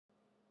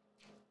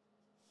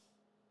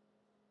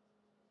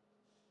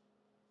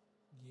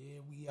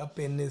We up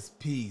in this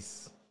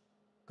piece.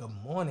 Good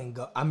morning,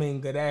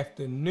 good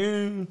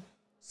afternoon,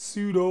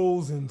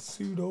 pseudos and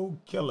pseudo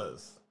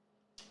killers.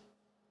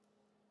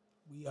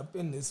 We up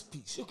in this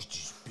piece. Look at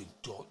this big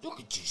dog. Look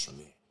at this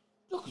man.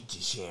 Look at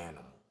this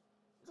animal.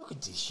 Look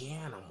at this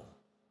animal.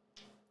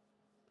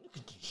 Look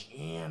at this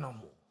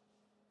animal.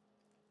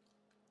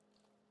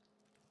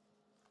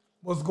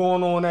 What's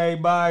going on,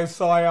 everybody?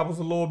 Sorry I was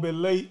a little bit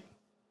late.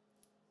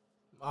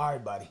 All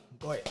right, buddy.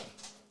 Go ahead.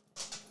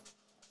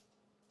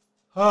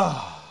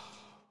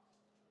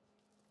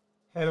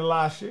 Had a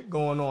lot of shit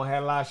going on.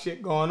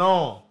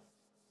 All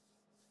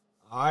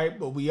right,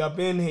 but we up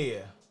in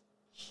here.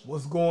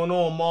 What's going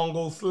on,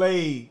 Mongo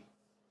Slave?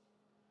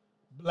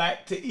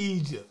 Black to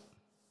Egypt.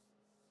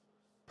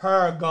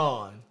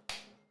 Paragon.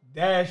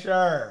 Dash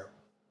Herb.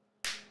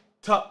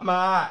 Tuck my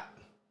eye.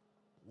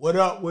 What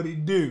up, what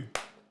it do?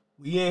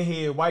 We in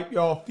here. Wipe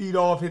y'all feet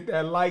off. Hit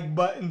that like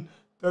button.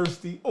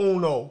 Thirsty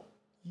Uno.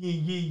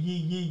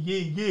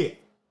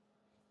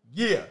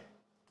 Yeah.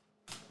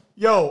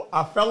 Yo,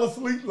 I fell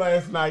asleep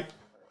last night.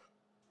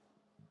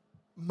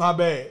 My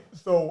bad.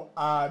 So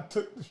I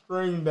took the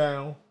stream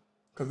down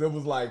because it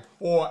was like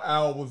 4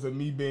 hours of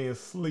me being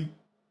asleep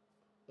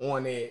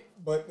on it.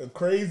 But the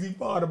crazy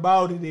part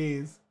about it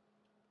is,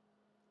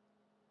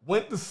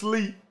 went to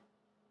sleep,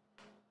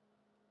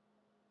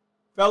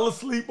 fell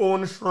asleep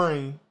on the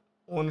stream,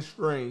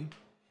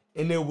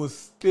 and there was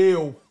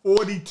still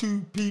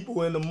 42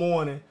 people in the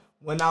morning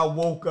when I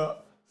woke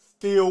up,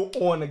 still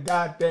on the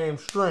goddamn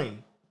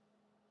stream.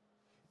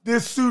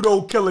 This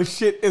pseudo killer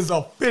shit is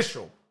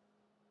official.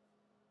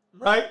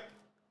 Right?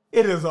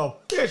 It is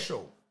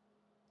official.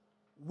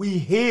 We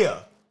here.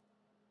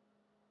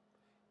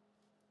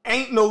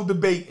 Ain't no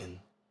debating.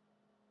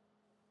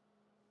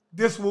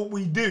 This what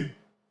we do.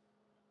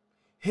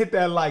 Hit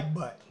that like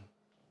button.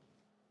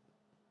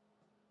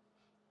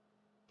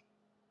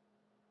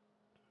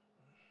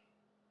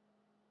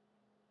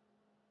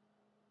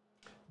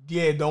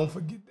 Yeah, don't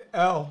forget the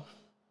L.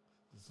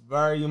 It's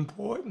very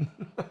important.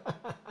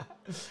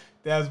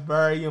 That's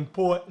very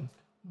important.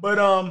 But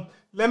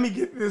let me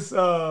get this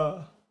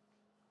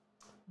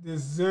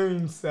this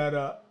Zoom set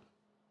up.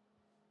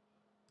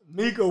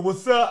 Mika,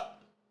 what's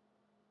up?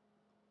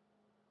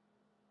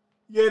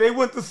 Yeah, they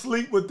went to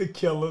sleep with the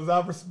killers.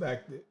 I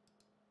respect it.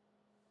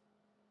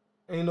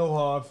 Ain't no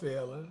hard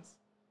feelings.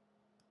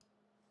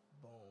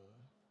 Boom.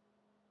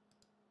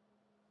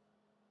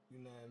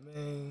 You know what I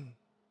mean?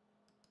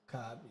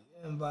 Copy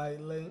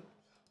invite link.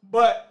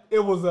 But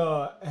it was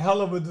a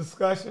hell of a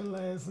discussion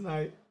last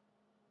night.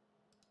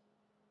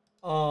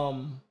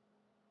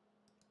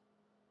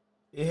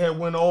 It had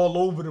went all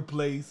over the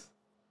place.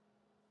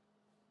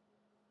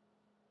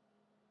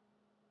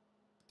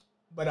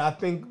 But I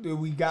think that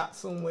we got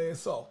somewhere.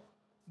 So,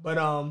 but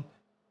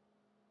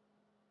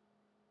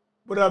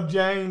what up,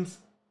 James?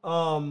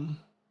 So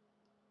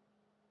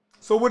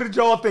what did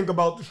y'all think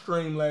about the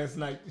stream last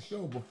night, the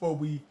show, before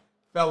we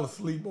fell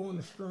asleep on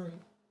the stream?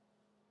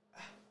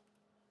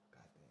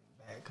 Goddamn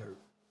back hurt.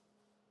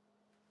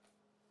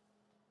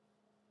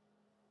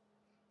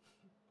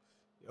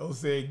 Yo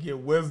said get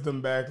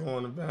Wisdom back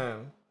on the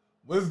panel.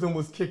 Wisdom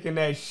was kicking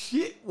that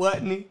shit,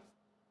 wasn't he?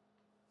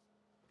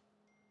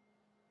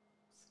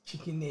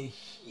 Kicking that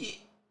shit.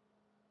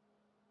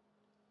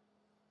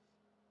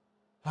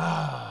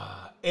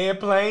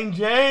 Airplane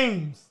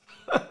James.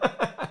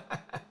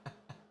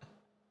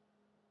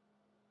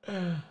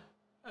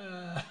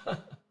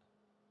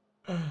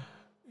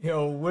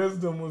 Yo,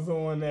 Wisdom was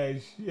on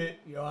that shit.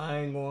 Yo, I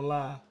ain't gonna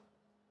lie.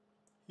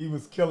 He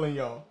was killing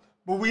y'all.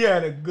 But we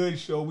had a good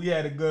show. We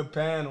had a good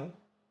panel.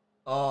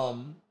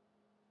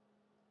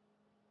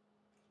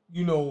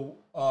 You know,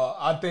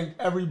 I think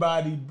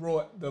everybody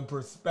brought the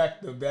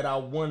perspective that I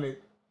wanted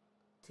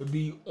to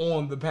be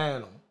on the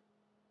panel.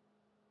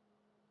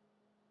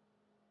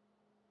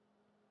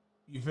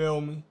 You feel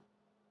me?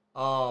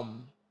 I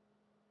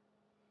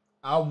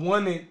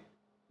wanted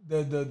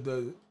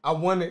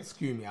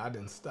excuse me, I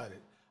didn't study.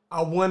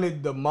 I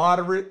wanted the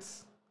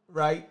moderates,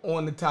 right,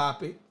 on the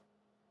topic.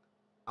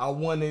 I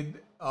wanted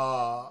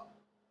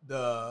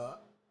the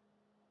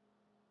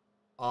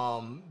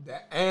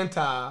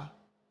anti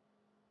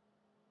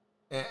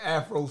and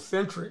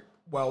Afrocentric.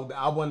 Well,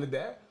 I wanted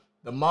that.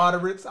 The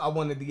moderates, I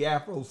wanted the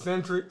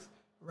Afrocentrics,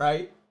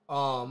 right?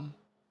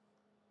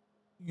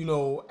 You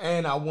know,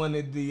 and I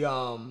wanted the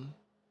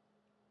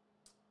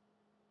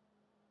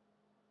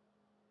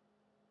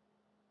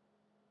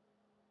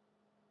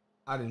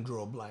I didn't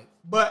draw a blank.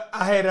 But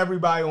I had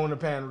everybody on the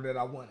panel that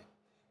I wanted.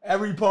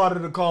 Every part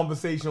of the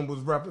conversation was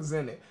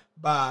represented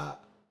by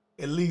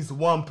at least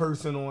one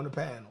person on the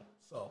panel.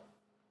 So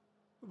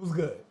it was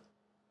good.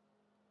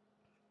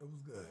 It was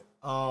good.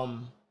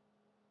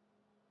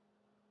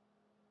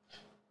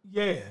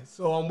 Yeah,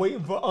 so I'm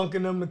waiting for Unc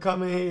and them to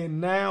come in here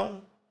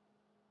now.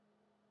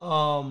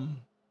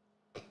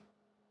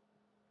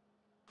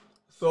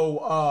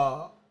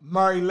 So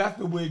Murray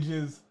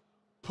Lethbridge's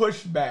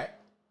pushback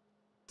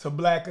to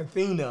Black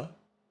Athena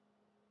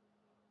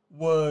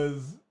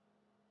was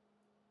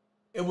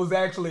it was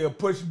actually a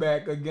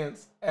pushback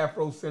against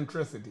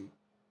Afrocentricity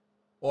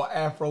or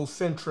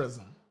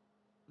Afrocentrism,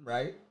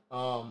 right?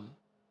 And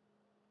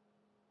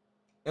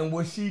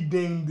what she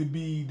deemed to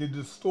be the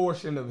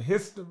distortion of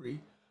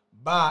history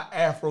by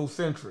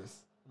Afrocentrists,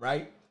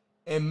 right?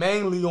 And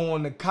mainly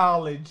on the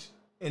college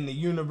and the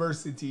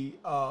university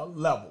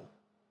level.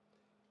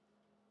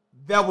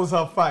 That was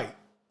her fight,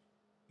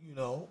 you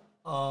know.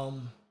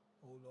 Hold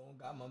on,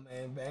 got my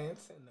man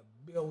Vance in the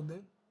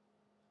building.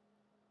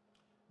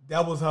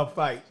 That was her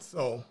fight.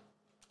 So let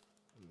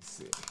me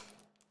see.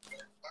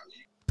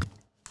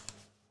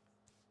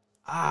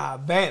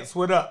 Vance,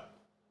 what up?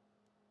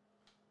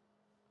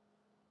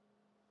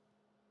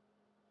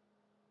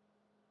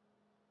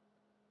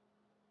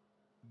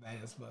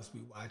 Vance must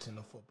be watching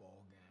a football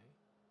game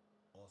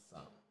or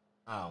something.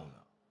 I don't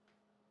know.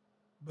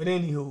 But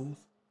anywho,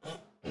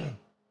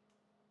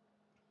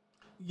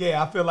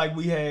 yeah, I feel like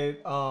we had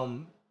a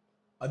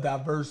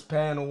diverse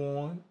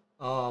panel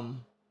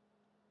on.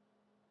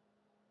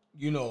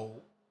 You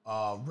know,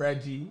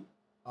 Reggie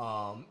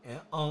and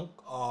Unc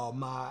are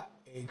my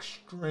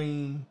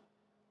extreme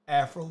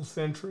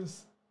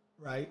Afrocentrists,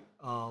 right?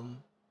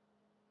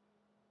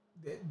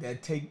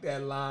 That take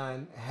that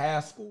line.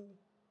 Haskell,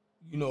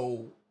 you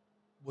know,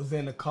 was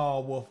in the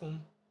car with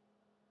him.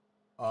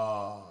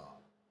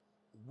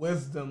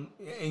 Wisdom,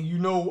 and you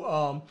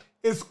know,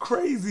 it's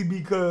crazy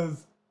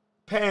because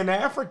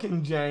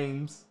Pan-African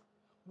James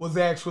was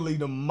actually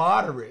the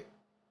moderate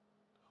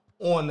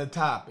on the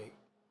topic.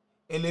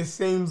 And it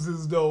seems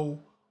as though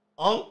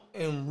Unc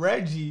and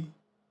Reggie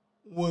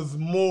was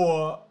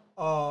more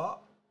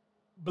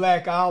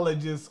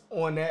blackologists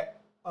on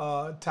that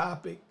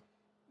topic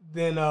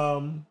than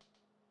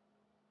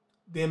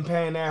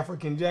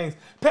Pan-African James.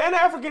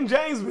 Pan-African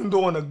James been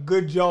doing a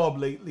good job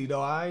lately, though.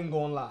 I ain't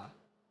gonna lie.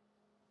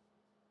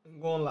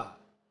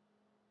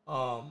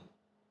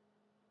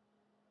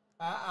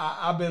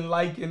 I've been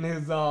liking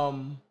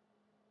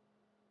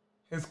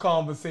his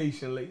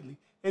conversation lately.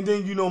 And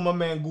then, you know, my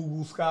man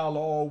Google Scholar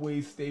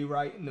always stay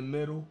right in the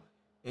middle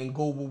and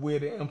go with where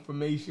the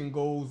information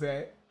goes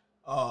at.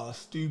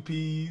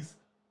 Stupies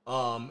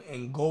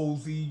and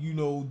Gozy, you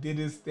know, did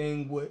his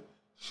thing with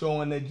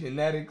showing the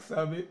genetics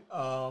of it.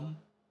 My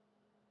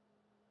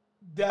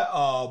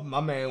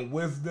man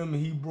Wisdom,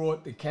 he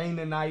brought the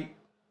Canaanite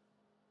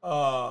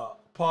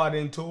part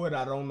into it.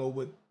 I don't know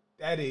what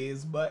that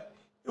is, but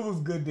it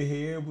was good to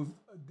hear. It was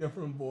a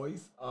different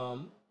voice.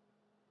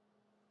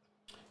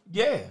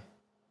 Yeah.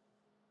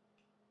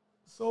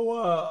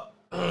 So,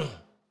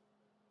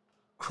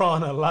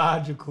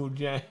 chronological,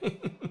 James.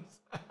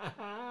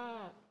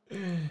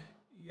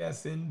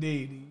 Yes,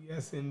 indeedy.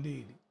 Yes,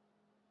 indeedy.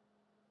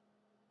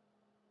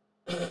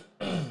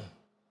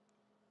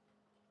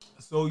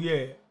 So,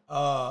 yeah.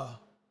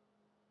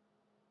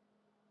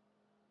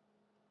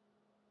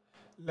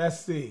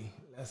 Let's see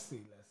if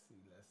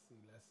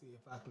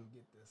I can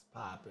get this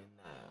popping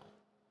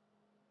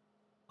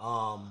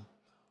now.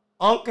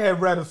 Unc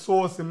had read a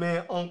source, and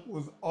man, Unc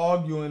was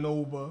arguing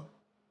over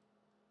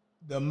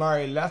the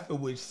Murray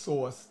Lethowich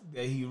source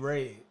that he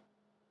read.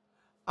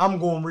 I'm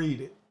going to read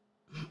it.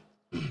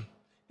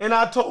 And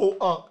I told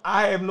Unc,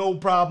 I have no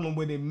problem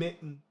with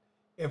admitting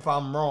if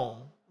I'm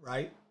wrong,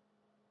 right?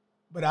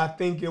 But I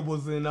think it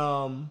was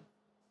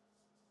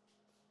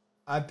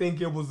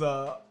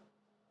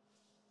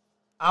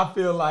I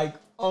feel like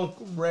Unc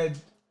read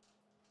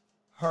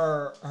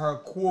her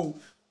quote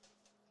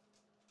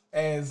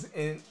as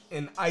in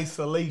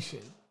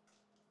isolation.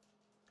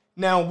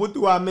 Now, what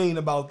do I mean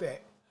about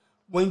that?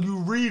 When you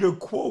read a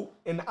quote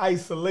in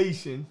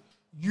isolation,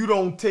 you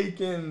don't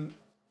take in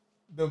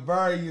the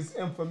various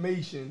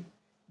information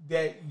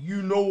that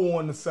you know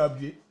on the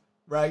subject,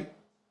 right?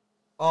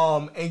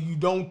 And you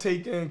don't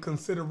take in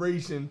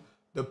consideration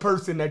the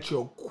person that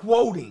you're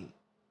quoting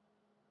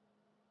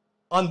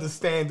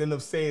understanding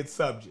of said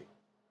subject,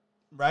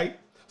 right?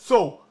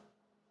 So,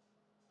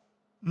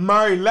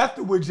 Murray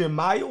Lethowich, in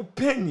my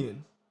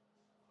opinion,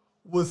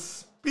 was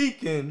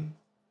speaking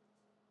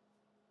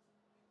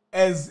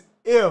as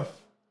if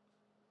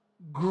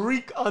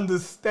Greek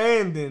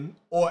understanding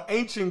or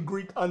ancient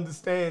Greek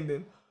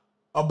understanding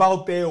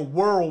about their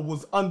world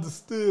was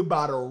understood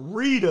by the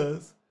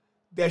readers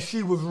that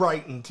she was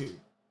writing to.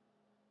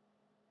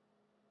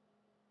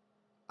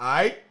 All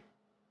right?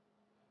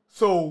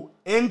 So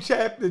in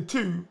chapter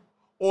 2,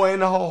 or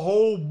in her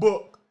whole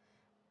book,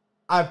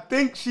 I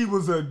think she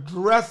was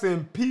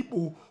addressing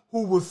people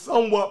who were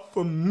somewhat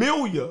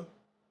familiar,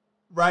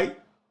 right,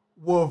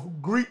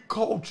 with Greek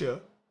culture,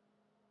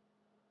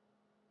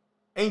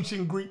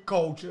 ancient Greek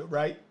culture,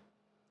 right?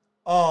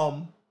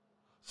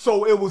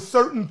 So it was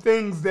certain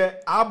things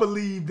that I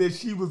believe that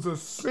she was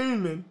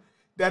assuming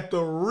that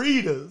the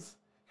readers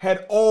had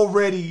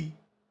already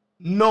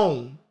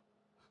known.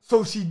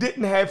 So she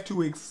didn't have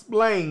to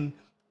explain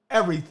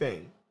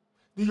everything.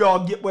 Do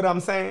y'all get what I'm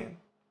saying?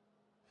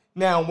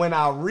 Now, when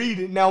I read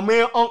it, now,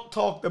 man, Unc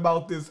talked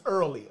about this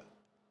earlier.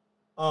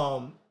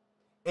 And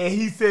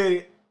he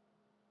said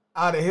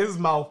out of his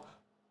mouth,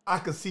 I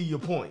could see your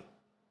point.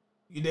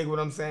 You dig what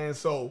I'm saying?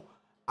 So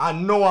I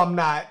know I'm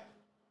not,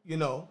 you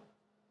know.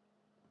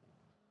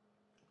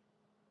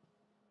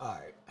 All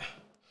right.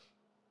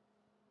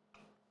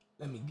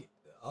 Let me get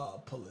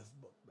pull this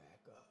book back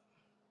up.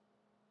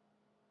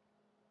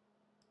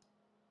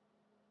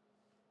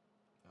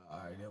 All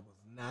right, it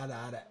was not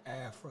out of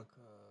Africa.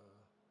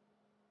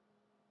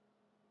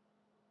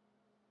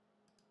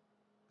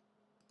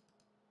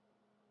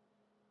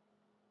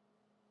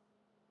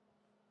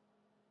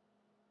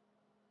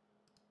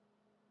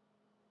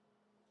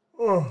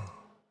 Oh.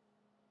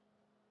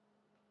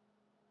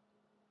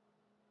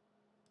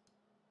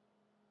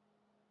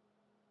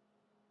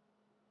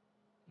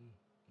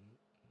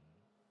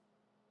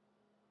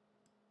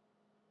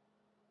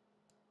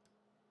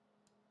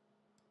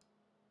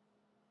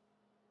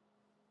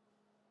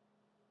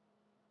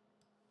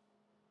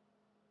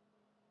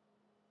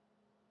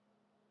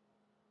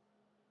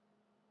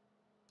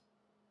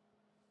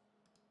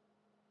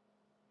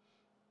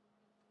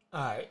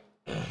 All right.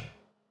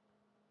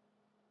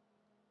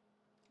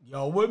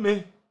 Y'all with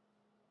me?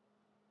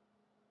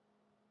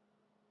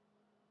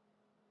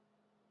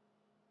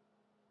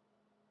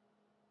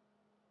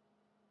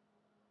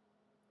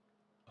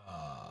 I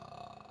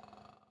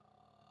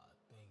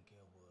think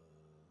it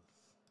was.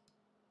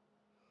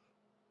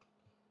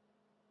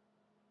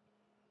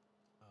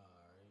 All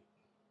right.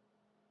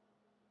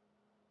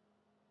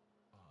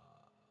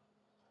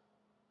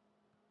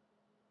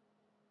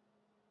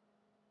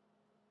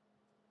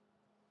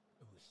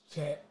 It was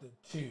chapter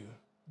 2.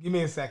 Give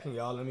me a second,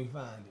 y'all. Let me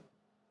find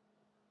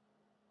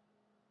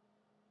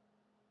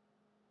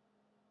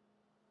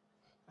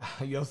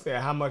it. Yo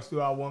said, how much do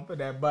I want for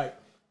that bike?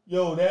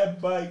 Yo, that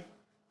bike,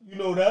 you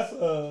know, that's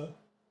a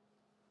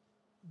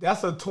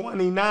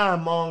 29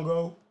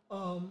 Mongo.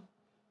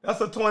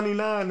 That's a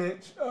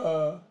 29-inch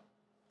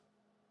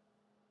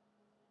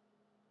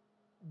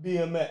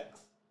BMX.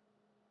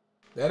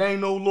 That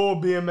ain't no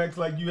little BMX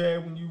like you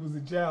had when you was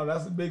a child.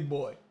 That's a big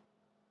boy.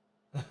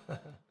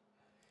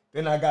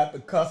 Then I got the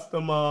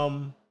custom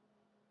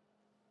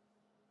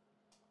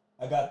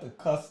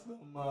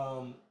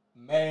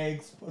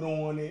mags put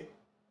on it.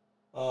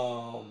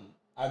 I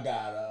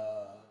got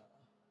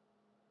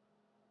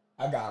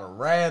a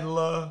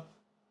rattler.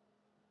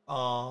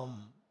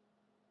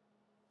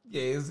 Yeah,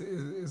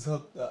 it's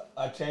hooked up.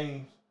 I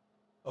changed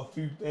a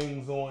few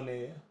things on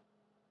there,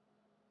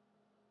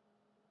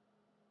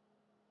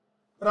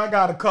 but I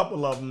got a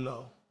couple of them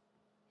though.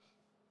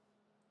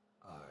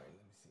 All right, let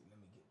me see. Let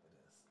me get to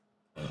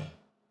this.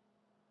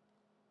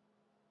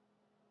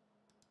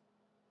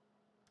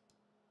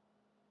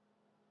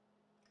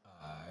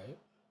 All right.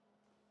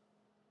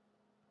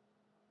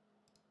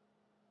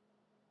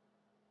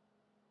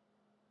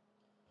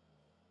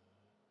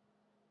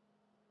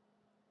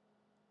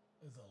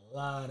 There's a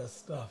lot of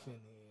stuff in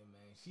here,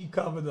 man. She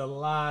covered a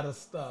lot of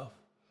stuff.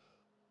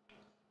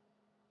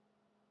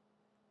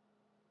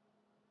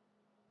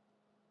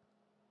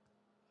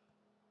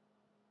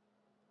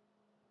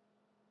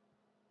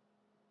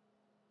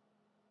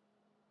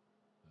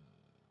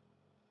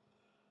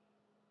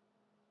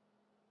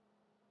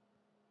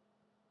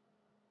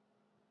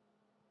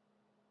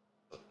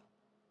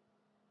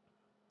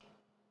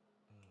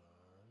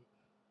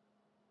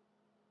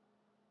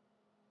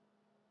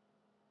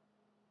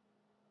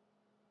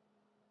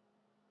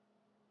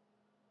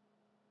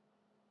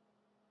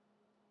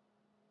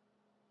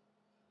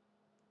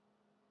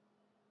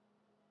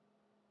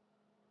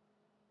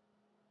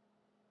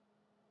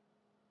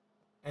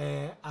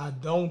 And I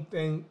don't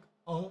think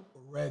Unc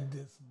read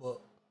this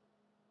book.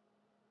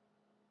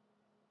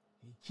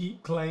 He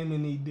keep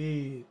claiming he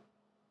did,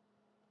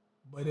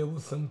 but it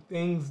was some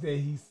things that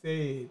he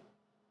said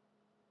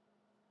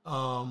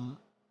um,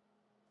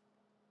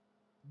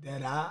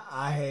 that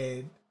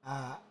I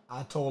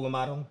told him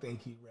I don't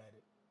think he read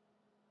it.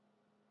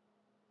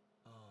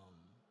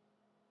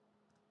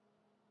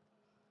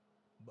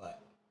 But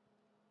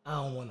I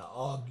don't want to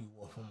argue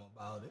with him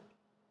about it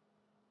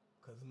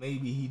because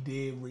maybe he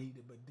did read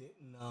it but didn't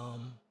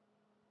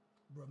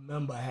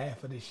remember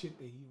half of the shit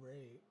that he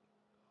read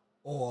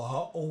or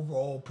her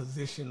overall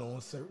position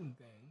on certain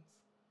things.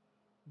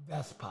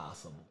 That's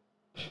possible.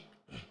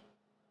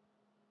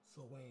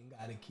 So we ain't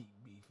got to keep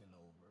beefing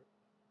over it.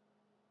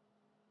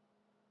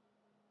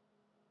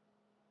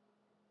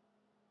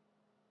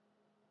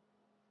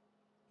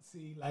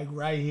 See, like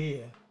right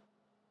here,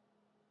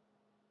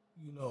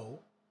 you know,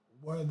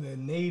 were the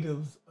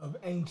natives of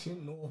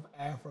ancient North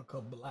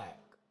Africa black?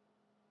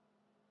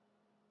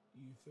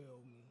 You feel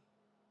me?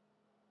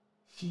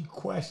 She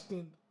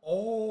questioned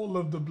all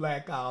of the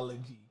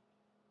blackology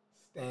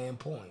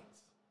standpoints.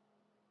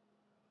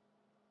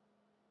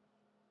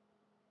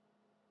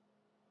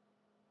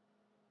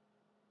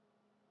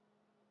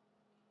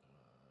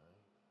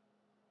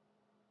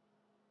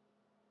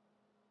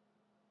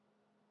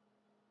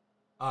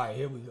 All right,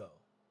 here we go.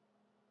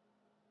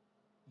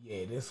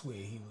 Yeah, this where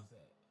he was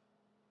at.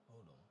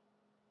 Hold on.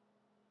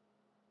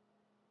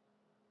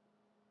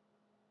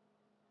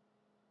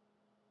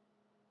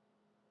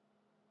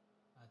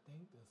 I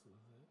think this was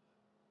it.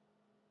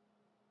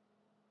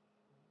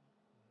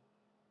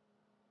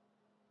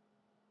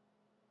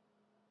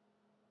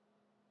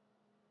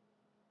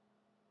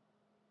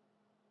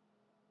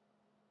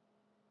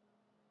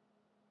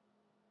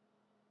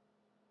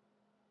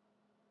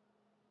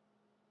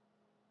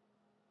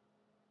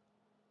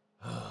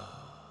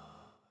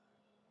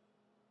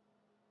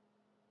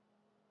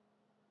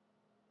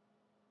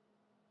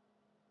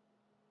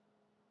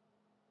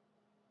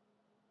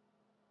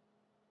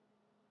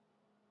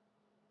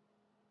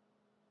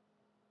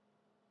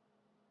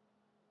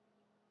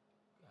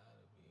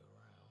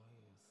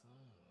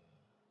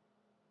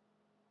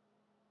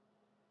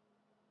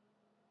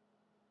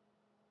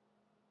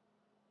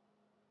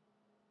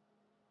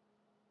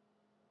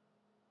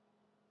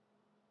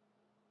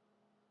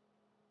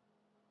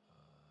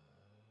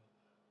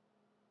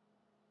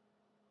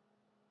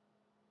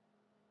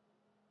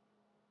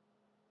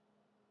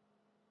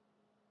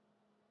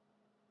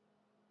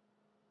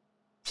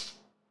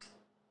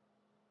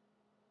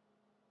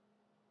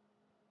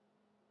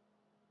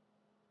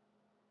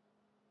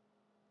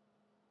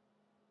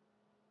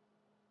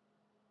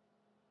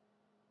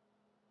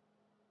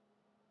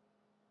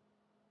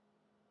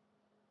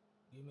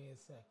 Give me a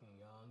second,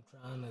 y'all. I'm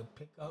trying to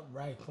pick up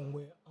right from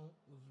where Unc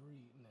was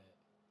reading at.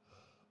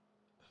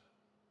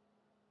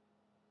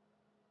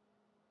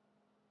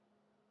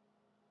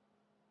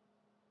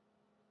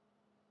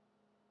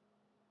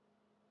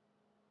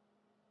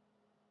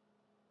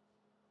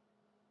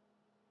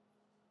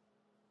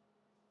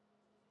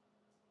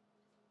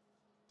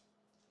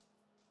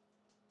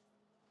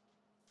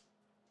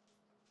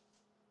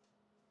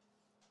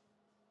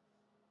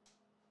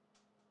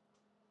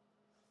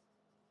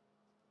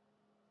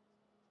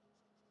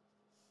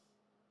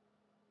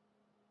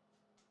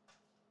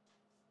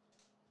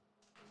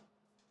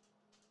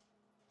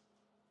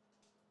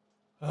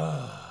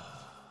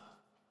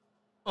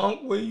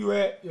 Unc, where you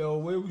at, yo?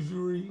 Where was you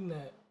reading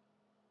at?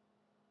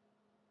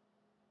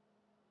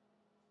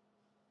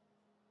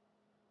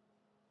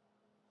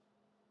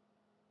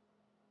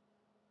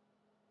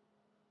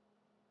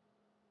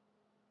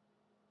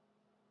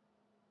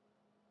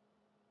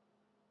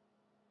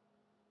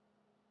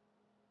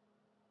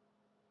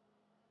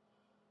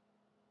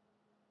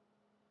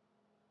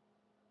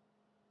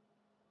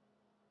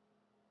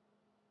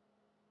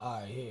 All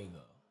right, here you go.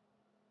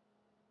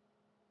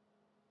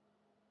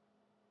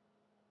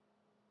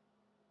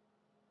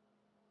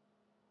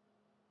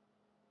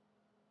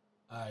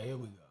 All right, here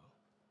we go.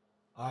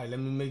 All right, let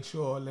me make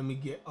sure. Let me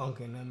get Unc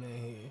and them in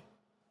here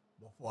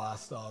before I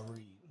start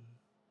reading.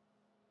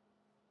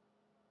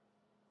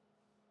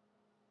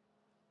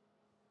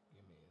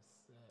 Give me a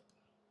sec.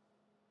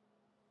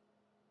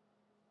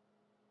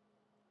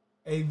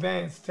 Hey,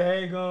 Vance,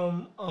 tag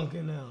Unc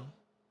and them.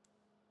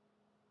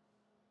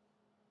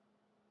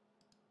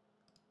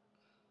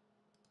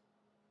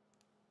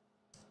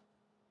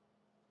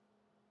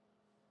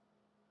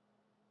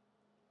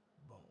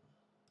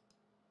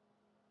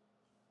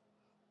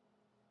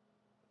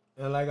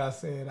 And like I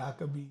said, I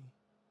could be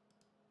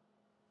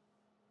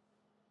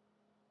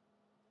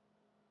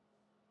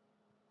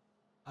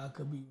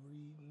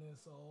reading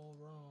this all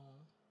wrong.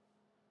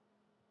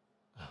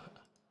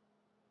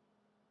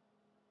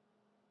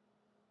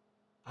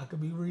 I could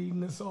be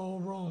reading this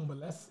all wrong, but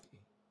let's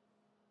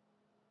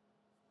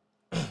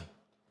see.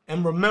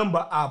 And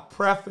remember, I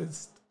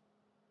prefaced.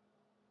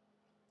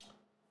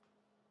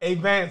 Hey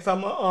Vance,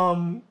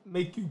 I'ma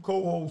make you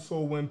co-host so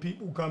when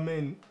people come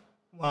in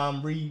while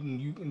I'm reading,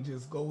 you can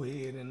just go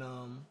ahead and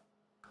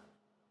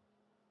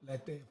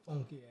let their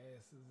funky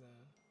asses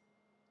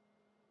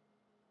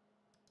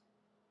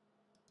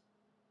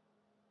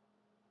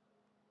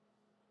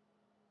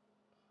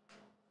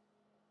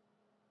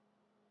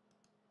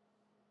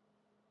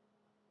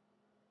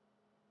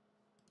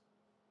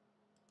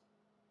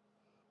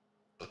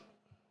in.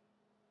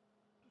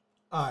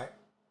 All right.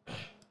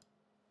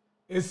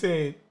 It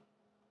said,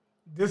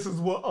 this is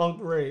what Unc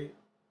read.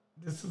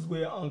 This is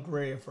where Unc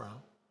read from.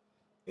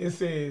 It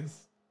says,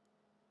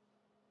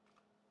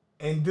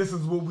 and this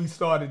is what we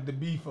started the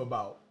beef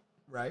about,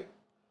 right?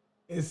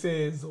 It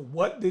says,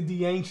 what did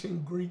the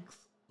ancient Greeks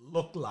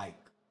look like?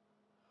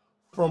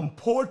 From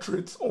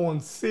portraits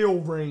on seal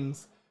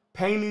rings,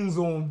 paintings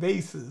on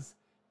vases,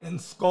 and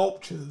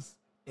sculptures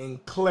in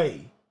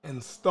clay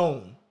and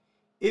stone,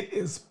 it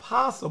is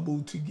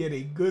possible to get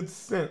a good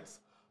sense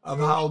of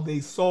how they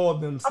saw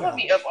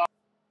themselves.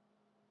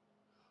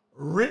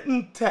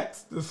 Written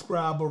texts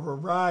describe a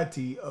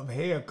variety of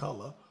hair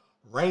color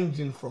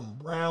ranging from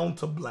brown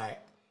to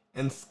black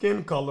and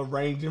skin color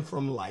ranging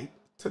from light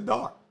to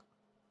dark.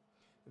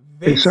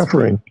 Hey,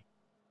 Suffering.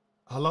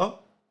 Hello?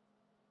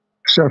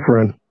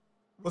 Suffering.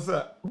 What's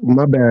up?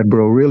 My bad,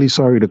 bro. Really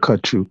sorry to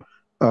cut you.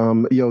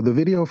 Yo, the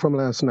video from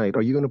last night,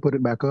 are you going to put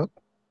it back up?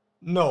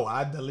 No,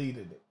 I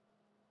deleted it.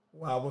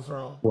 Wow, what's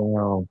wrong?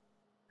 Wow.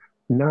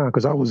 Nah,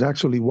 because I was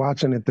actually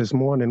watching it this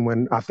morning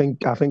when I think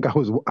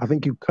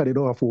you cut it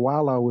off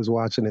while I was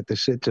watching it. The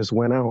shit just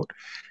went out.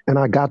 And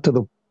I got to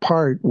the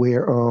part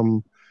where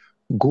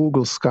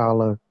Google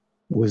Scholar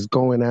was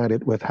going at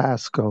it with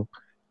Haskell.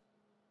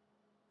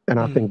 And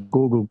I think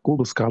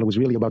Google Scholar was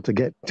really about to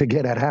get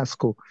at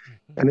Haskell.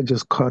 And it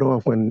just cut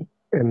off and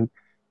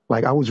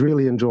like I was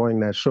really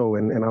enjoying that show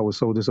and I was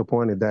so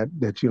disappointed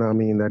that you know what I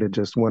mean, that it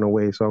just went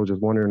away. So I was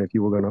just wondering if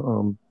you were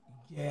gonna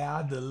yeah,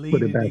 I put it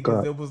deleted it back because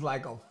up. it was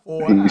like a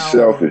 4 He's hour.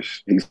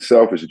 selfish. He's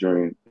selfish,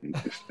 Dream.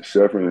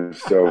 Suffering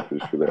is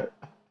selfish for that.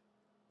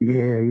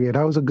 Yeah,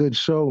 that was a good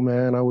show,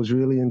 man. I was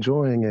really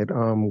enjoying it.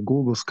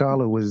 Google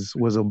Scholar was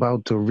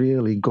about to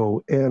really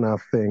go in, I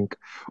think,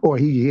 or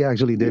he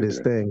actually did his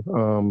Yeah.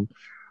 thing.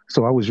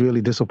 So I was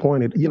really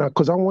disappointed, you know,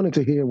 because I wanted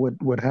to hear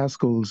what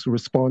Haskell's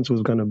response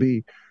was going to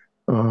be.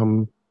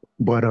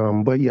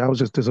 But yeah, I was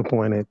just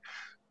disappointed.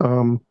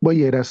 But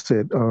yeah, that's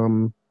it.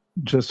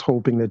 Just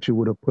hoping that you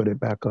would have put it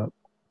back up.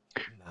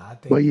 Nah, I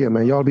think But yeah,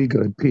 man, y'all be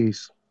good.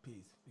 Peace. Peace.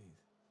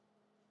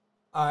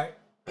 All right.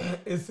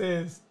 It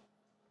says,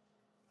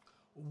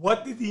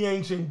 what did the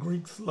ancient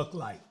Greeks look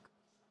like?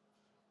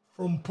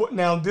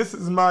 Now this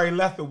is Mari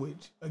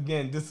Lethowich.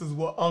 Again, this is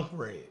what Unc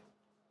read.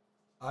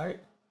 All right.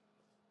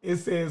 It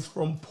says,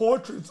 from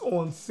portraits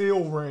on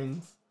seal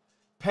rings,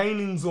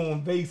 paintings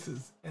on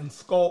vases, and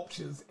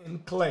sculptures in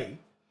clay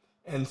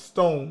and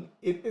stone,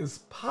 it is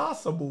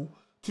possible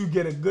to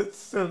get a good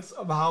sense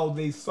of how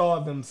they saw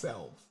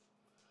themselves.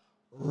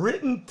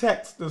 Written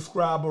texts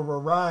describe a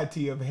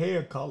variety of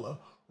hair color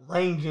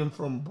ranging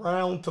from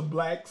brown to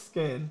black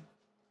skin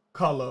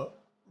color,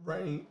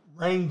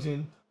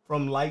 ranging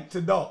from light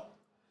to dark.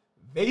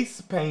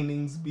 Vase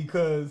paintings,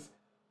 because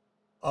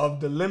of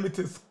the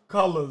limited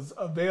colors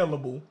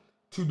available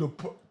to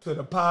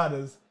the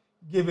potters,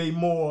 give a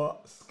more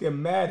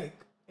schematic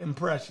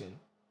impression.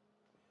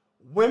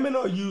 Women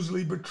are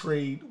usually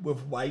portrayed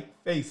with white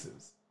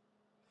faces.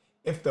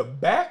 If the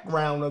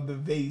background of the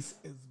vase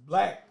is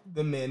black,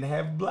 the men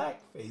have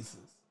black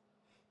faces.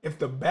 If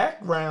the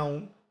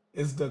background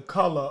is the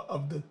color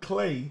of the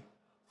clay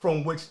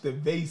from which the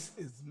vase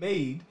is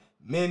made,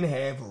 men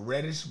have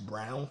reddish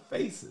brown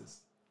faces.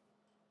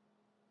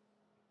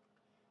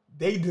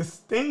 They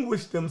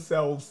distinguish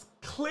themselves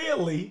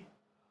clearly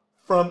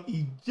from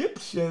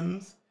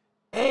Egyptians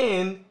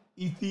and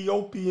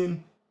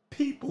Ethiopian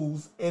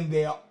peoples in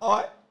their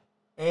art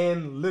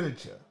and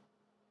literature.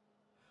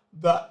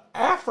 The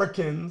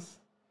Africans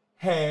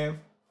have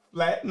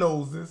flat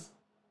noses,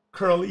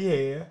 curly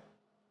hair,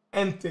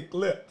 and thick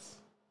lips.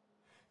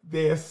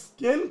 Their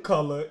skin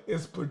color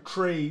is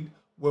portrayed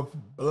with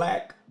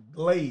black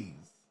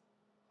glaze,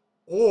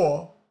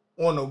 or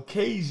on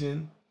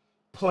occasion,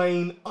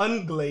 plain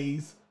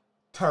unglazed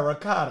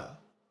terracotta.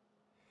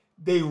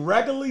 They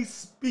regularly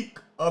speak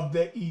of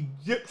the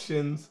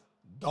Egyptians'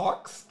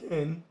 dark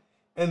skin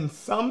and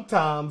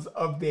sometimes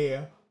of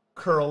their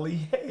curly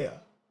hair.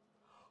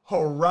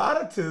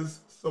 Herodotus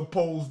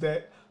supposed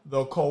that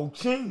the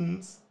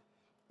Colchians,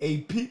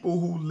 a people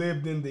who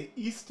lived in the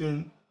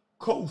eastern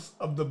coast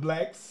of the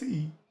Black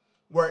Sea,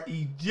 were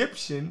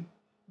Egyptian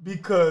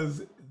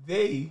because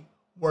they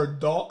were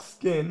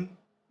dark-skinned,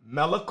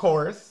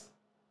 Melicoris,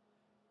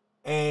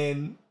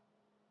 and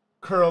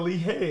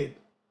curly-haired,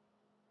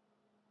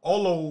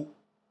 Olotrechus.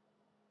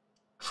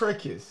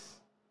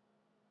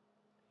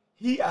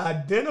 He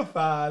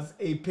identifies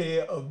a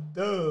pair of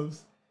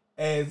doves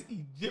as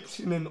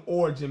Egyptian in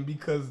origin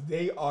because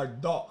they are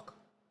dark,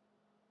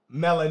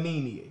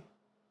 melaninae.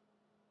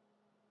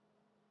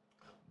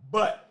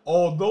 But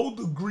although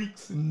the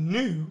Greeks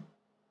knew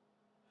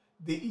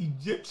the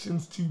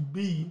Egyptians to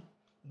be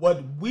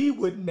what we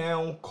would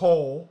now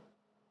call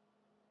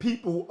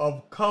people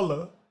of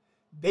color,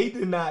 they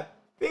did not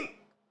think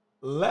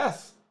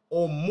less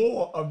or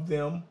more of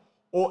them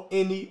or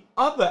any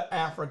other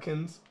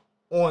Africans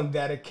on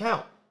that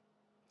account.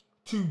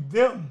 To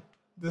them,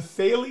 the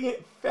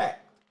salient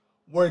fact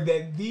were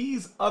that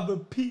these other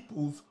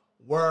peoples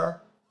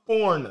were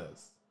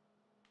foreigners.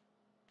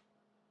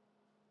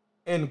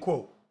 End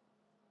quote.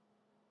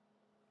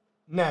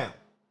 Now,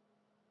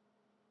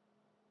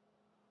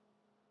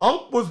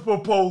 Unc was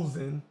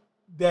proposing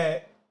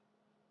that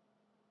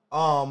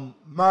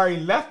Murray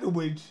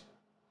Lethbridge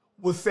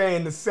was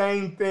saying the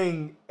same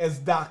thing as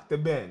Dr.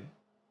 Ben.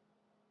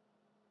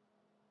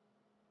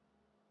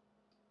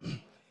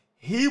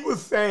 He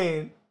was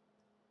saying,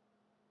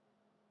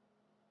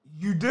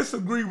 you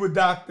disagree with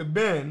Dr.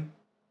 Ben,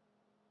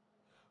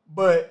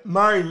 but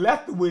Murray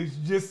Lethbridge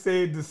just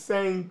said the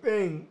same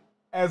thing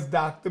as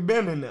Dr.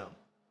 Ben and them.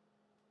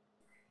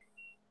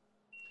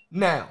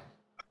 Now,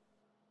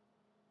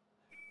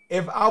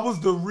 if I was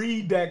to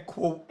read that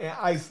quote in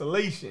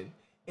isolation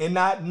and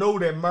not know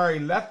that Murray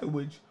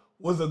Lethbridge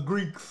was a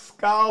Greek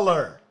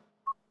scholar,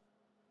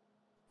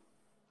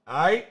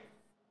 all right?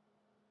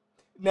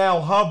 Now,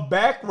 her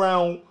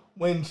background,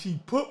 when she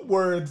put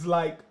words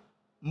like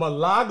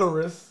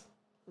Melicoris,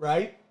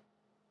 right?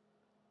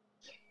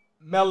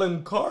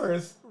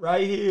 Melancholis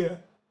right here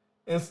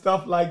and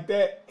stuff like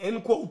that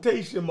in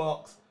quotation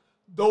marks,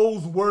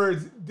 those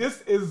words,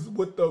 this is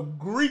what the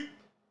Greek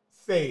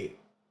said,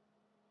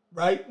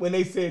 right? When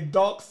they said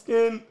dark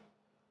skin,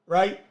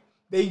 right?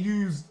 They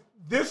used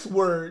this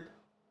word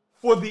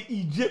for the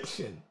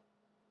Egyptian.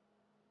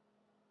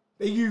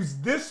 They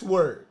used this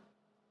word,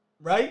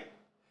 right?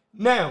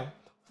 Now,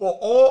 for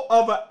all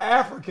other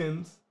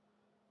Africans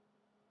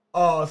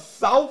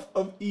south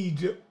of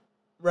Egypt,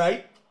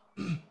 right?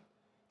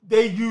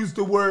 They use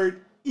the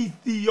word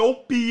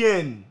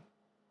Ethiopian.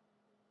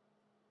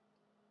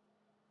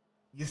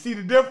 You see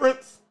the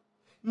difference?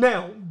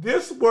 Now,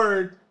 this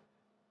word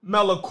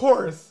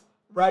Melicoris,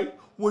 right,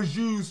 was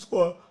used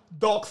for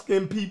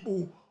dark-skinned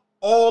people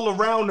all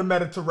around the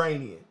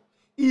Mediterranean.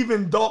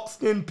 Even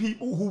dark-skinned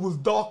people who was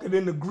darker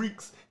than the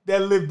Greeks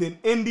that lived in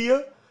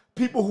India,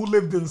 people who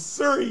lived in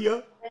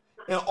Syria,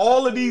 and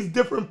all of these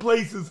different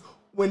places,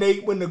 when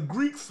the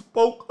Greeks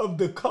spoke of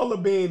the color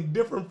being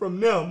different from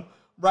them,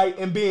 right,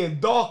 and being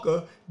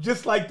darker,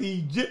 just like the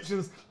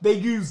Egyptians, they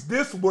used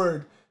this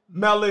word,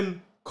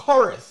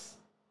 Melancholis.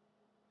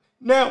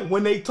 Now,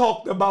 when they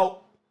talked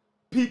about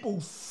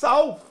people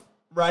south,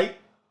 right,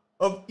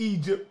 of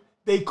Egypt,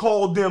 they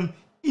called them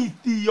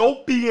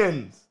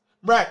Ethiopians.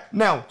 Right,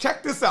 now,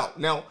 check this out.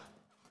 Now,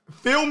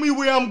 feel me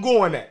where I'm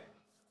going at,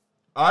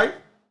 all right?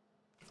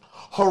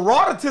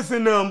 Herodotus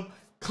and them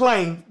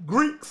claim,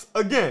 Greeks,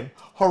 again,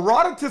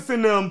 Herodotus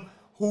and them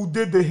who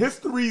did the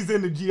histories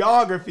and the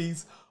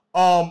geographies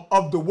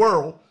of the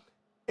world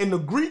in the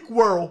Greek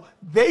world,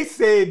 they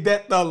said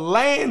that the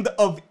land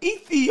of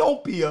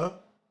Ethiopia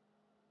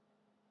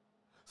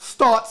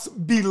starts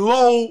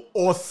below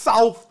or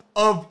south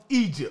of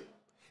Egypt.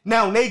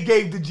 Now, they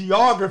gave the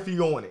geography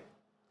on it.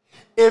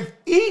 If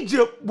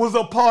Egypt was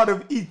a part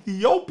of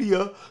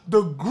Ethiopia,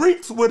 the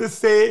Greeks would have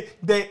said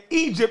that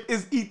Egypt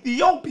is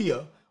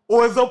Ethiopia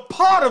or is a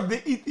part of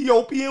the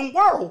Ethiopian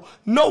world.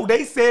 No,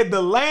 they said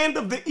the land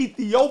of the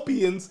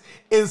Ethiopians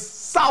is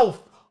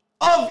south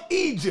of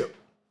Egypt.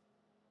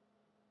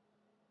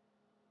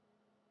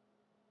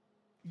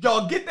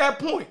 Y'all get that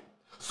point?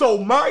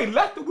 So Murray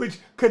Lethbridge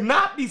could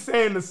not be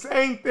saying the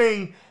same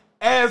thing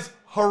as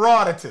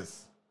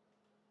Herodotus.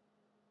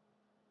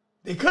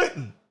 They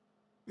couldn't.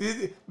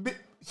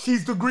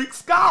 She's the Greek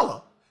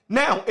scholar.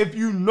 Now, if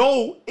you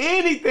know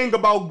anything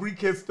about Greek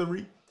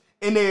history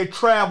and their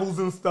travels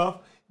and stuff,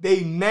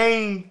 they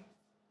named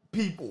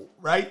people,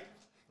 right?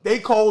 They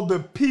called the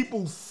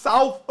people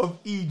south of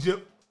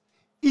Egypt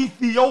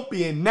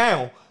Ethiopian.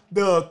 Now,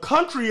 the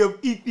country of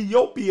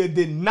Ethiopia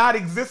did not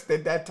exist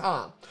at that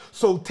time.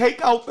 So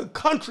take out the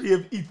country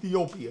of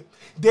Ethiopia.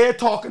 They're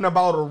talking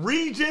about a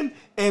region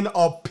and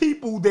a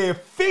people, their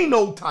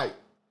phenotype.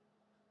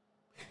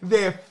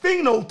 Their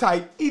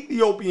phenotype,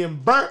 Ethiopian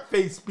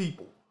burnt-faced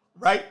people,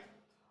 right?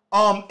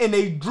 And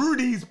they drew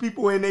these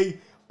people, and they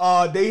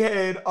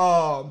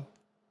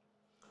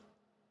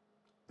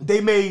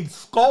made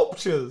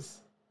sculptures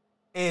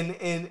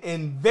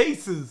and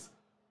vases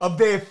of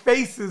their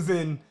faces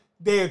and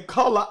their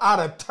color out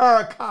of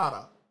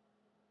terracotta.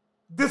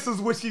 This is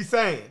what she's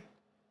saying,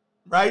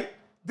 right?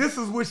 This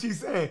is what she's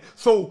saying.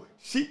 So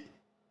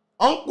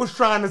Unc was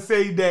trying to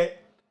say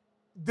that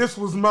this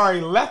was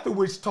Murray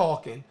Lethbridge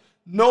talking.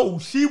 No,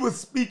 she was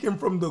speaking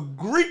from the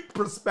Greek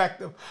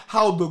perspective,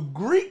 how the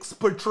Greeks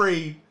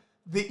portrayed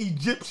the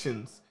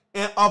Egyptians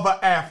and other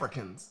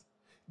Africans.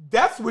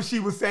 That's what she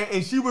was saying.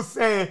 And she was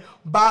saying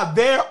by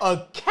their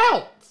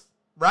accounts,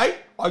 right?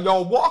 Are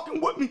y'all walking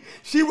with me?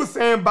 She was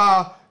saying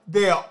by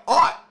their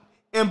art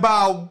and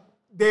by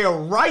their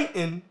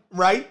writing,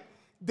 right?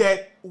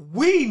 That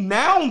we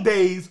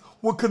nowadays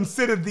would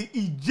consider the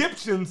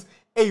Egyptians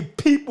a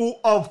people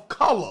of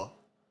color.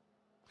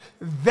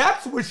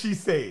 That's what she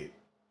said.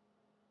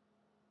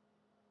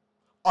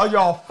 Are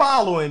y'all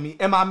following me?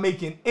 Am I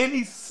making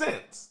any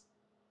sense?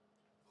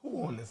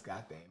 Who on this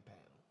goddamn panel?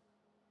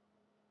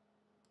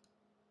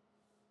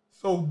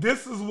 So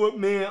this is what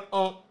me and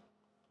Unc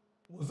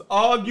was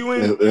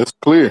arguing. It's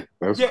clear.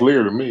 That's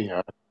clear to me.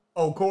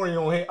 Oh, Corey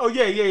on here. Oh,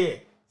 yeah.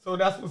 So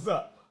that's what's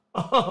up.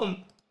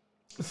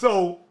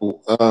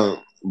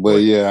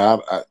 But yeah,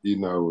 I you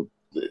know,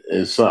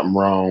 there's something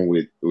wrong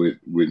with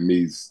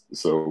me.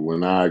 So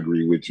when I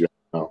agree with you,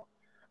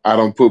 I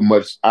don't put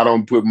much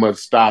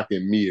stock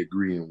in me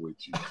agreeing with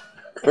you.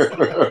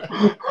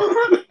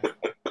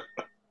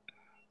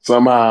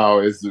 Somehow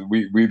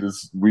we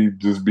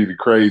just be the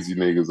crazy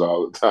niggas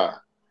all the time.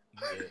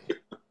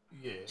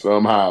 Yeah.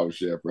 Somehow,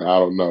 Shepherd. I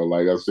don't know.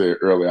 Like I said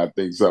earlier, I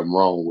think something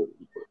wrong with it.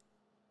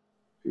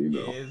 But, you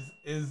know.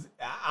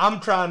 I'm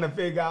trying to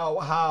figure out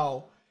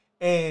how,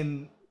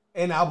 and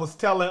I was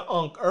telling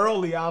Unc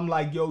earlier, I'm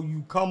like, yo,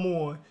 you come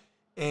on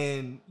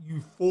and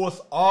you force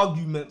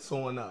arguments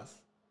on us.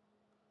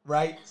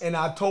 Right? And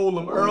I told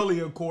him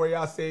earlier, Corey,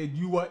 I said,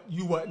 you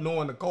wasn't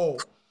on the call.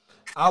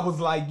 I was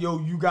like, yo,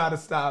 you got to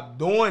stop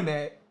doing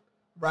that,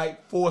 right?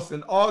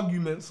 Forcing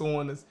arguments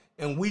on us,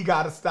 and we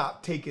got to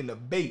stop taking the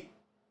bait,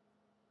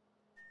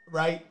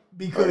 right?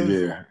 Because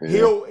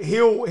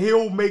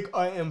he'll make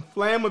an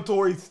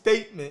inflammatory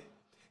statement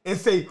and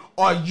say,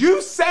 are you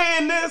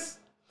saying this?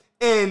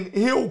 And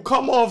he'll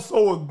come off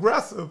so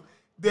aggressive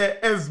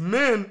that as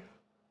men,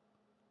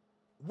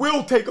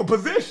 we'll take a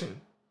position.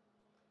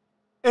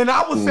 And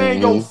I was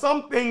saying, yo,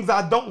 some things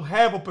I don't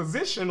have a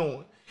position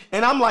on.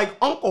 And I'm like,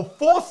 Uncle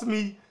forced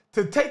me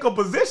to take a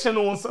position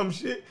on some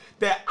shit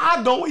that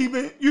I don't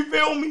even, you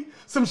feel me?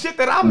 Some shit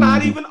that I'm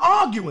not even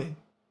arguing.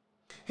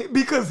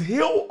 Because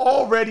he'll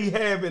already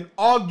have an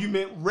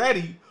argument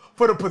ready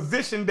for the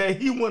position that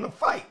he want to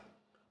fight,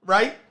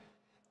 right?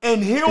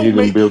 And he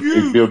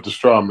built the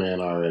straw man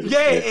already.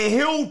 Yeah, and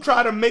he'll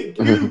try to make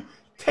you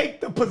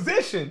take the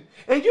position.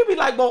 And you'll be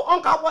like, well,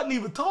 Uncle, I wasn't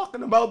even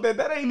talking about that.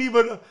 That ain't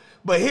even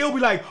but he'll be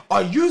like,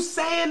 are you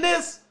saying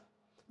this?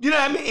 You know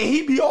what I mean? And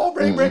he be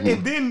already ready.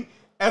 And then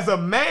as a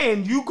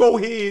man, you go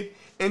ahead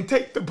and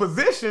take the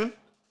position,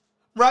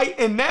 right?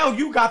 And now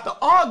you got to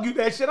argue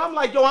that shit. I'm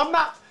like, yo,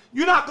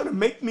 you're not going to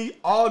make me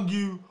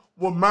argue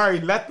with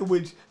Murray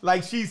Lethbridge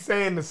like she's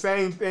saying the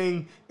same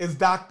thing as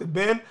Dr.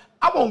 Ben.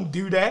 I won't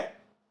do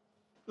that.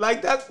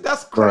 Like,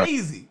 that's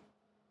crazy.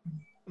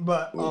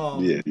 But,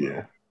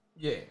 yeah.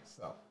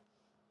 So.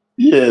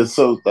 Yeah,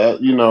 so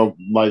that, you know,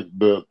 like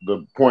the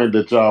point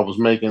that y'all was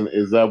making,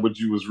 is that what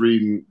you was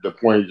reading? The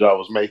point y'all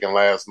was making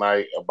last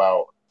night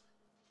about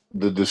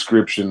the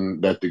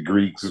description that the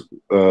Greeks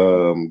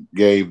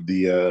gave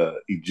the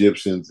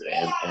Egyptians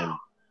and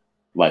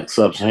like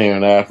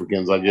sub-Saharan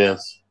Africans, I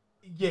guess.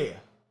 Yeah.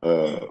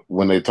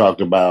 When they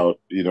talked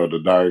about, you know, the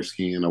dark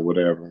skin or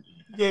whatever.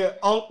 Yeah.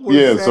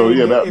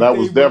 That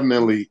was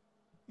definitely.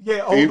 Yeah,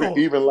 hold on.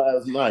 Even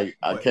last night,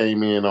 I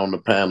came in on the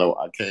panel.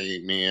 I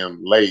came in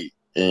late,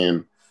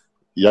 and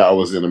y'all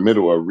was in the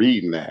middle of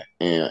reading that.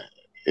 And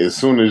as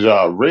soon as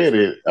y'all read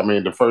it, I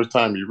mean, the first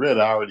time you read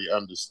it, I already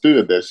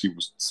understood that she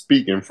was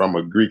speaking from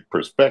a Greek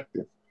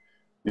perspective.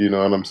 You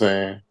know what I'm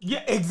saying?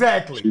 Yeah,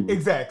 exactly.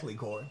 Exactly,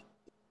 Corey.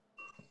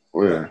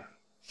 Yeah.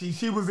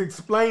 She was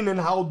explaining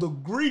how the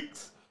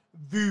Greeks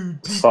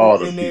viewed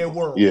people in their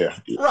world. Yeah.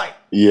 Right.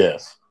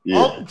 Yes.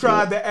 Yeah. Unc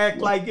tried to act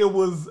like it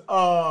was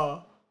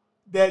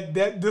that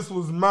this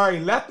was Mary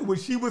Lethbridge,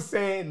 which she was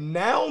saying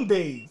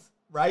nowadays,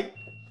 right?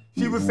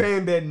 She was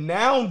saying that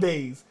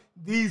nowadays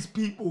these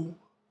people,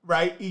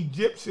 right,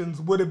 Egyptians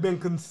would have been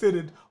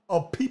considered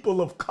a people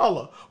of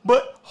color.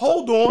 But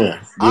hold on.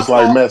 Yeah, just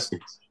like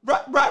Mexicans.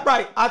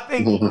 Right. I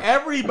think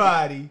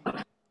everybody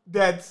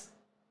that's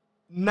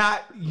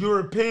not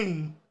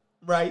European,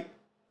 right,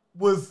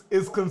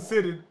 is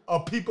considered a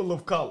people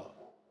of color.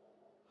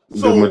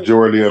 So the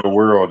majority of the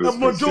world is the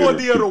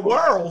majority of the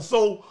world.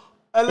 So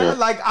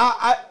like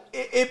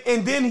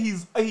and then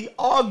he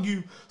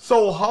argued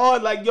so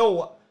hard, like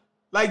yo,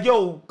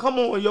 come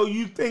on, yo,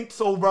 you think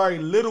so very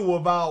little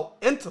about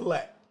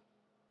intellect,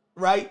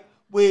 right?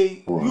 Where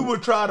you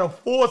would try to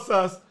force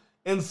us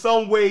in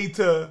some way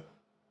to,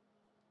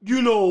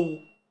 you know,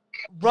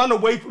 run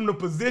away from the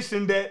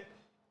position that,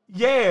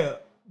 yeah,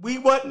 we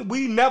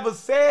never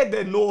said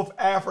that North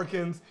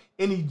Africans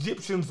and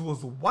Egyptians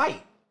was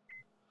white.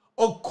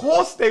 Of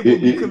course they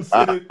would be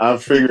considered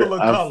people of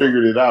color. I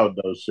figured it out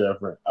though,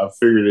 Shepard. I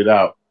figured it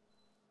out.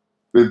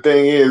 The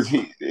thing is,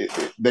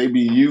 they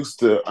be used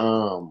to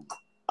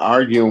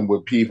arguing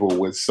with people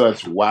with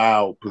such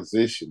wild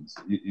positions.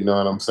 You know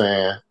what I'm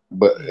saying?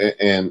 But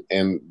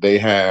and they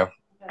have.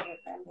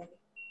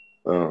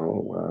 Oh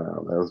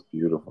wow, that was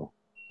beautiful.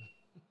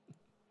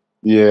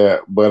 Yeah,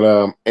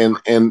 but and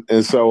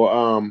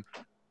so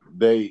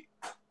they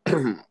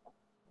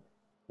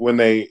when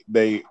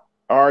they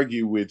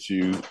argue with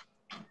you,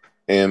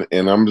 and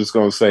I'm just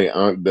gonna say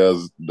Unc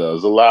does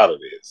a lot of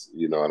this.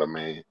 You know what I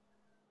mean?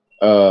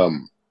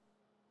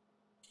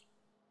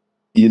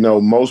 You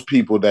know, most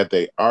people that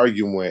they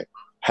argue with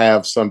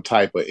have some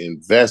type of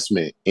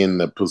investment in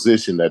the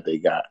position that they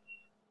got,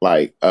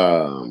 like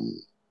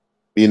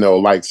you know,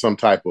 like some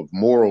type of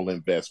moral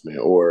investment,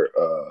 or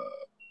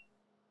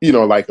you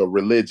know, like a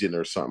religion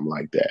or something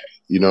like that.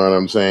 You know what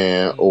I'm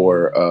saying?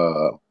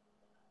 Or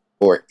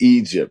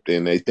Egypt,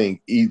 and they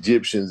think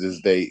Egyptians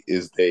is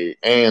they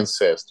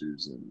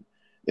ancestors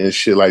and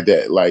shit like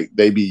that. Like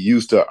they be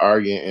used to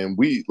arguing, and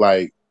we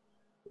like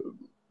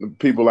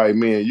people like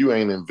me and you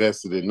ain't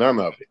invested in none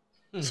of it.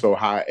 So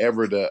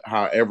however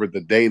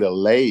the data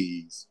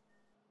lays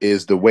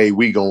is the way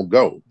we gonna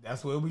go.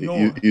 That's where we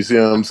going. You see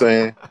what I'm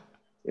saying?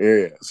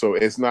 Yeah. So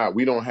it's not,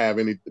 we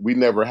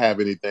never have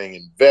anything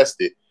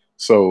invested.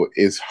 So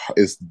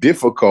it's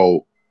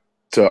difficult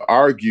to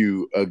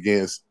argue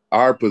against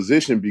our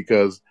position,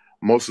 because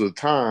most of the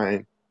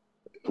time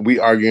we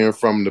arguing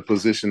from the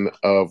position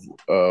of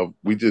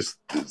we just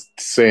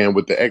saying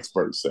what the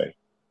experts say.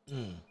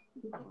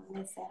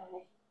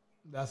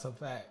 That's a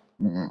fact.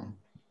 Mm-hmm.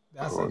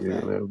 That's a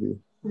fact.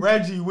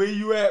 Reggie, where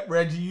you at?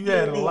 Reggie, you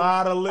had a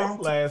lot of lip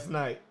last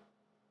night.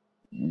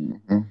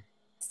 Mm-hmm.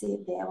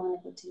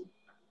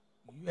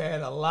 You had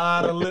a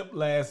lot of lip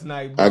last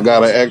night. I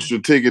got an extra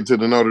ticket to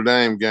the Notre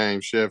Dame game,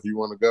 Chef. You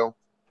want to go?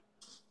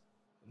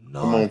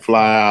 No. Come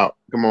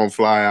on,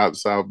 fly out to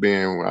South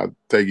Bend. I'll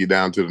take you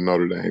down to the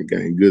Notre Dame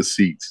game. Good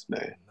seats,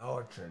 man.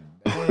 Notre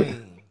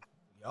Dame.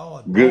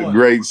 Y'all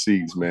great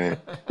seats, man.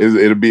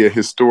 It'll be a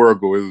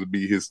historical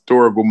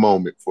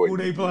moment for you. Who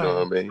they playing? You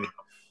know what I mean?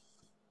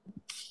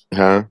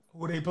 Huh?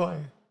 Who they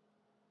playing?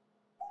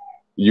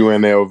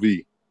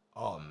 UNLV.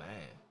 Oh man.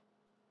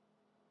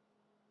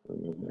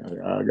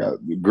 I got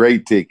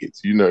great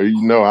tickets. You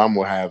know I'm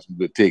gonna have some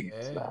good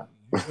tickets. Yeah,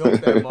 you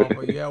built that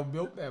motherfucker. You have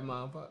built that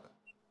motherfucker.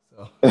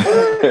 So.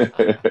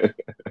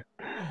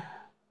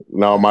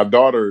 No, my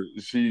daughter,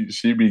 she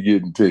be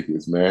getting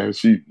tickets, man.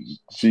 She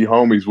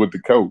homies with the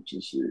coach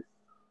and shit.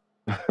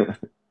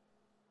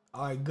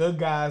 All right, good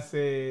guy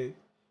said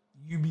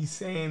you be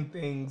saying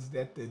things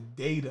that the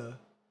data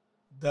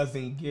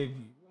doesn't give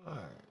you. All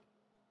right.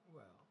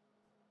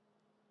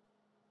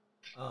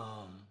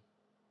 Well,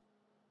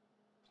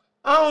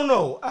 I don't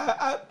know.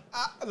 I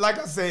like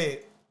I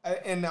said,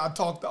 and I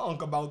talked to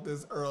Unc about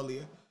this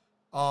earlier,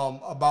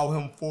 about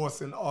him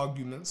forcing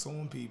arguments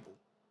on people.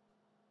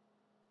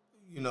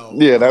 You know.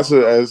 Yeah, it's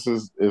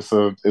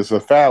a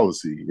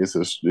fallacy. It's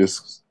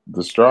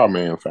the straw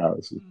man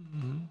fallacy.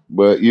 Mm-hmm.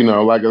 But you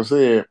know, like I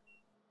said,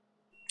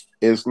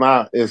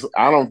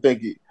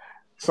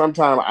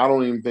 sometimes I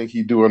don't even think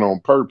he do it on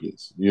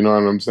purpose. You know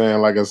what I'm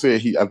saying? Like I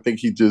said, I think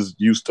he just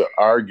used to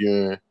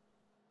arguing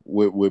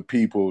with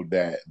people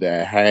that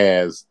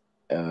has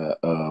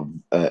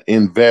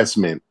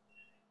investment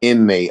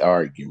in their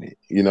argument.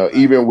 You know,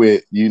 even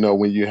with, you know,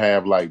 when you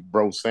have like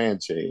Bro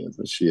Sanchez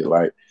and shit,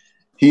 like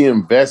he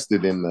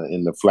invested in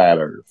the flat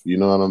earth. You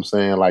know what I'm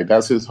saying? Like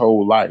that's his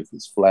whole life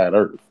is flat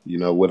earth. You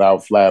know,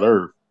 without flat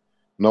earth,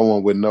 no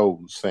one would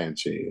know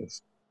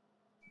Sanchez.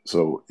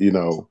 So, you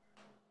know,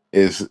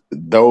 it's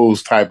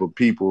those type of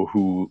people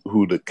who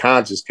the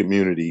conscious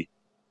community,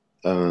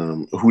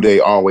 who they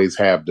always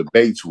have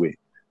debates with.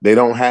 They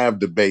don't have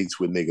debates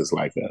with niggas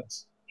like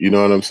us. You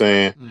know what I'm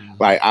saying?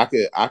 Like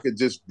I could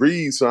just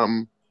read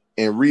something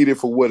and read it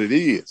for what it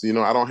is. You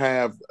know, I don't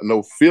have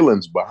no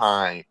feelings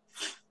behind,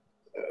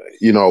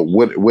 you know,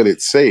 what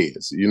it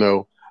says. You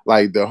know,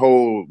 like the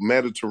whole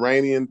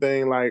Mediterranean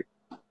thing. Like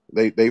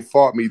they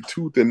fought me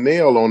tooth and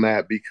nail on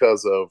that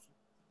because of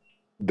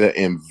the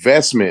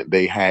investment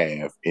they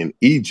have in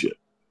Egypt.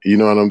 You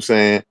know what I'm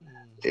saying?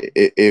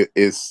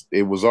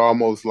 It was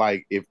almost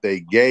like if they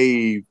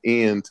gave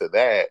in to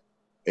that,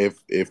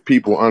 if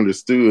people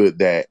understood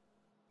that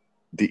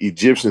the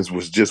Egyptians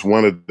was just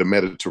one of the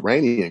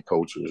Mediterranean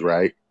cultures,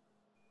 right?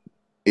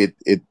 It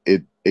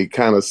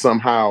kind of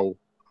somehow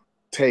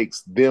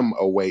takes them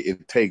away.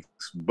 It takes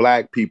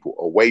black people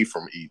away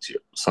from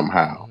Egypt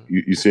somehow.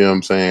 You see what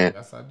I'm saying?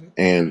 Yes, I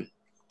do.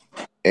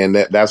 And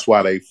that's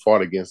why they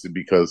fought against it,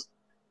 because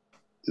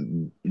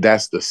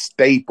that's the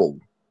staple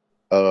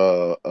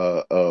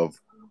of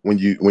when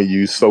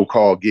you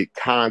so-called get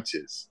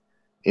conscious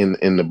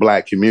in the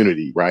black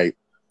community, right?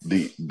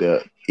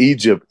 The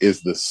Egypt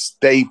is the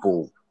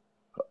staple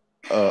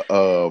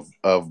of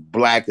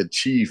black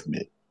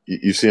achievement.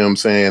 You see what I'm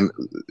saying?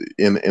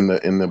 In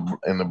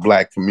the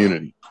black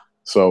community.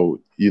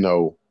 So, you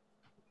know,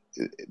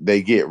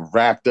 they get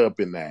wrapped up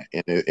in that,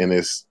 and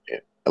it's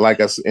like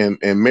I said,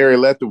 and Mary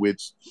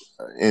Lethowitz,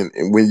 and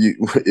when you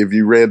if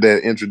you read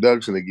that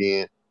introduction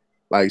again,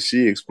 like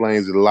she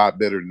explains it a lot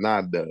better than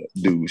I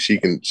do. She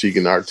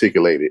can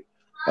articulate it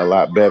a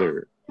lot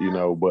better, you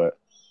know. But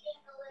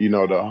you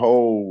know, the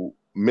whole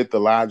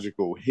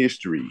mythological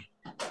history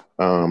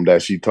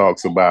that she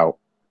talks about,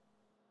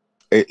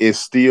 it's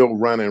still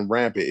running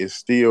rampant. It's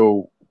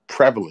still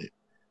prevalent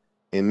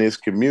in this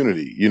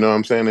community. You know what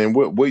I'm saying? And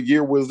what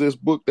year was this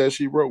book that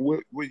she wrote?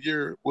 What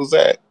year was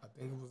that? I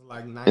think it was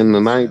like In the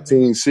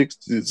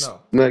 1960s. 1960s,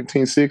 No,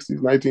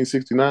 1960s,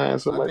 1969,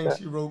 something I like think that.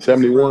 she wrote this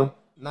 71. around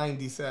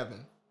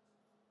 97.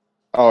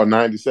 Oh,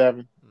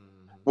 97.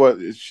 Well,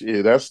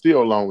 shit, that's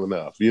still long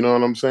enough. You know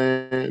what I'm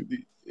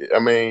saying? I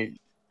mean,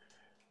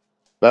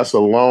 that's a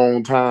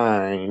long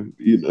time.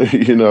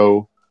 You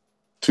know,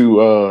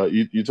 to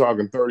you're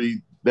talking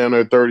 30 down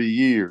there 30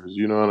 years.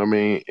 You know what I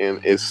mean?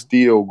 And it's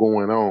still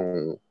going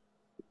on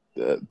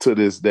to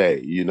this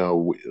day. You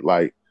know,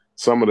 like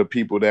some of the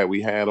people that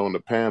we had on the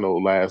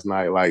panel last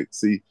night. Like,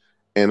 see,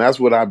 and that's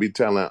what I be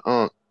telling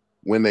Unc,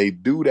 when they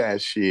do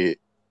that shit.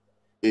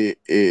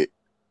 It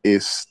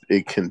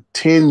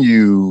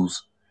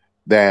continues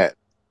that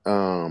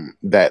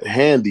that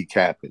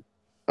handicapping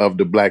of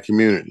the black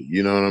community.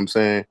 You know what I'm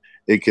saying?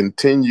 It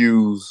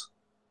continues.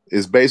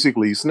 It's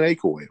basically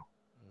snake oil.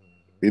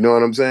 You know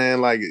what I'm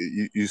saying? Like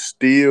you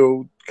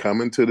still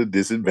coming to the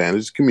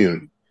disadvantaged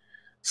community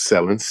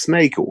selling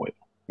snake oil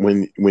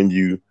when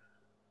you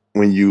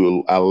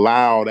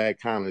allow that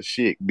kind of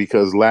shit.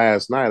 Because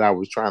last night I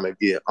was trying to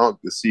get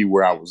Unc to see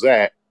where I was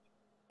at,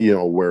 you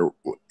know, where,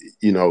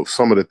 you know,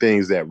 some of the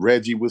things that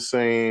Reggie was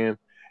saying,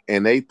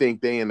 and they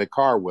think they in the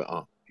car with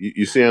Unc.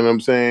 You see what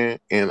I'm saying?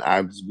 And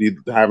I just be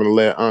having to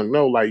let Unc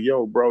know, like,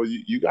 yo, bro,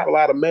 you got a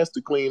lot of mess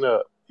to clean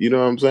up. You know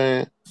what I'm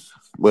saying?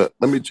 But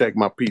let me check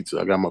my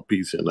pizza. I got my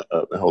pizza in the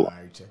oven. Hold on. All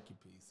right, check your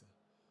pizza.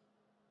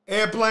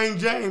 Airplane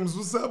James,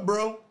 what's up,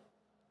 bro?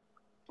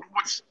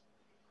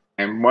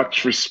 And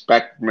much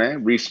respect,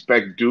 man.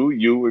 Respect due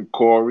you and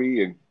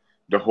Corey and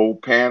the whole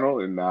panel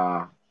and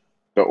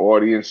the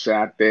audience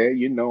out there.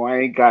 You know,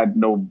 I ain't got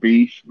no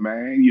beef,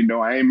 man. You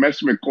know, I ain't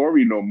messing with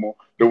Corey no more.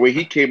 The way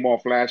he came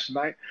off last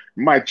night,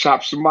 might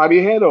chop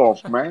somebody's head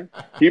off, man.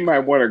 He might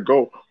want to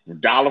go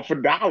dollar for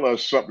dollar or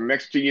something.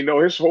 Next thing you know,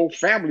 his whole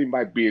family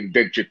might be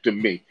indentured to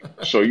me.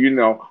 So, you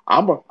know,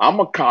 I'm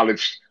a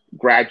college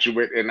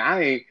graduate and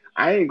I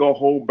ain't gonna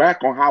hold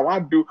back on how I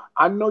do.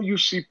 I know you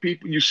see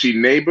people, you see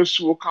neighbors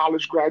who are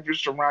college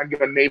graduates around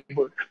your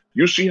neighborhood.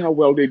 You see how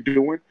well they're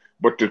doing,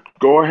 but to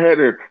go ahead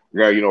and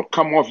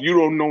come off, you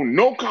don't know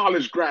no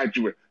college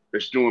graduate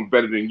that's doing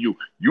better than you.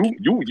 You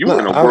No,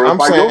 in a world I'm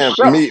by saying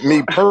yourself.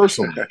 me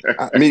personally,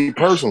 me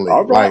personally.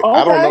 All right, Like all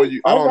I don't know right,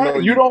 you. I all don't know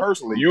right. You you don't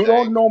personally, you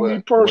don't James. know me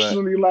But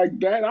personally like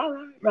that. All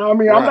right. Now I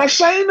mean I'm not right,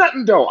 saying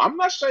nothing though. I'm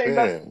not saying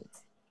yeah. nothing.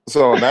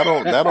 So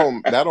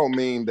that don't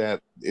mean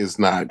that it's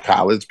not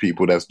college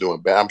people that's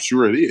doing bad. I'm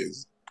sure it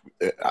is.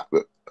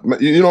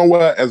 You know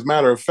what? As a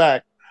matter of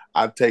fact,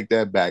 I take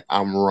that back.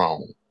 I'm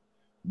wrong.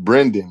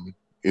 Brendan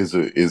is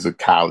a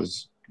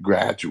college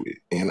graduate,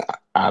 and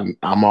I'm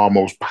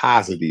almost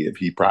positive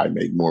he probably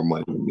make more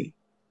money than me.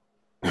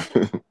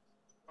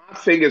 My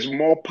thing is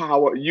more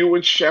power. You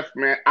and Chef,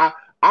 man.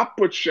 I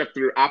put Chef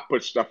through. I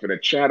put stuff in the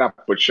chat. I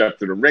put Chef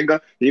through the ringer.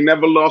 He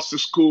never lost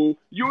his cool.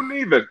 You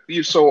neither.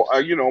 You so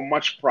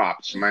much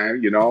props,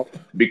 man. You know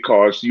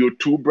because you're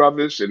two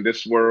brothers in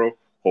this world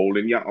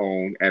holding your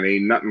own, and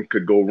ain't nothing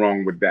could go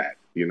wrong with that.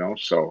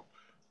 So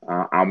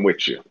I'm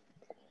with you.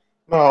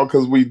 No,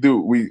 because we do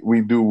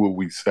what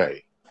we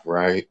say,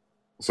 right?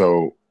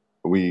 So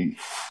we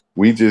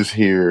we just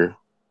here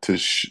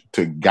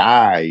to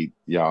guide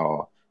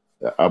y'all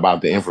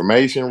about the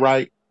information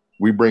right,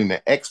 we bring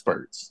the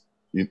experts.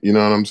 You know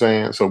what I'm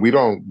saying? So we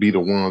don't be the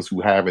ones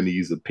who having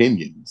these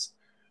opinions.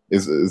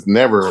 It's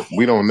never,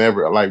 we don't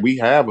never, like, we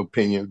have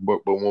opinions,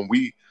 but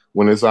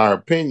when it's our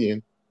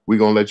opinion, we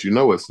gonna let you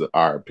know it's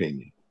our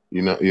opinion.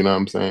 You know what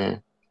I'm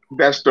saying?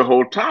 That's the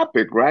whole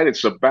topic, right?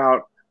 It's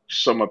about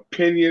some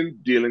opinion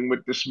dealing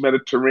with this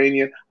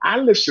Mediterranean. I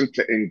listen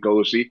to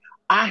Ngozi.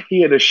 I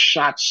hear the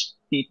shots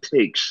he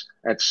takes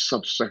at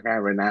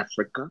sub-Saharan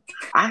Africa.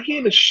 I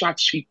hear the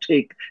shots he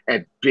take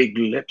at Big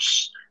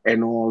Lips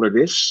and all of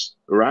this,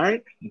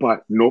 right?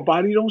 But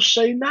nobody don't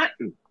say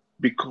nothing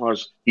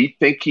because he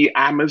think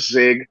I'm a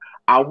zig.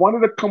 I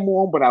wanted to come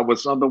on, but I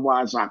was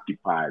otherwise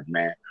occupied,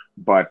 man.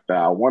 But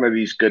one of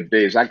these good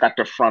days, I got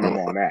to front him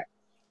on that.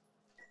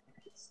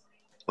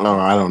 No,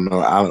 I don't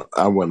know.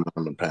 I wasn't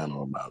on the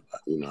panel about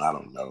that. I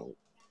don't know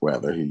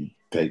whether he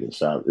taking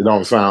shots. It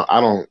don't sound. I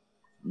don't.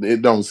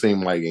 It don't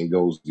seem like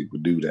Ngozi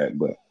would do that.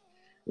 But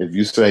if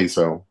you say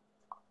so,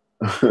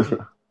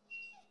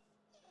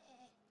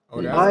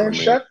 Iron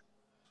Chef.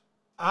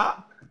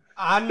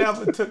 I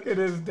never took it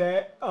as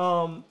that.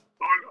 Wow.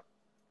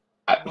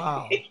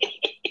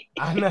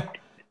 I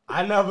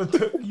never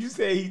took. You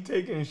say he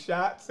taking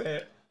shots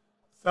at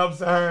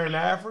sub-Saharan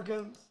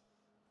Africans.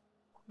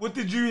 What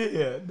did you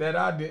hear that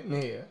I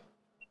didn't hear?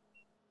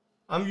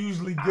 I'm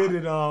usually good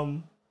at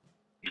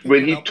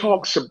when he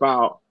talks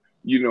about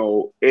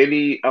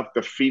any of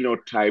the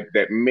phenotype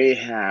that may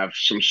have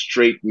some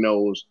straight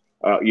nose,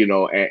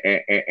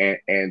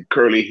 and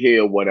curly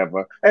hair,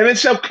 whatever, and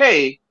it's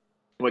okay.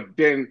 But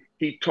then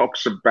he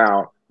talks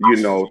about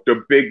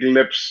the big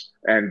lips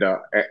and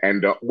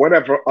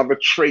whatever other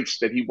traits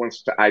that he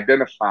wants to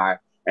identify,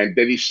 and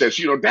then he says,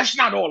 that's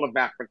not all of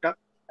Africa,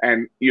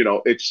 and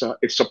it's a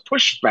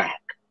pushback.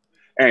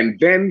 And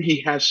then he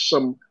has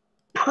some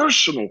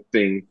personal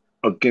thing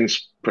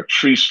against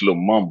Patrice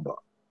Lumumba.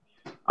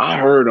 I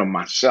heard him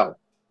myself,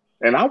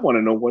 and I want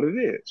to know what it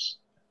is.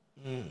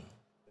 Mm.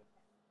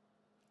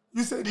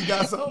 You said he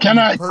got something. Can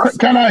I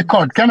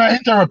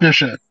interrupt you,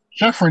 Chef?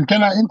 Chefrin,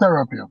 can I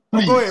interrupt you?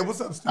 Please. Oh, go ahead. What's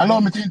up, Steve?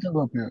 Allow me to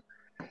interrupt you.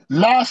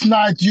 Last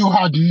night you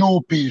had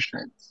no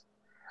patience.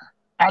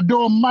 I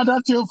don't matter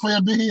to you for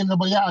your behavior,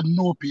 but you had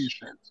no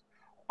patience.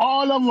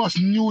 All of us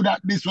knew that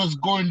this was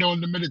going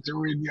down the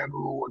Mediterranean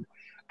road,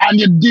 and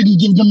you didn't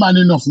give the man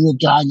enough rope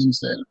to hang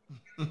himself.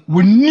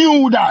 We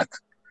knew that.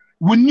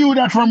 We knew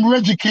that from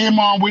Reggie came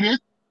on with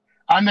it,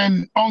 and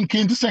then on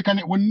came to second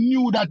it. We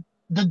knew that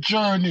the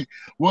journey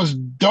was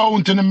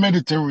down to the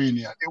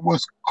Mediterranean. It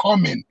was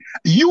coming.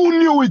 You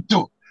knew it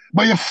too,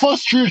 but your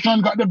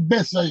frustration got the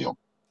best of you.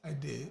 I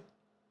did.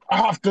 I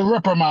have to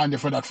reprimand you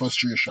for that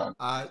frustration.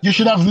 You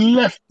should have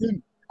left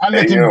him and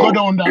let him go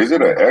down that. Is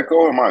it an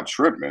echo? Am I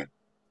tripping?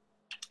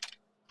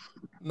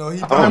 No,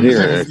 he don't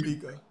hear the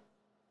speaker.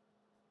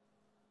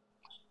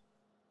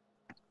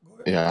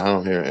 Yeah, I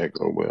don't hear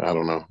echo, but I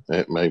don't know.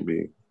 It may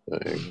be an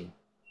echo.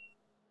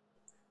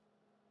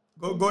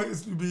 Go ahead,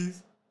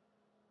 SPBs.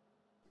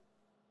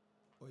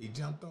 Oh, he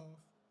jumped off.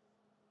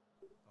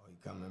 Oh, he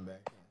coming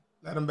back in.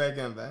 Let him back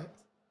in, Vance.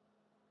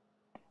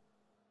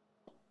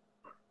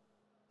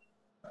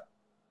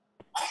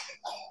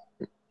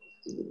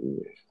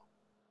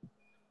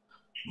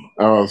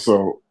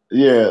 So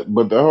yeah,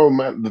 but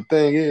the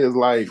thing is,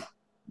 like,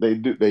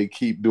 they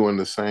keep doing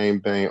the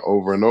same thing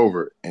over and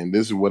over, and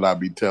this is what I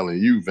be telling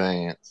you,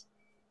 Vance.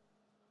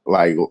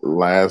 Like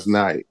last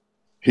night,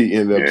 he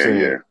ended up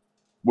saying,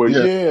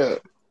 "Well,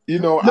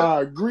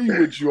 I agree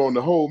with you on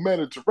the whole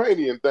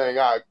Mediterranean thing.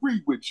 I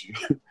agree with you."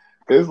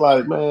 It's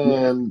like,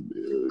 man,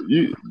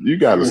 you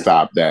got to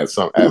stop that at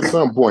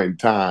some point in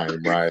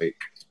time, right?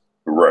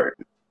 Right.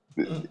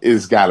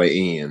 It's got to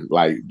end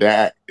like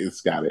that. It's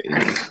got to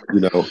end,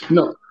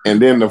 No. And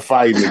then the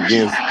fighting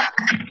against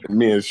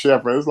me and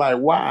Sheffer, it's like,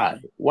 why?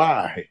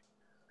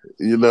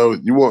 You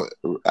want?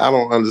 I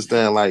don't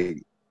understand.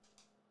 Like,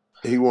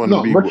 he wanted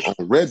to be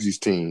on Reggie's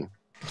team.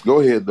 Go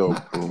ahead, though.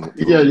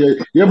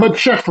 Yeah. But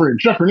Sheffer,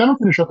 let me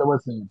finish what I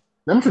was saying.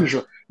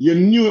 You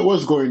knew it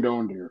was going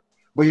down there,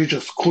 but you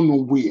just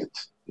couldn't wait.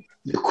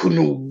 You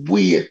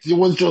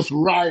was just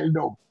riled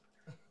up.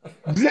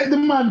 Let the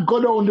man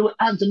go down the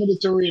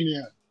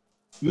anti-Mediterranean.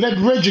 Let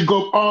Reggie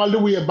go all the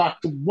way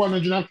back to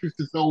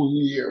 150,000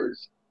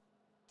 years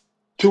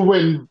to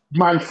when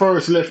man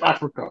first left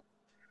Africa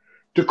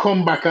to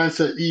come back and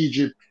say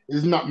Egypt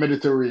is not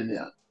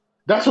Mediterranean.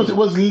 That's what it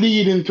was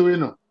leading to,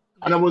 And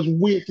I was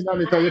waiting on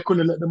it, and you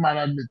couldn't let the man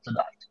admit to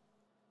that.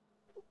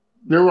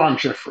 You're wrong,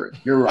 Sheffrey.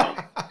 You're wrong.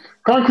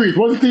 Concrete,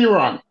 wasn't you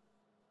wrong?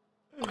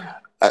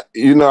 I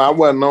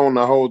wasn't on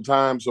the whole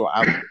time, so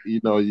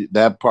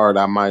that part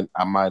I might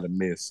have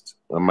missed.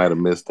 I might have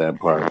missed that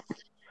part.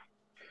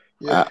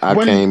 Yeah. I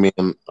came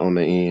in on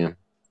the end.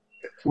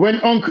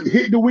 When Uncle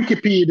hit the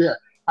Wikipedia,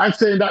 I'm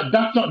saying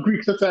that's not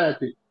Greek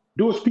society.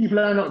 Those people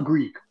are not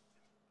Greek.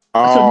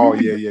 Oh,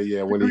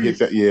 yeah. When he hit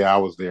that, I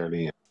was there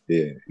then.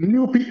 Yeah.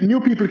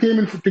 New people came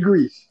in to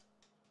Greece.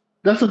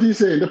 That's what he's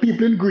saying. The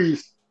people in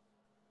Greece,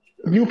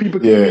 new people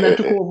came in and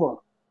took over.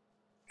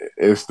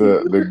 It's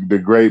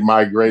the Great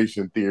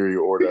Migration theory,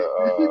 or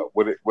the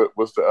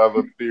what's the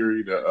other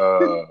theory?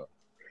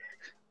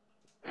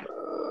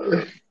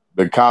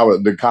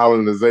 The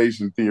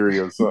colonization theory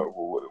or something,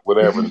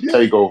 whatever, the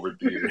takeover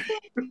theory.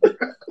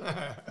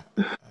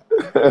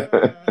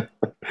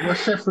 But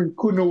Sheffrin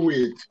couldn't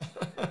wait.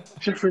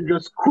 Sheffrin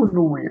just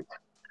couldn't wait.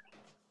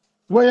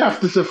 What you have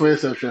to say for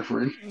yourself,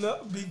 Sheffrin?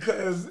 No,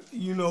 because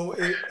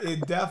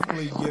it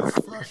definitely gets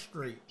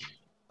frustrating.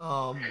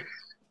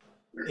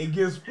 It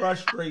gets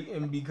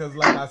frustrating because,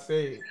 like I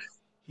said,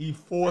 he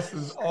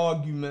forces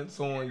arguments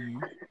on you,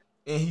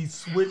 and he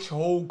switch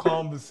whole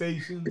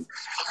conversations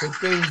to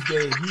things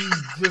that he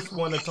just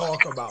want to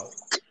talk about,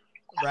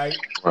 right?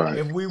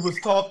 If we was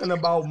talking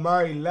about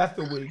Mary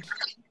Lethbridge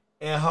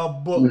and her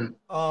book,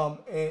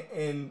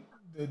 and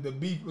the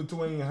beef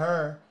between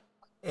her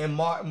and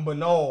Martin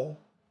Bernal,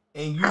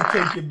 and you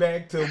take it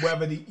back to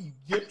whether the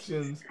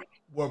Egyptians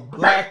were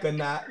black or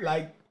not,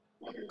 like,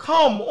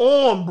 come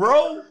on,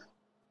 bro.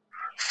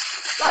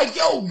 Like,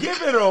 yo,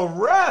 give it a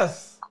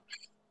rest.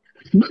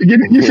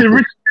 You see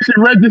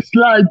Reggie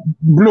slide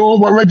blow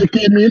what Reggie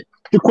came in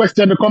to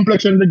question the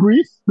complexion of the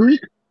Greek.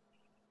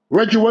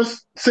 Reggie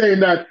was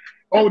saying that,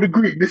 the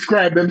Greek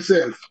describe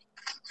themselves.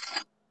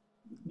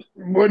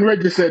 When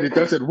Reggie said it,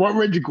 I said, what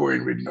Reggie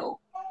going with now?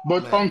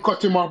 But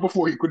cut him off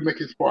before he could make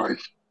his point.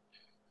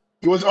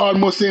 He was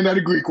almost saying that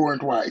the Greek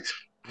weren't white.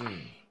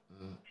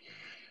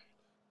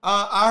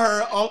 I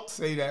heard Unc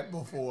say that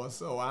before,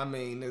 so I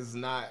mean, it's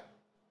not.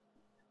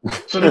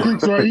 So the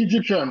Greeks were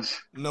Egyptians.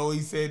 No,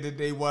 he said that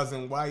they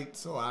wasn't white,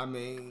 so I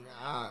mean,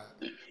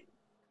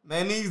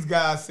 man, these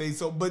guys say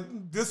so. But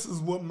this is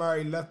what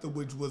Mary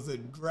Lethbridge was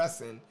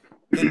addressing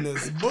in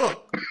this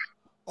book.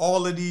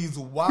 All of these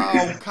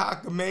wild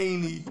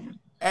cockamamie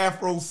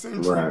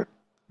Afrocentric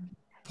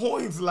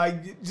points,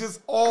 like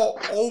just all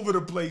over the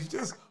place,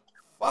 just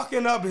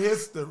fucking up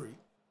history.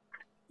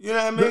 You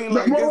know what I mean?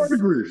 What were the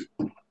Greeks?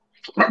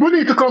 We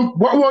need to come.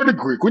 What were the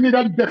Greeks? We need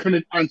a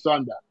definite answer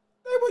on that.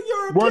 They were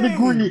Europeans. What the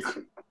Greek?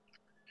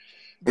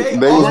 They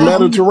was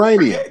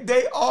Mediterranean.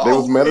 They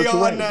was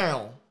Mediterranean. They are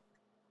now.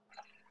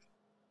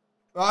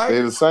 Right?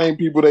 They're the same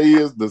people they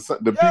is. The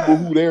people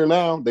who there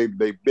now, they've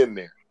been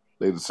there.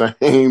 They're the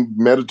same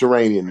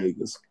Mediterranean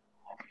niggas.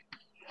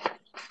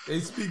 They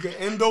speak an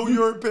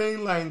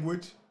Indo-European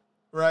language,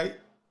 right?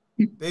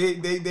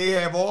 They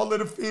have all of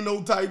the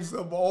phenotypes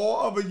of all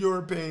other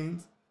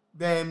Europeans,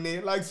 damn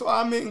near. Like, so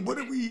I mean, what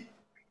do we?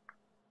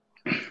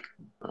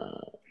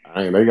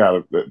 They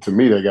got to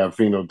me, they got a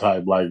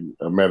phenotype like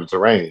a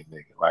Mediterranean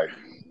nigga, like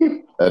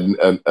a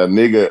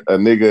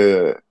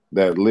nigga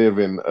that live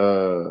in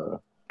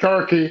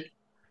Turkey,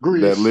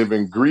 Greece, that live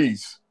in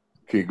Greece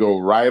could go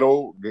right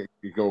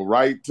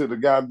to the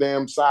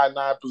goddamn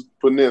Sinai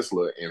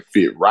Peninsula and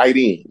fit right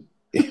in.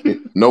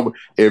 No,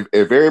 if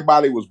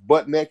everybody was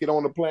butt naked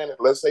on the planet,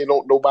 let's say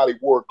nobody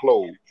wore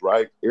clothes,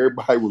 right?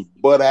 Everybody was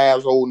butt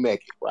asshole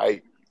naked,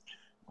 right?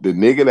 The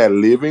nigga that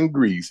live in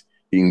Greece,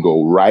 he can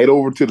go right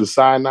over to the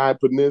Sinai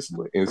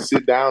Peninsula and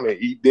sit down and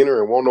eat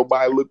dinner and won't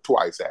nobody look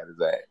twice at his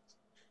ass.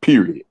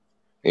 Period.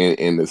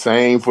 And the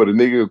same for the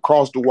nigga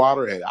across the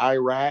water at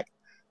Iraq,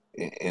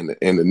 and the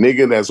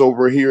nigga that's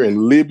over here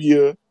in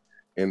Libya,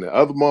 and the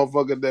other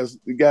motherfucker that's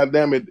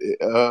goddamn it,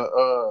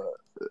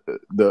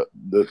 the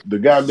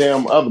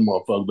goddamn other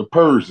motherfucker, the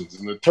Persians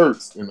and the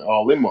Turks and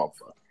all them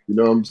motherfuckers. You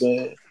know what I'm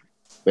saying?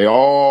 They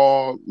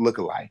all look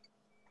alike.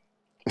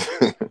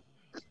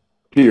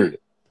 Period.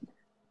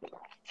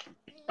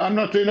 I'm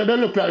not saying that they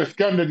look like the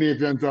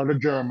Scandinavians or the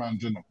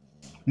Germans, you know.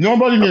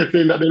 Nobody here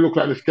saying that they look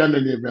like the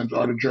Scandinavians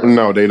or the Germans.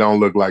 No, they don't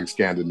look like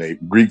Scandinavians.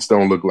 Greeks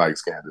don't look like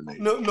Scandinavians.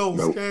 No.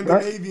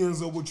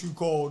 Scandinavians are what you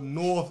call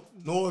Nordic.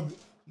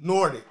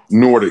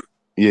 Nordic,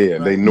 yeah,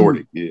 right. They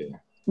Nordic, yeah.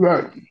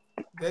 Right.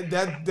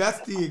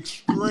 That's the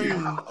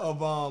extreme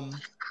of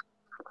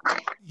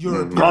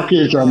European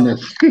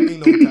Caucasianness.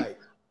 phenotype,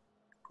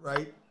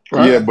 right?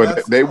 Yeah,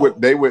 but they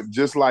would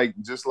just like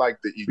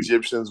the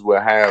Egyptians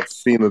would have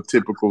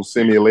phenotypical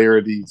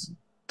similarities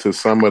to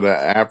some of the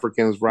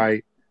Africans,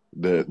 right?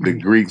 The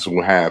Greeks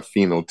will have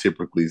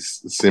phenotypically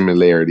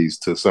similarities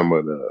to some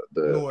of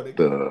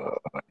the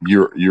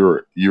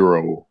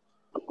Euro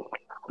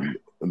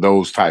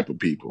those type of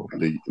people,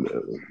 the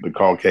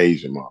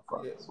Caucasian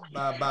motherfuckers.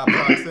 Yeah, by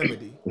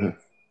proximity.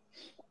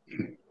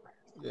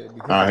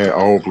 I had a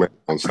whole play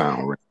on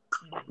sound right.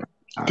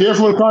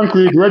 Careful,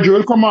 concrete. Reggie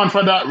will come on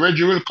for that.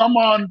 Reggie will come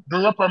on the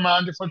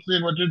reprimand for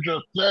saying what you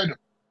just said.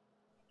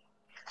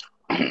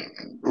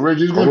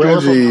 Reggie's going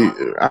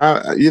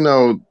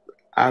to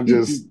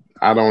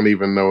I don't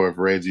even know if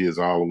Reggie is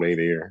all the way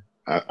there.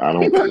 I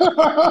don't,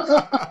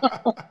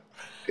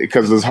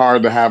 because it's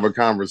hard to have a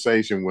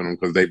conversation with him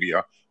because they be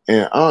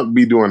and Aunt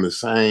be doing the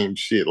same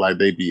shit, like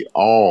they be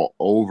all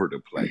over the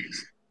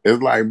place.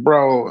 It's like,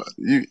 bro,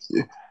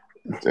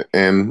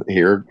 and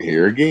here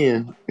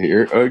again,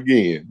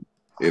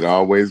 it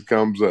always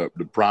comes up.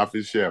 The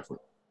Prophet Shepherd.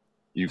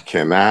 You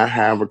cannot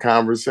have a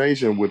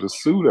conversation with a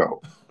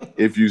pseudo.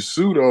 If you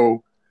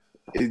pseudo,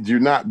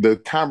 you're not. The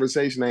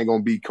conversation ain't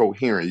gonna be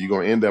coherent. You're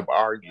gonna end up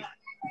arguing.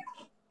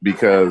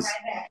 because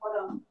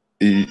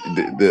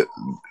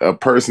a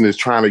person is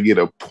trying to get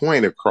a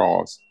point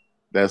across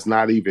that's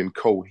not even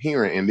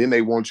coherent, and then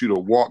they want you to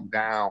walk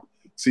down.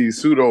 See,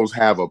 pseudos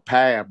have a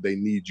path they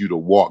need you to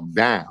walk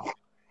down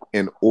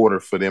in order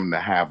for them to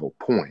have a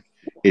point.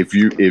 If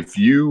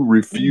you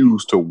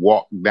refuse to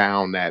walk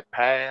down that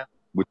path,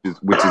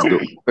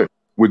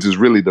 which is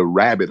really the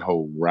rabbit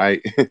hole,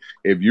 right?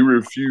 If you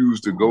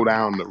refuse to go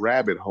down the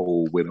rabbit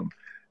hole with them,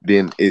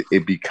 then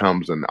it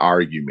becomes an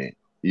argument.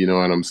 You know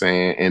what I'm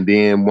saying? And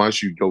then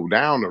once you go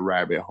down the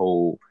rabbit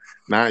hole,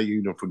 now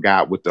you done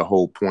forgot what the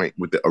whole point,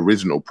 what the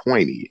original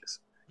point is,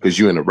 because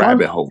you're in a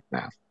rabbit hole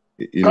now.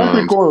 You know what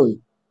I'm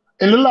saying?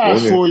 In the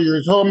last 4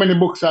 years, how many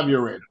books have you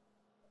read?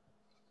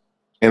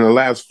 In the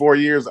last 4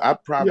 years, I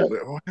probably,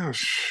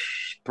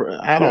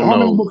 I don't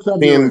know,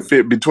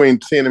 between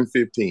 10 and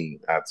 15,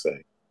 I'd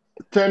say.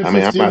 10, I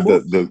mean, I'm not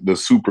books? the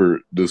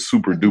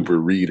super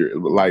duper reader.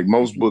 Like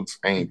most books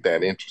ain't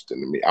that interesting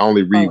to me. I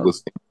only read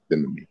what's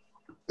interesting to me.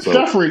 So,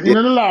 Jeffrey, in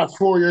the last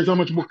 4 years, how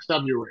much books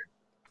have you read?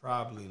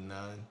 Probably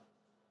none.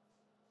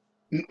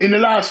 In the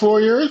last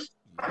 4 years,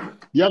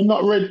 you have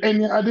not read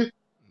any of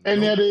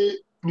the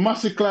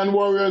Massey Clan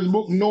Warriors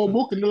book? No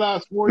book in the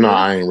last 4 years? No,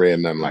 I ain't read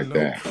nothing like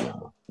that.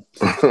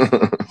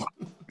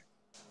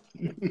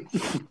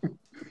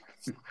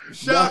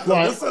 Shaka,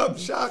 what's up,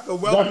 Shaka?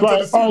 Welcome to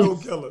the Pseudo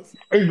Killers.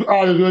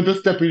 I was going to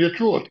step in your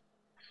throat.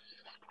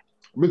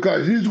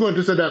 Because he's going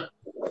to say that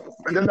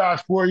in the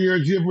last 4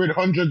 years, you've read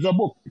hundreds of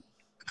books.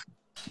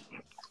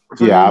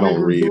 So yeah, I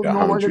don't read 100.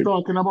 Know what you're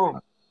talking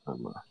about.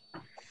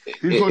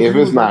 If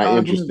it's not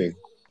interesting.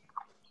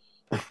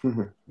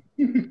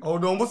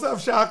 Hold on. What's up,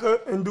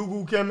 Shaka and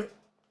Dugu Kemet?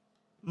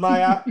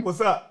 Maya,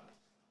 what's up?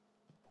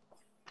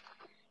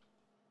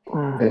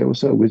 Hey,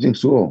 what's up?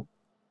 Greetings to all.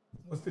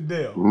 What's the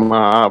deal?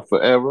 Maya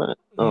forever.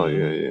 Oh,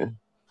 yeah.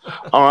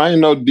 Oh, I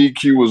didn't know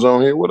DQ was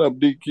on here. What up,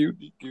 DQ?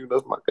 DQ,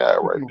 that's my guy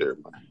right there,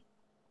 man.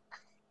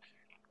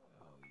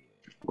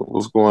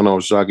 What's going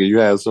on, Shaka? You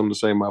had something to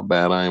say? My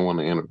bad. I didn't want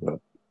to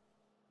interrupt.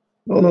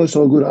 No, it's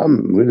all good.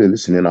 I'm really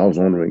listening. I was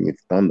wondering if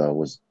Thunder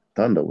was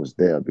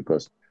there,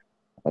 because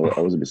I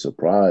was a bit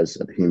surprised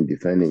at him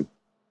defending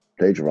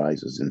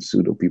plagiarizers and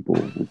pseudo people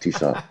who teach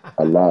that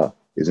Allah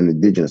is an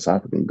indigenous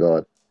African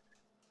god.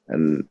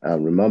 And I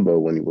remember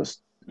when he was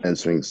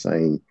answering,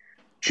 saying,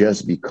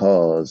 just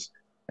because,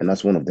 and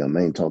that's one of their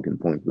main talking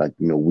points, like,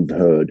 we've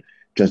heard,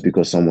 just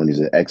because someone is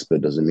an expert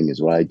doesn't mean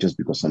it's right. Just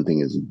because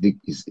something is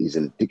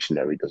in a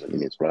dictionary doesn't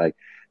mean it's right.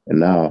 And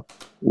now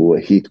we were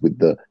hit with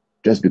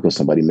just because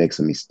somebody makes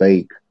a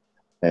mistake,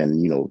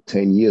 and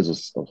 10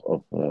 years of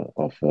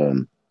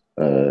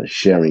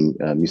sharing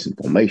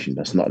misinformation,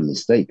 that's not a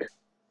mistake.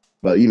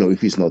 But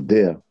if it's not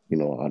there,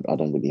 I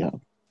don't really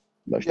have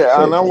much to say.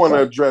 And I want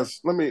to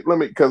address. Let me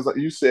because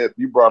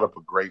you brought up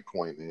a great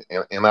point,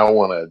 and I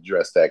want to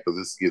address that because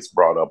this gets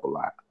brought up a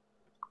lot.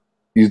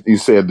 You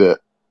said the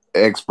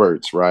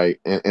experts, right?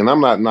 And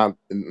I'm not.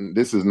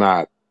 This is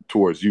not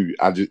towards you.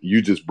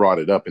 You just brought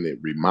it up and it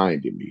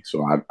reminded me.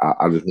 So I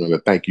just want to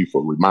thank you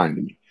for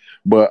reminding me.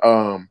 But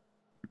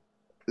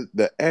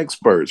the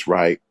experts,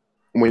 right?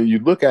 When you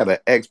look at an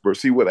expert,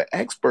 see what an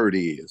expert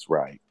is,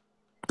 right?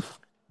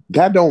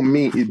 That don't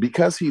mean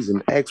because he's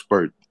an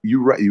expert.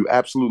 You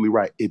absolutely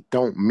right. It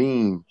don't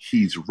mean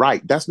he's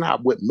right. That's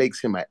not what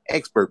makes him an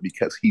expert,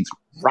 because he's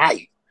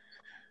right.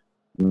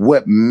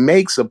 What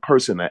makes a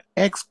person an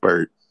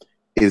expert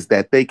is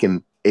that they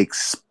can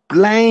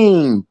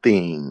explain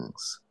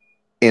things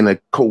in a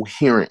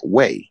coherent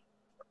way,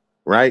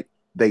 right?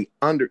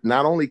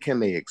 Not only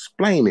can they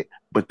explain it,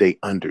 but they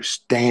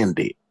understand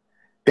it.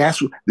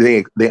 That's what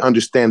they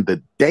understand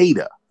the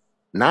data,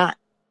 not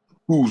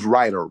who's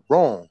right or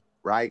wrong,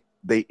 right?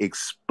 They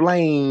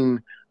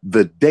explain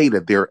the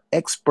data. They're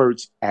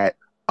experts at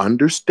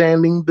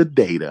understanding the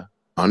data,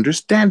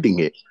 understanding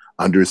it,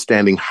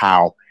 understanding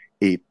how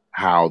it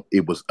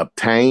was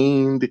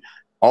obtained,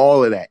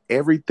 all of that,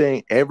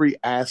 everything, every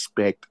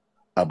aspect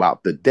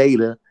about the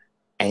data,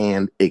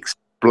 and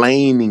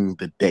explaining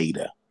the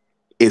data.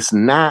 It's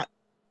not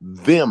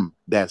them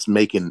that's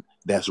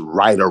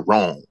right or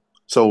wrong.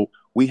 So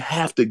we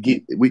have to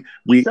get we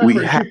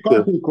have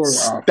to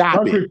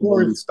stop it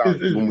when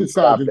we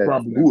stop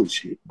that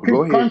bullshit.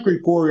 Go ahead.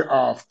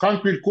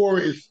 Concrete Core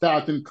is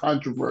starting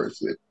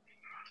controversy.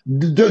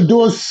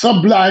 Those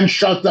sublime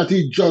shots that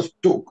he just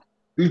took,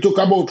 he took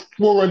about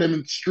 4 of them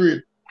in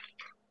straight.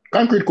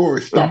 Concrete Core,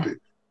 stop it.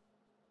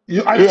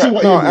 I see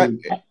what you're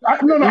doing.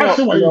 I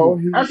see what you're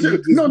doing.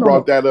 You just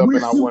brought that up,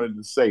 and I wanted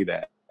to say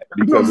that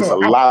because it's a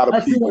lot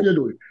of people. I see what you're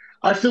doing.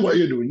 I see what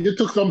you're doing. You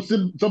took some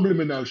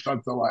subliminal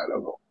shots a while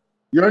ago.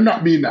 You're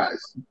not being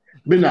nice.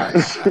 Be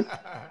nice.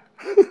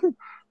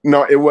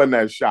 No, it wasn't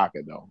that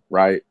shocking though,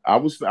 right?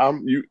 I'm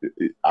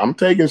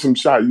taking some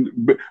shots.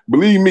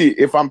 Believe me,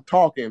 if I'm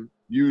talking,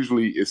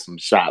 usually it's some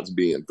shots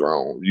being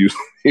thrown,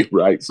 usually,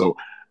 right? So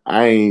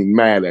I ain't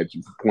mad at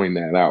you for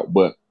pointing that out,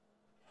 but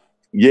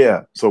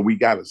yeah. So we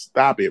got to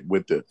stop it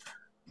with the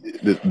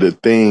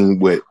thing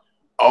with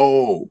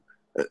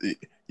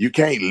you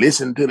can't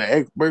listen to the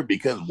expert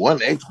because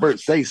one expert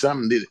say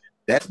something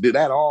did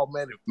that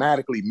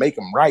automatically make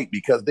them right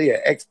because they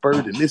are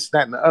expert and this,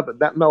 that, and the other.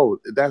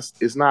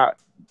 It's not.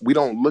 We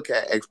don't look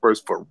at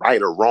experts for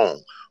right or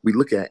wrong. We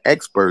look at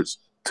experts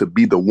to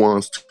be the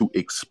ones to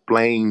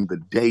explain the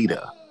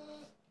data,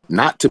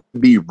 not to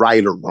be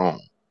right or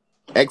wrong.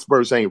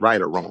 Experts ain't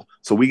right or wrong.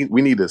 So we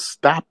need to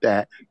stop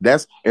that.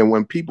 And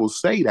when people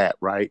say that,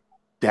 right,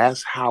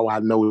 that's how I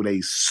know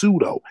they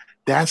pseudo.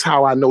 That's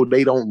how I know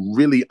they don't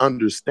really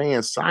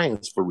understand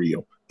science for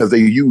real, because they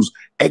use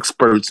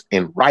experts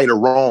and right or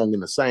wrong in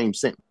the same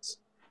sentence.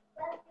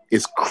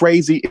 It's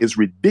crazy. It's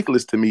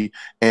ridiculous to me.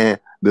 And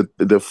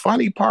the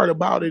funny part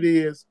about it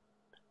is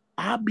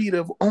I be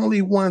the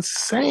only one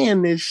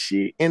saying this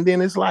shit. And then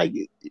it's like,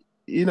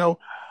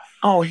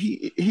 oh,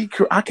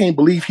 I can't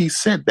believe he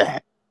said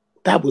that.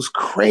 That was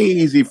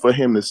crazy for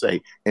him to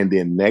say. And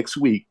then next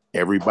week,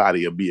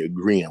 everybody will be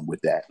agreeing with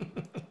that.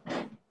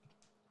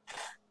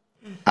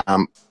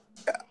 I'm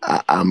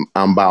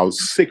about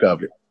sick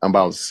of it.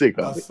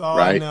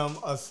 Right?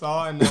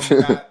 Asar and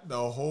them got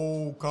the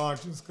whole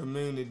conscious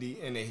community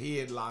in a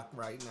headlock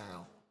right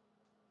now.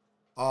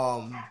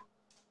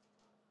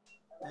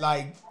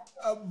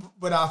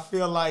 But I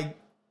feel like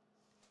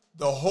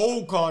the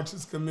whole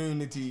conscious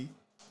community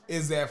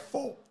is at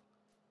fault.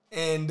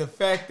 And the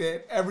fact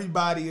that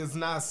everybody is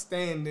not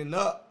standing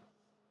up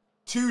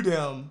to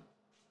them,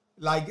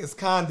 like, it's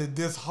kind of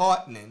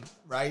disheartening,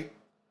 right?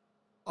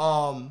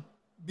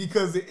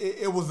 Because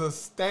it was a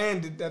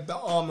standard that the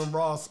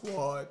Amun-Ra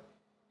squad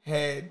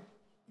had,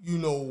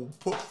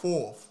 put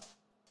forth,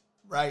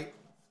 right?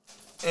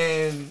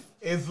 And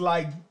it's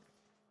like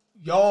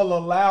y'all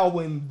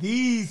allowing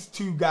these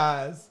two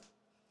guys,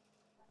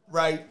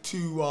 right,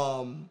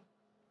 to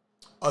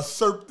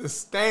assert the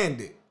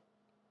standard,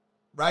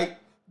 right?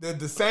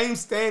 The same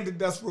standard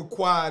that's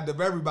required of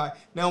everybody.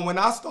 Now, when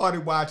I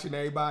started watching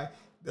everybody,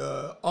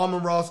 the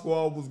Amun-Ra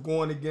squad was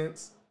going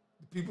against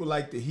people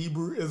like the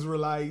Hebrew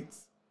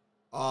Israelites,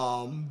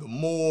 the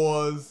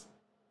Moors,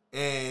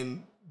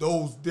 and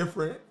those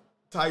different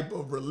type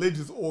of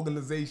religious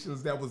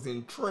organizations that was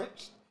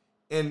entrenched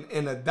in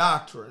a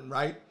doctrine,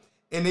 right?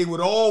 And they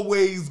would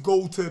always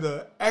go to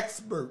the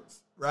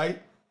experts,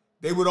 right?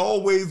 They would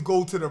always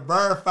go to the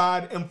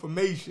verified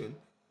information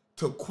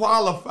to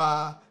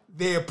qualify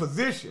their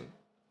position.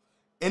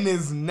 And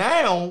is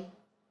now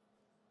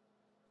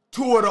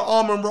two of the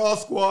Amun-Ra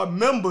squad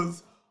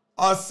members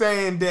are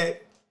saying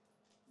that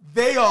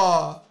they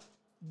are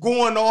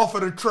going off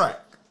of the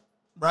track,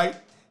 right?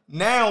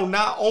 Now,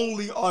 not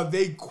only are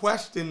they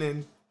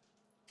questioning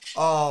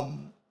the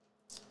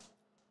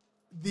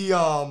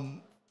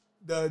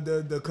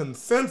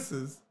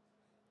consensus,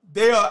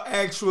 they are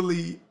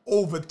actually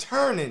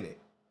overturning it,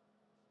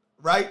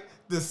 right?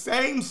 The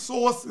same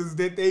sources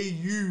that they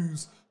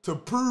use to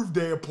prove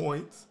their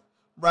points,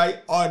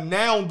 right, are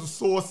now the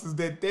sources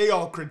that they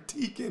are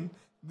critiquing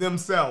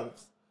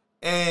themselves.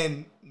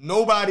 And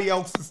nobody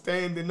else is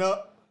standing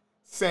up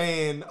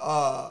saying,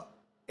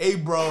 hey,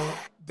 bro,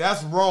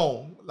 that's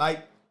wrong.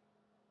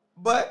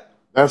 But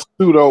that's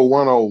pseudo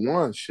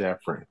 101,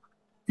 Sheffrin.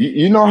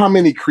 You know how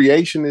many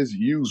creationists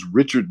use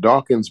Richard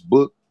Dawkins'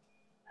 book?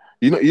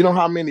 You know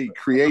how many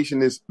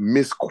creationists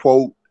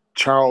misquote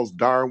Charles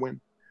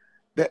Darwin?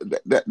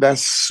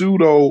 That's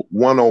pseudo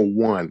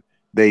 101.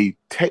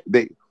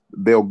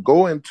 They'll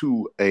go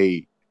into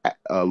a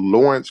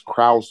Lawrence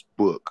Krauss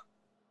book,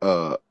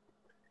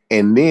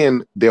 and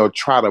then they'll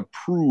try to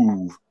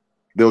prove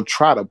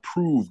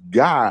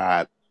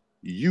God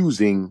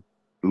using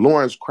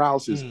Lawrence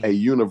Krauss's A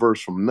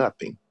Universe from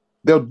Nothing.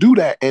 They'll do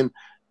that, and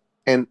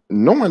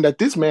knowing that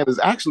this man is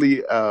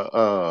actually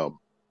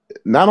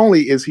not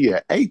only is he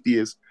an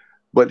atheist,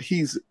 but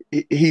he's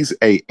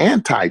a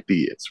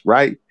anti-theist,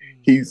 right?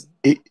 He's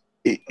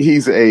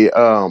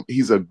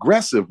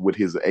aggressive with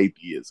his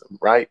atheism,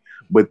 right?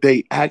 But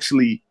they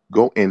actually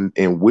go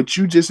and what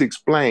you just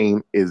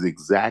explained is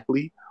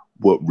exactly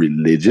what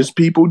religious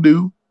people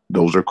do.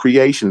 Those are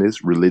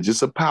creationists,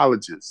 religious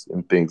apologists,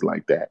 and things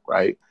like that,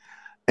 right?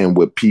 And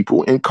what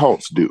people in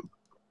cults do.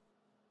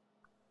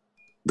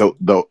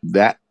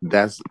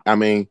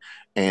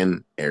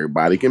 And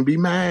everybody can be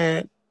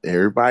mad.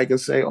 Everybody can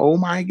say, "Oh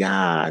my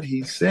God,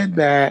 he said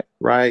that,"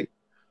 right?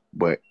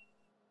 But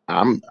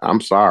I'm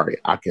sorry.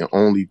 I can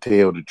only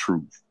tell the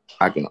truth.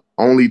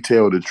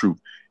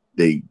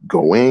 They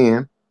go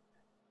in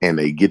and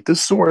they get the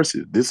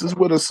sources. This is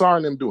what Asar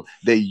and them doing.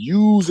 They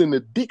using the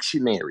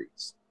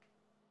dictionaries,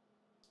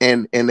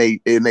 and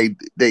they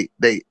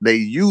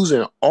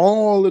using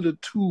all of the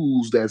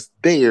tools that's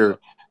there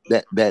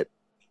that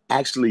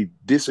actually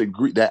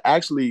disagree. That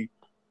actually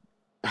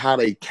how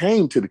they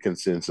came to the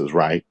consensus,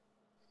 right?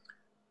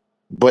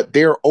 But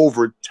they're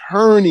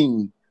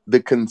overturning the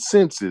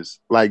consensus,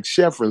 like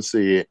Sheffrin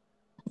said,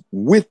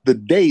 with the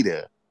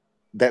data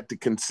that the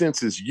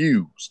consensus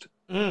used.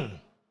 But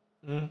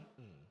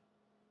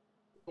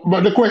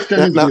the question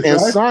is now, this, in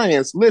right?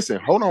 science,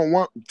 listen, hold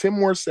on 10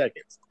 more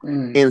seconds.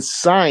 In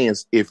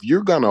science, if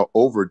you're going to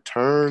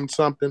overturn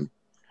something,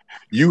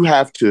 you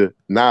have to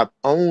not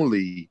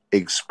only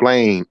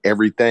explain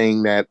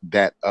everything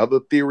that other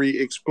theory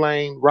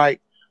explained,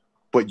 right?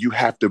 But you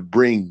have to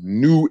bring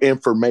new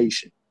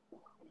information.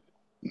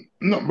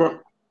 No,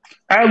 but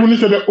I wouldn't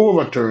say they're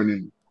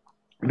overturning.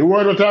 The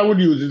word that I would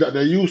use is that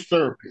they're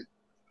usurping.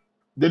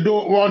 They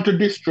don't want to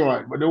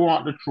destroy it, but they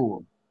want the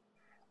throne.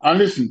 And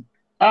listen,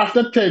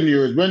 after 10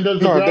 years, when does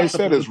the No, if they grasshopper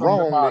said it's become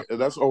the wrong, master?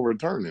 that's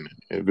overturning it.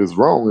 If it's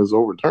wrong, it's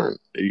overturned.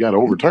 You got to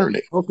overturn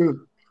it. Okay.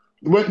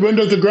 When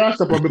does the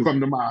grasshopper become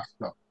the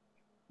master?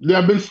 They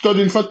have been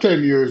studying for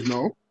 10 years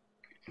now.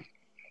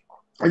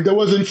 If they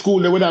was in school,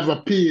 they would have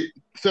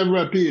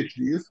several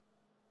PhDs.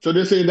 So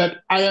they say that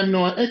I am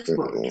now an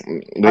expert.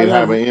 They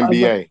have an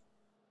MBA.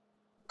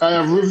 I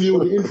have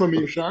reviewed the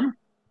information,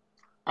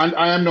 and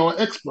I am now an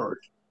expert.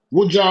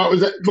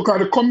 Because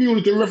the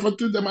community refer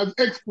to them as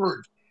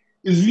expert.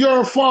 It's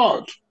your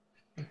fault.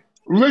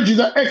 Reggie's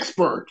an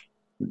expert.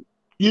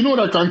 You know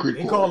that concrete.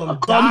 They call him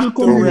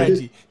Dr.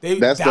 Reggie.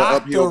 That's the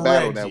uphill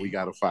battle that we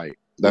got to fight.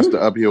 That's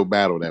the uphill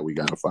battle that we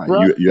got to fight.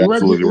 Right? You're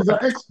absolutely Reggie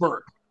right. Is an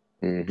expert.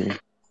 Mm-hmm.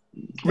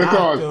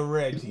 Because Dr.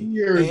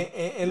 Reggie.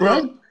 And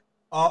right? look,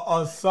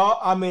 Unc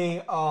told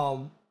me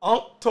one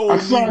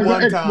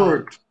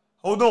time.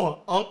 Hold on.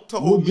 Unc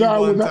told me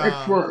one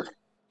time.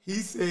 He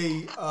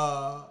say,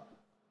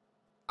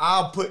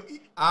 I'll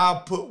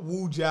put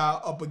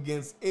Wu-Jia up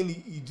against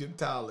any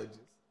Egyptologist.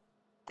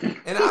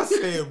 And I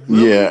said,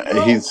 really, yeah,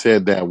 bro? he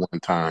said that one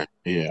time.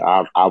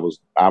 Yeah,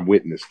 I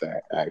witnessed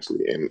that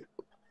actually, and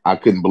I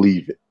couldn't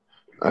believe it.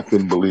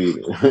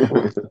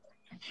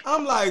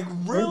 I'm like,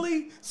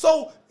 really?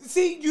 So,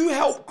 see, you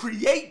help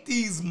create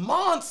these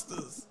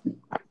monsters.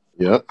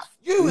 Yep.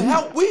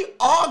 We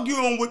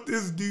arguing with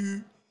this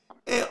dude,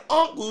 and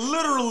Unc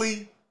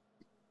literally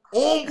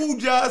on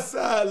Wu-Jia's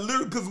side,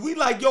 literally, because we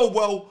like, yo,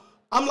 well,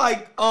 I'm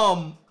like,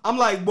 well,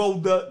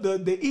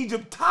 the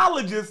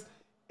Egyptologist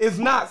is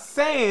not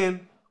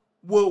saying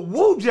what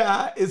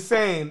Wu-Jia is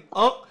saying,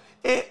 Unc.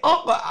 And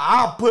Unc,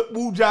 I'll put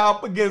Wu-Jia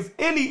up against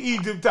any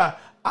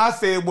Egyptologist. I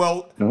said,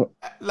 well,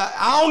 like,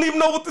 I don't even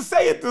know what to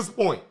say at this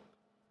point.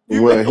 He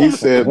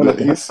said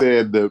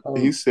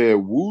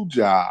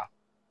Wu-Jia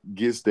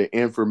gets the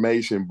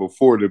information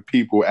before the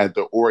people at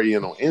the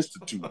Oriental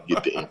Institute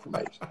get the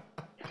information.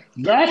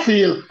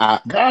 Garfield I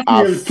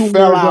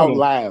fell out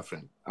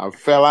laughing. I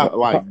fell out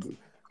like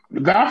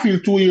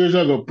Garfield 2 years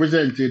ago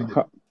presented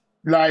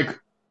like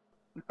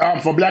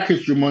for Black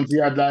History Month. He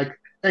had like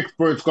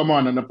experts come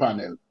on the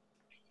panel,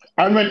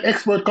 and when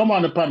experts come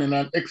on the panel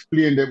and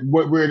explain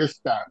where they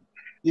stand,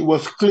 it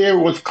was clear,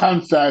 it was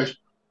concise,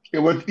 it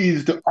was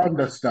easy to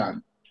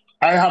understand.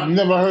 I have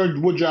never heard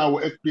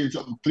Wu-Jia explain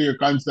something clear,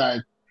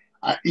 concise,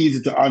 and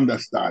easy to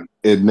understand.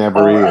 It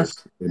never is.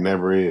 It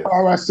never is.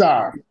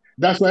 RSR.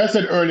 That's why I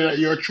said earlier that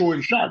you're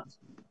throwing shots,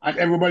 and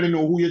everybody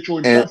know who you're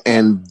throwing shots.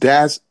 And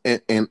that's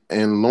and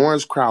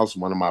Lawrence Krauss,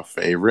 one of my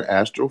favorite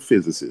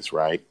astrophysicists,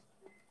 right?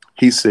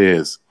 He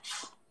says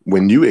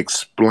when you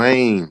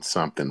explain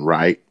something,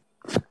 right,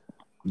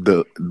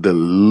 the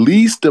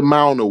least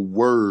amount of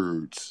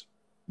words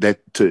that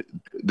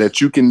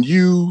you can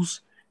use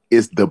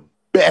is the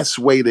best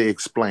way to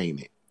explain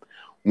it.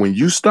 When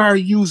you start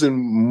using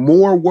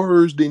more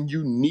words than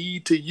you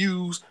need to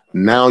use,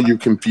 now you're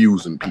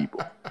confusing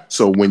people.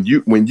 So when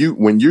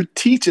you're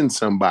teaching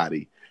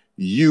somebody,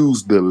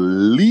 use the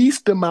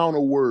least amount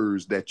of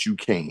words that you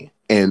can,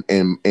 and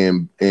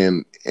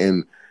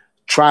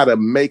try to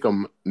make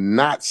them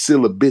not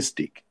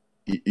syllabistic.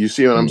 You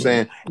see what I'm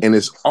saying? And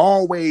it's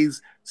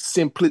always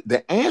simply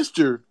the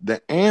answer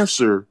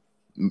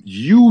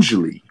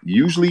usually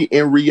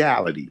in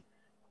reality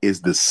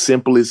is the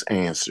simplest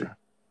answer.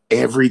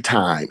 Every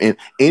time.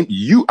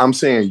 I'm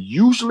saying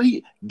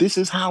usually this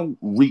is how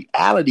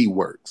reality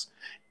works.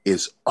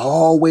 It's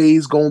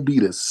always gonna be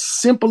the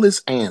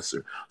simplest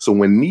answer. So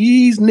when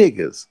these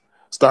niggas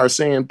start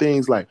saying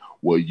things like,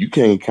 well, you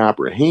can't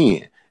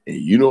comprehend, and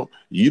you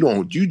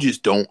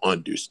just don't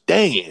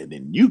understand,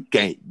 and you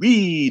can't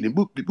read, and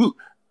boop, boop, boop.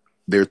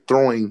 They're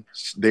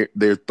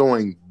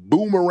throwing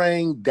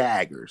boomerang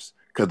daggers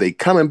because they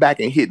coming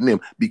back and hitting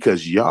them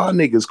because y'all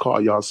niggas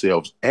call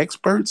yourselves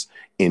experts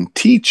and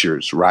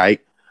teachers,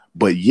 right?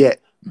 But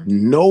yet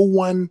no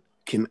one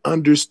can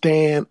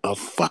understand a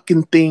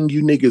fucking thing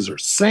you niggas are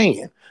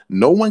saying.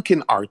 No one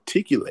can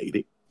articulate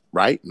it,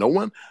 right? No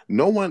one,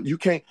 you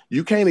can't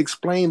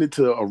explain it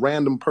to a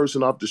random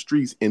person off the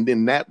streets and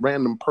then that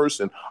random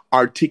person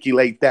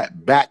articulate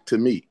that back to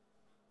me.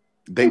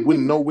 They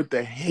wouldn't know what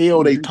the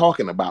hell they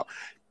talking about.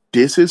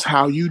 This is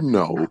how you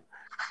know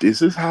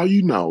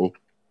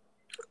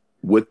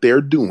what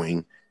they're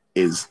doing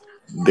is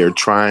they're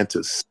trying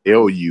to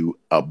sell you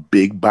a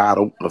big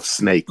bottle of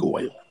snake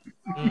oil.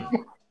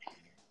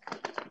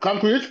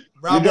 Concrete?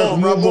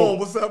 Rabon,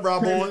 what's up,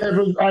 Rabon?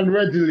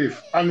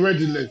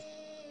 Unready.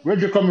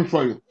 Reggie coming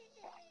for you.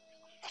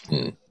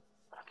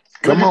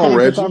 Come on,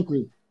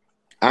 Reggie.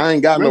 I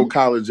ain't got no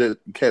college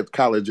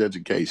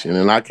education,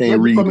 and I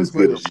can't read as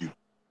good as you.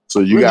 So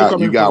you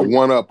got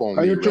one up on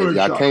me, Reggie.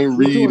 I can't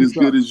read as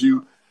good as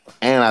you,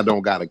 and I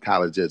don't got a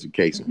college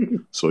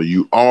education. So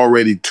you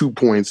already 2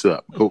 points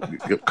up.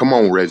 Come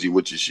on, Reggie,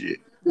 with your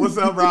shit. What's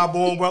up, Rob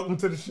Bourne? Welcome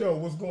to the show.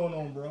 What's going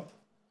on, bro?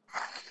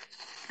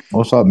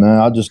 What's up, man?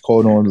 I just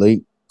called on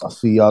late. I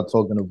see y'all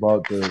talking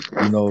about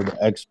the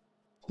X.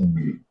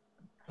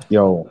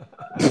 Yo,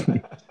 I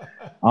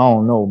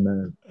don't know,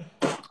 man.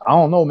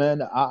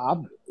 I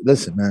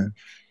listen, man.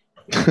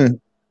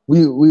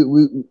 we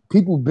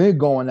people been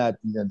going at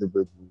these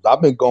individuals.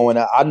 I've been going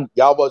at.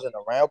 Y'all wasn't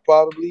around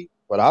probably,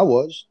 but I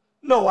was.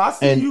 No, I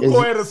see And you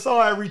go ahead and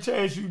saw every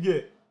chance you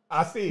get.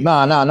 I see it.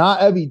 Nah,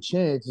 not every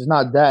chance. It's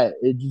not that.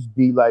 It just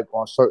be like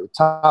on certain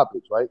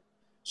topics, right?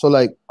 So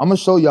like, I'm gonna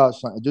show y'all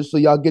something just so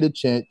y'all get a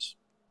chance.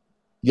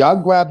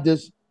 Y'all grab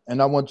this, and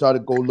I want y'all to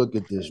go look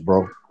at this,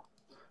 bro.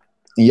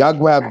 And y'all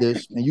grab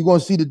this, and you're gonna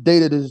see the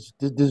date of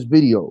this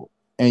video,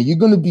 and you're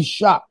gonna be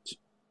shocked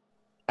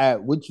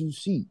at what you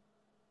see.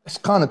 It's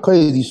kind of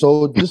crazy.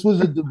 So this was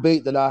a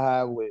debate that I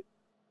had with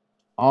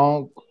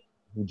Ankh,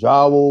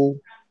 Jawo,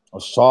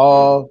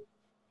 Asar,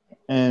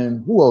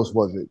 and who else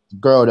was it? The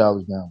girl that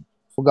was down.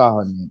 Forgot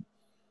her name.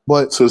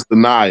 But Sister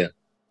Naya.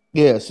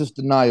 Yeah,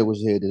 Sister Naya was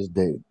here this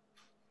day.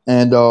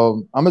 And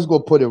I'm just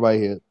gonna put it right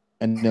here,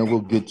 and then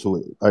we'll get to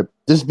it. All right,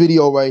 this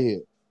video right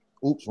here.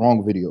 Oops,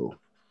 wrong video.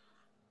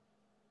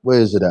 Where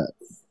is it at?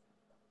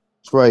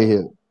 It's right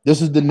here.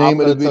 This is the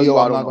name of the video.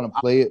 I'm not gonna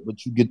play it,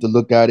 but you get to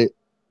look at it.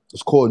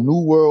 It's called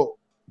New World,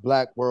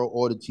 Black World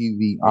Order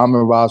TV. I'm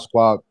in Rob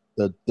Squad.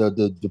 The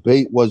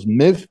debate was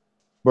myth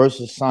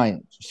versus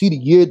science. See the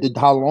year,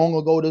 how long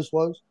ago this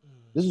was?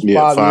 This is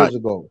 5 years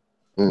ago.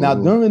 Mm-hmm. Now,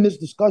 during this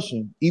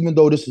discussion, even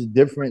though this is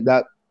different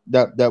that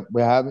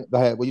we're having, go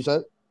ahead. What you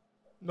said?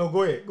 No,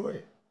 go ahead. Go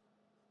ahead.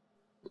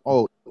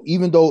 Oh,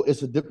 even though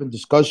it's a different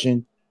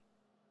discussion,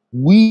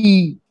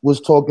 we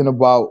was talking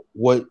about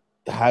what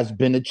has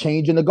been a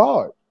change in the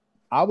guard.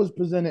 I was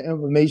presenting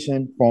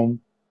information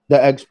from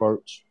the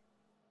experts,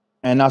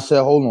 and I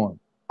said, hold on.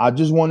 I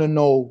just want to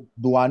know,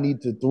 do I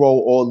need to throw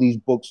all these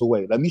books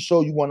away? Let me show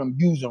you what I'm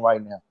using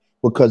right now,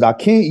 because I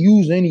can't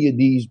use any of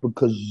these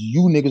because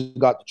you niggas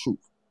got the truth.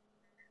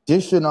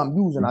 This shit I'm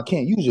using, I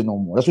can't use it no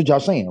more. That's what y'all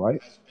saying, right?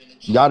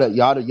 Y'all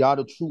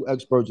the true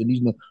experts in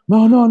these.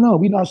 No,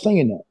 we not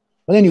saying that.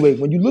 But anyway,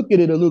 when you look at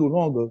it a little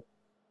longer,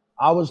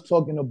 I was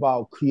talking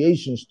about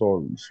creation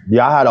stories.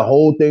 Yeah, I had a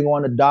whole thing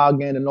on the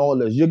dog end and all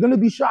this. You're gonna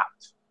be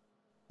shocked.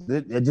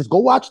 Just go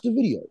watch the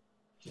video.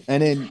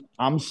 And then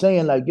I'm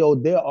saying, like, yo,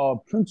 there are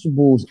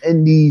principles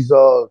in these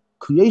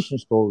creation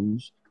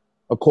stories,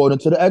 according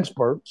to the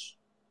experts,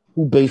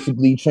 who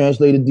basically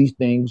translated these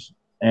things,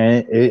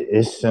 and it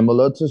is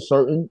similar to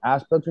certain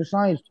aspects of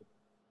science.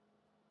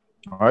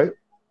 All right.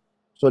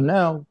 So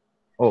now,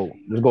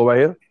 let's go right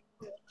here,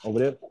 over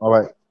there. All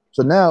right.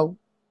 So now,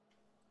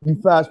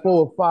 you fast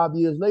forward 5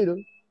 years later,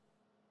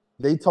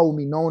 they told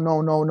me,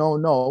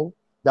 no,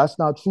 that's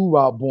not true,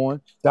 Rob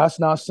Bourne. That's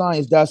not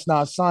science. That's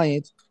not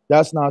science.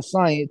 That's not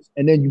science.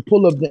 And then you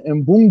pull up the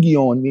Mbungi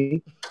on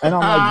me, and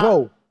I'm like,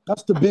 bro,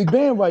 that's the Big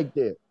Bang right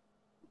there.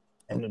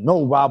 And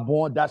no, Rob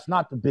Bourne, that's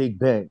not the Big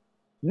Bang.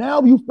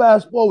 Now you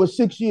fast forward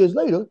 6 years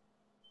later,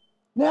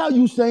 now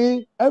you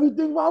saying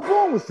everything Rob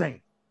Bourne was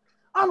saying.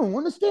 I don't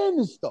understand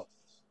this stuff.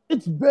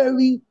 It's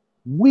very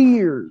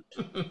weird.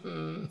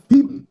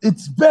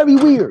 It's very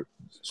weird.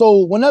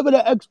 So whenever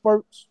the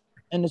experts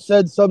and the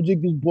said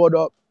subject is brought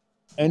up,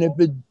 and if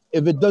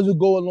it doesn't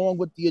go along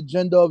with the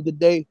agenda of the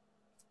day,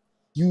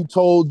 you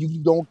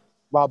don't,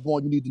 Rob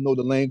Bourne, you need to know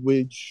the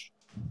language.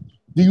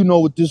 Do you know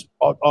what this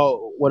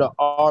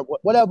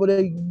whatever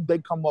they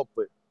come up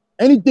with?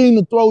 Anything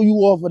to throw you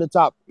off of the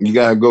top. You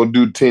gotta go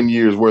do 10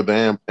 years worth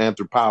of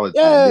anthropology.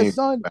 Yeah,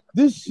 son.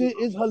 This shit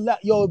is hilarious.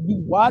 Yo, if you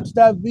watch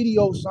that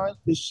video, son,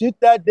 the shit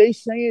that they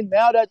saying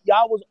now that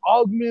y'all was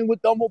arguing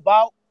with them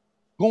about,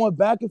 going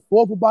back and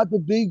forth about the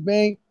Big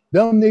Bang,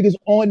 them niggas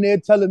on there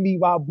telling me,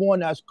 Rob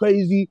Bourne, that's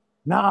crazy.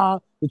 Nah,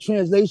 the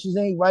translations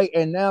ain't right.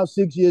 And now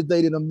 6 years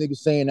later, them niggas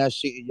saying that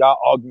shit and y'all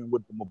arguing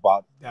with them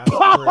about it. That's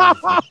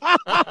crazy.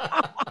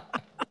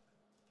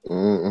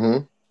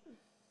 Mm-hmm.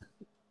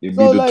 It'd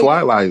be the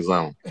Twilight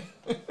Zone.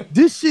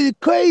 This shit is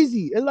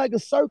crazy. It's like a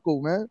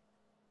circle, man.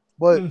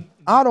 But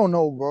I don't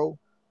know, bro.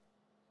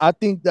 I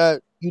think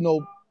that,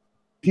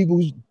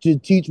 people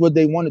should teach what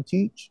they want to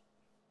teach,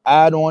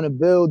 add on and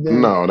build.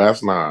 No,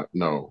 that's not.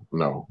 No,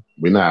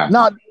 we're not.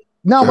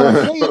 Now,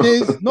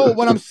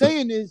 what I'm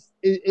saying is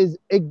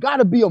it got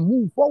to be a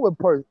move forward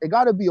person. It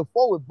got to be a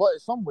forward button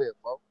somewhere,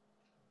 bro.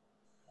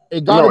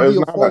 It got to be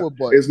a forward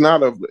button. It's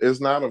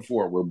not a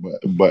forward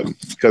button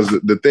because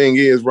the thing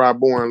is, Rob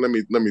Bourne. Let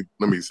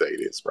me say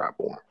this, Rob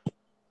Bourne,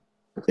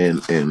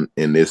 and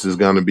this is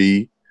gonna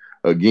be,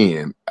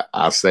 again,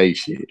 I say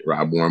shit,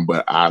 Rob Bourne,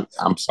 but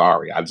I'm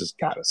sorry, I just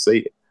gotta say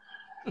it.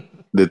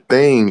 The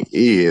thing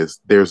is,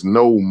 there's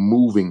no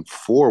moving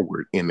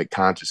forward in the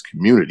conscious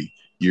community.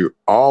 You're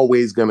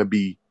always gonna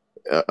be.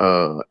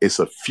 It's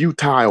a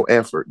futile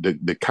effort.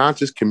 The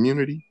conscious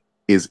community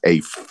is a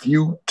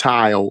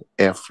futile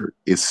effort.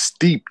 It's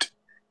steeped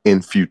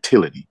in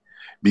futility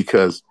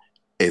because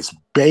it's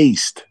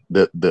based,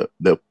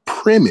 the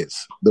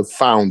premise, the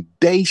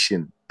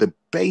foundation, the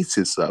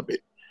basis of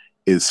it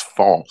is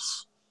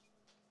false.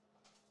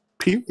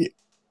 Period.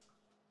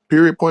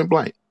 Period. Point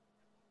blank.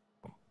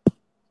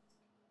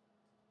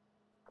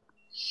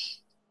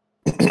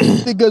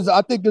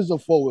 I think it's a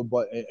forward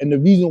button, and the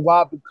reason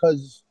why,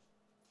 because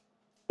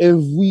if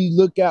we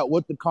look at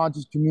what the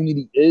conscious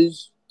community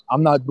is,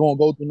 I'm not going to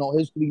go through no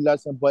history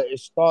lesson, but it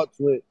starts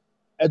with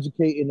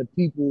educating the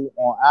people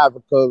on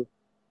Africa,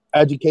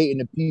 educating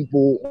the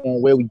people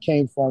on where we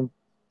came from,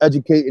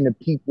 educating the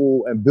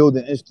people and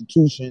building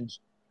institutions.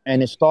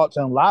 And it starts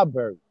in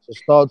libraries. It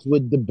starts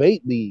with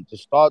debate leagues. It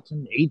starts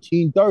in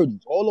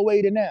 1830s, all the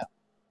way to now.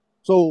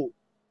 So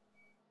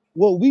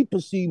what we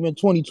perceive in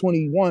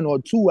 2021 or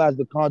two as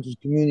the conscious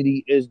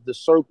community is the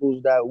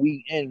circles that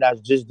we in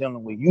that's just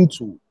dealing with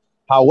YouTube.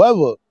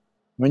 However,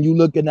 when you're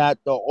looking at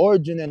the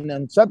origin and the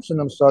inception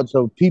of such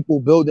of people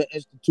building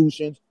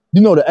institutions,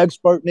 you know, the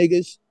expert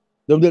niggas,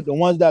 the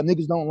ones that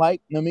niggas don't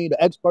like, you know what I mean?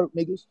 The expert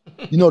niggas,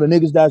 you know, the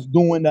niggas that's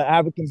doing the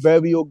African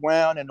burial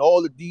ground and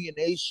all the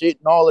DNA shit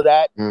and all of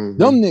that. Mhm.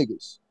 Them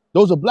niggas,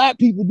 those are black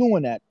people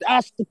doing that.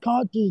 That's the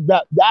conscious,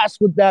 that's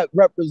what that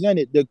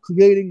represented, the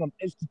creating of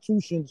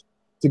institutions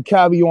to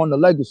carry on the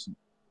legacy.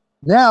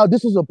 Now,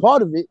 this is a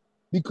part of it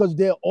because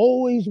there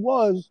always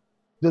was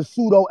the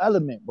pseudo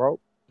element, bro.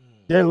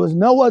 There was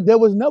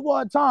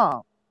never a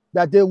time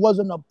that there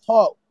wasn't a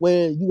part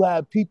where you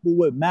had people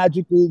with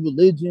magical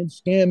religion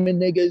scamming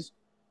niggas.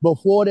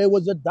 Before there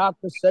was a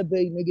Dr. Sebe,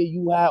 nigga,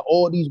 you had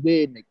all these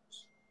weird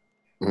niggas.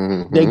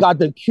 Mhm. They got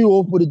the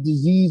cure for the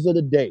disease of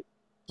the day.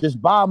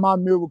 Just buy my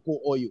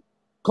miracle oil.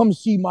 Come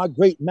see my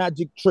great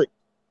magic trick.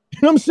 You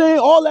know what I'm saying?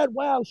 All that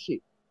wild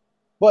shit.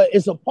 But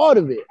it's a part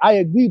of it. I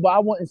agree, but I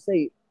wouldn't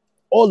say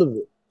all of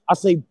it. I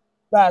say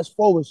fast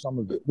forward some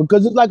of it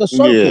because it's like a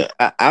circle. Yeah,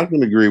 I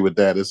can agree with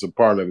that. It's a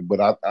part of it,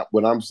 but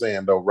what I'm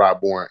saying though, Rob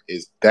Warren,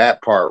 is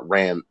that part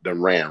ran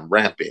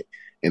rampant,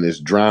 and it's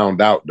drowned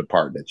out the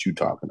part that you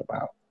talking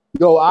about.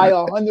 Yo, I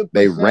 100%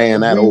 They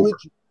ran that agree over.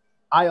 with you.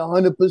 I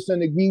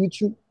 100% agree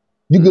with you.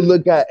 You can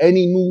look at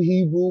any new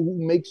Hebrew who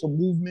makes a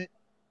movement.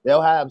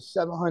 They'll have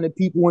 700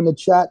 people in the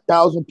chat,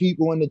 1,000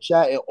 people in the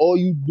chat, and all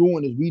you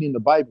doing is reading the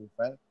Bible,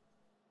 man.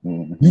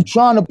 Mm-hmm. You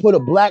trying to put a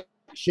black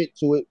shit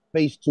to it,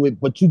 face to it,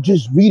 but you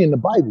just reading the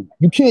Bible.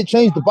 You can't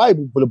change the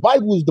Bible, but the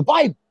Bible is the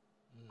Bible.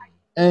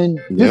 And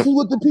this is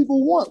what the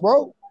people want,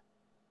 bro.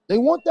 They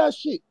want that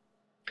shit.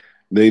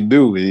 They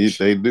do,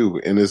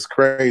 and it's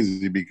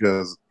crazy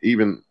because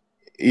even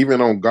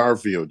on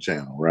Garfield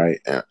channel, right?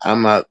 And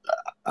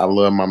I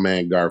love my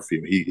man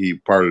Garfield. He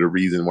part of the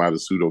reason why the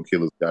pseudo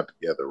killers got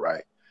together,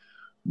 right?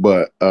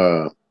 But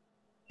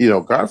you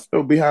know,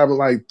 Garfield be having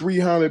like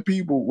 300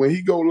 people when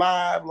he go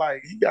live.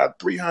 Like he got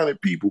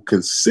 300 people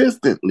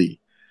consistently,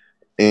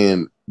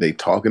 and they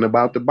talking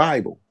about the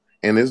Bible,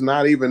 and it's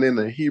not even in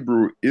a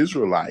Hebrew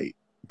Israelite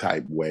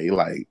type way.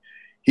 Like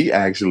he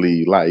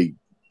actually like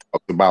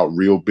talked about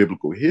real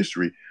biblical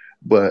history,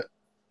 but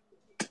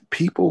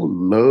people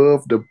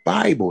love the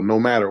Bible no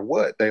matter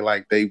what. They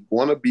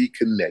want to be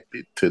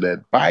connected to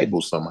that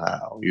Bible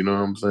somehow. You know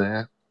what I'm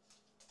saying?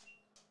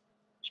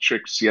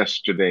 Tricks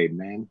yesterday,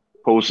 man,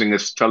 posing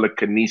as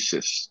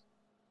telekinesis.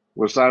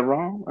 Was I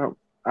wrong?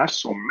 I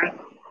saw man.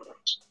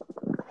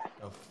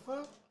 The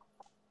fuck?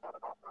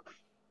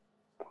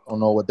 I don't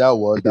know what that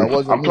was. That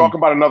wasn't I'm talking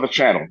about another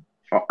channel.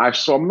 I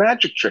saw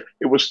magic trick.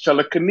 It was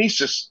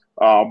telekinesis.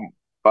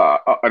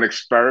 An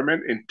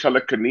experiment in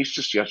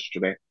telekinesis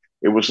yesterday.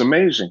 It was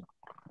amazing.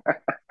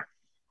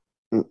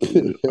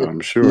 I'm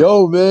sure.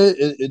 Yo, man,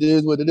 it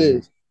is what it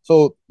is.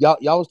 So y'all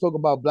was talking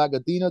about Black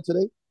Athena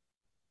today?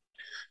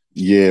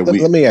 Yeah,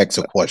 let me ask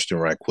a question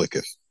right quick,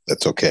 if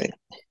that's okay.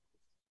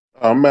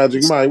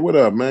 Magic Mike, what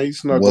up, man? You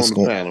snuck on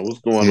the panel. What's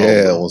going on?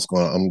 Yeah, what's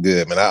going on? I'm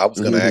good, man. I was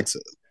going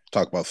to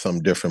talk about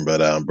something different,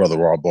 but Brother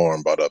Rob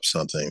Bourne brought up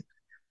something,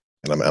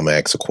 and I'm going to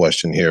ask a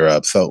question here.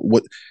 So,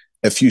 what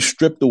if you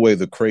stripped away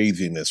the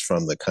craziness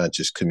from the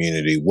conscious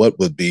community? What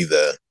would be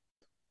the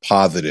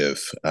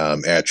positive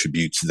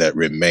attributes that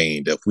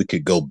remained if we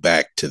could go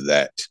back to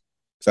that?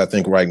 So I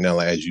think right now,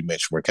 as you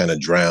mentioned, we're kind of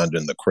drowned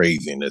in the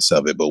craziness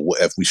of it. But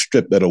if we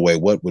strip that away,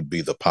 what would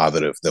be the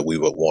positive that we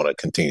would want to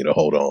continue to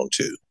hold on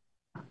to?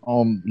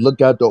 Look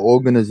at the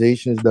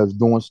organizations that's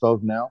doing stuff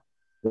now.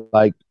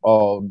 Like,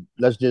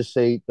 let's just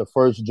say the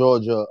First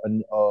Georgia,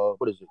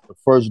 The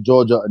First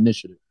Georgia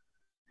Initiative.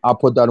 I'll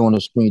put that on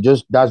the screen.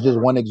 That's just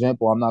one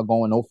example. I'm not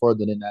going no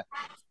further than that.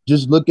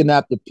 Just looking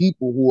at the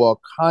people who are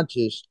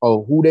conscious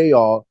of who they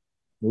are,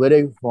 where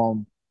they're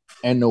from,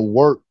 and the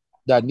work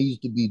that needs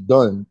to be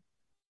done.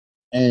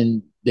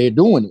 And they're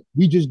doing it.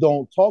 We just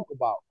don't talk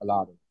about a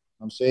lot of it.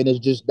 I'm saying that's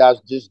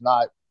just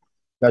not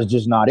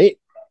it.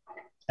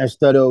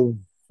 Instead of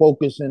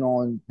focusing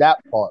on that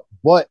part.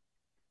 But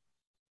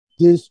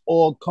this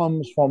all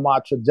comes from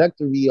our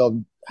trajectory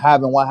of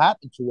having what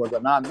happened to us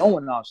and not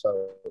knowing ourselves.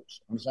 You know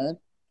what I'm saying?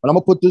 But I'm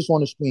gonna put this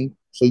on the screen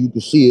so you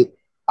can see it.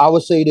 I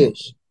would say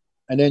this,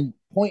 and then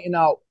pointing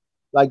out,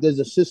 like there's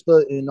a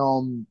sister in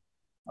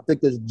I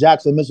think there's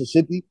Jackson,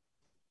 Mississippi.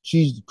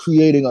 She's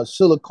creating a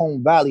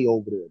Silicon Valley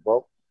over there,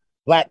 bro.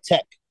 Black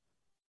tech. You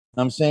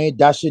know what I'm saying?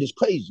 That shit is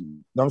crazy. You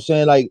know what I'm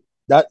saying? Like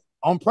that,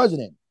 I'm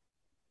president.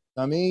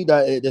 I mean,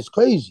 that's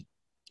crazy.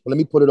 But let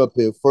me put it up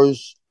here.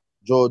 First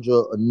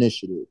Georgia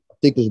Initiative. I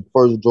think it's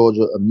First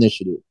Georgia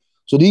Initiative.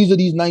 So these are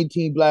these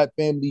 19 black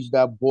families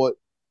that bought,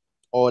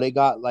 or they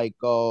got like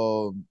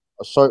a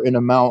certain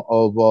amount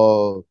of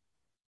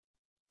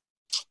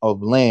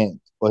land.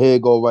 But here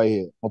it go right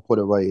here. I'll put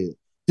it right here.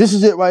 This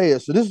is it right here.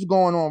 So this is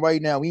going on right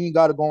now. We ain't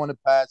got to go in the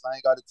past. I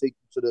ain't got to take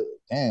you to the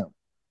damn.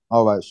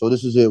 All right. So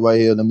this is it right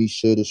here. Let me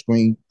share the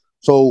screen.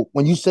 So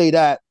when you say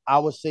that, I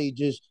would say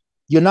just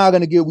you're not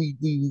gonna get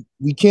we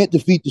can't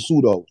defeat the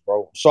pseudos,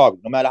 bro. Sorry.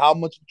 No matter how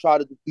much you try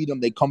to defeat them,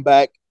 they come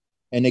back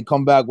and they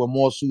come back with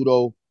more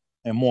pseudo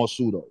and more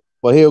pseudo.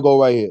 But here we go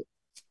right here.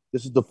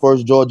 This is the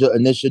First Georgia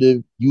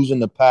Initiative, using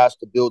the past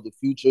to build the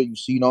future. You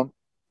see them.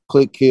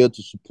 Click here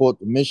to support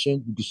the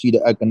mission. You can see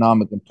the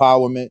economic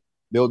empowerment,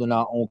 building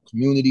our own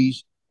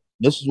communities.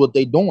 This is what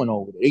they doing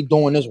over there. They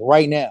doing this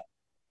right now.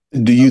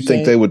 Do you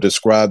think they would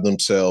describe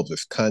themselves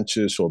as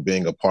conscious or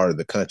being a part of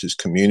the conscious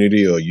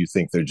community, or you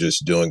think they're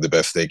just doing the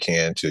best they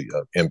can to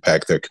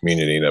impact their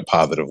community in a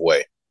positive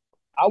way?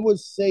 I would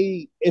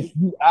say if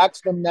you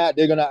ask them that,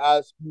 they're going to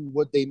ask you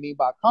what they mean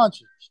by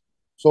conscious.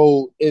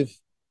 So if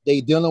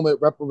they dealing with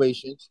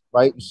reparations,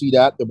 right? You see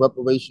that, the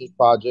reparations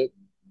project.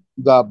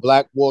 You got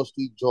Black Wall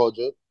Street,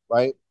 Georgia,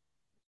 right?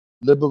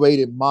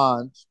 Liberated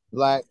Minds,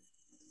 Black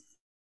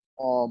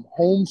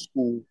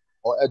homeschool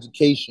or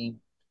education,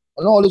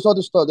 and all this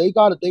other stuff. They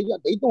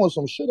doing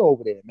some shit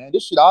over there, man.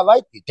 This shit, I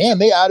like it. Damn,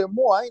 they added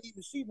more. I ain't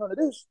even seen none of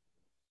this.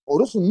 Oh,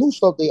 this is some new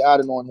stuff they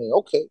added on here.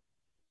 Okay,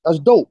 that's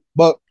dope.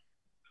 But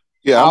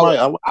yeah,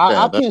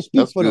 I can't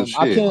speak for them.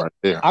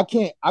 I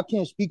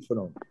can't speak for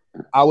them.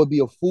 I would be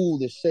a fool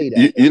to say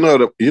that.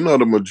 You know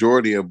the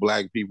majority of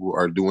black people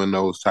are doing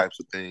those types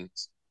of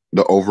things.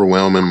 The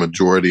overwhelming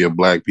majority of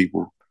black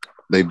people,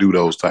 they do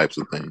those types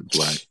of things.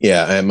 Right?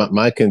 Yeah, and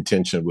my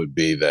contention would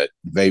be that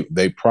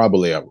they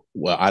probably are.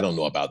 Well, I don't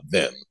know about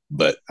them,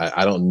 but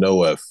I don't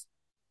know if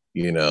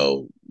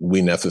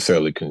we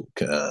necessarily can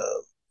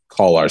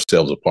call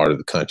ourselves a part of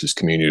the conscious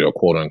community or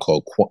quote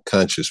unquote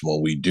conscious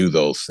when we do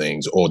those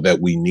things, or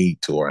that we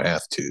need to or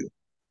have to.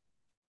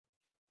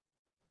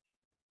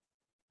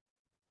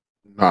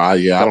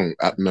 Yeah, I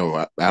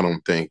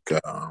don't think.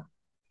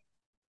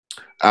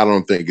 I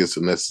don't think it's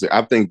necessary.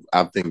 I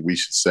think we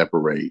should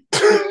separate.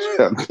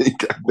 I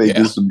think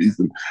this should be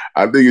some.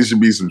 I think it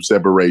should be some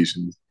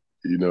separations.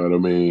 You know what I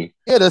mean?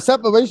 Yeah, the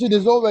separation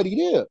is already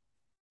there.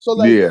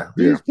 So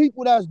these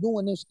people that's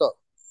doing this stuff,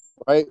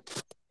 right?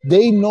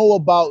 They know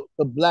about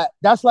the black.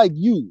 That's like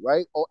you,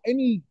 right? Or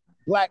any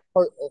black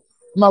person.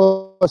 I'm not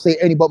gonna say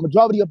any, but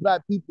majority of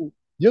black people,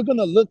 you're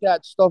gonna look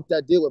at stuff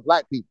that deal with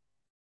black people.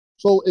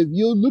 So if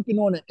you're looking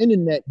on the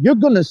internet, you're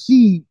gonna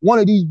see one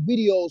of these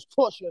videos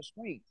cross your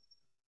screen.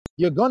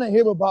 You're gonna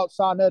hear about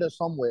Sarnetta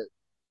somewhere.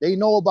 They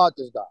know about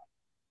this guy.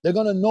 They're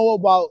gonna know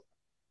about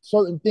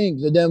certain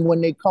things, and then when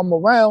they come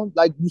around,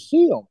 like you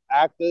see them,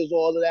 actors,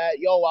 all of that.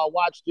 Yo, I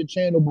watched your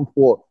channel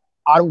before.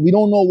 We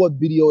don't know what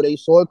video they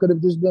saw. It could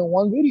have just been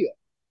one video,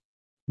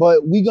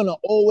 but we're gonna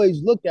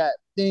always look at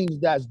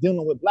things that's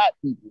dealing with black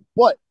people.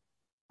 But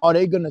are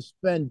they gonna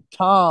spend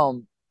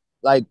time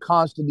like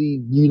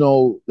constantly?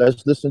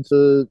 Let's listen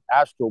to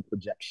astral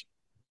projection.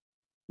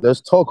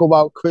 Let's talk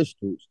about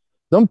crystals.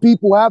 Them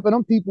people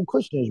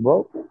Christians,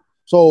 bro.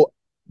 So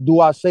do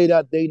I say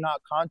that they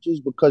not conscious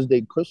because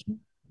they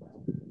Christian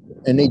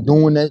and they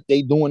doing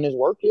this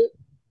work here?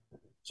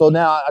 So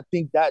now I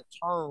think that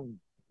term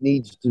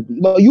needs to be.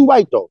 Well, you're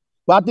right though.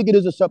 But I think it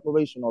is a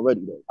separation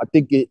already though. I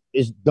think it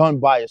is done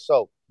by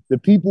itself. The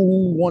people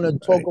who want to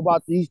talk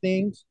about these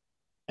things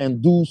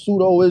and do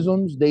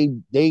pseudoisms,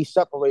 they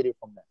separated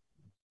from that.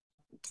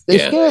 They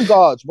scam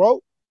gods,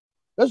 bro.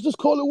 Let's just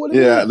call it what it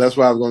is. Yeah, that's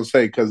what I was going to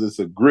say, because it's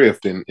a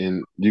grift, and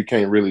you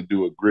can't really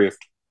do a grift,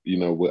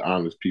 with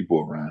honest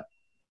people around.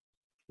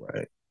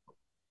 Right.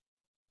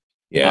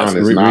 Yeah,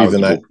 honest,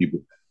 knowledgeable people.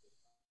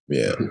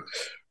 Yeah.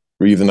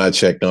 Reason I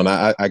checked on,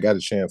 I got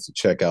a chance to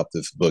check out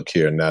this book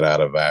here, Not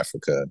Out of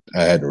Africa.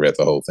 I hadn't read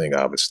the whole thing,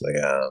 obviously,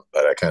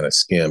 but I kind of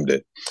skimmed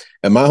it.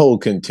 And my whole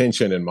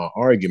contention and my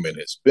argument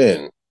has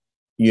been,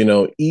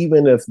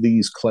 even if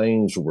these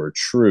claims were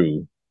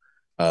true,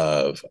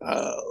 of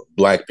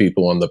black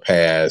people in the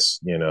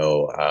past, being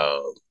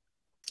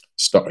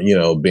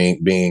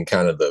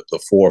kind of the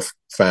fourth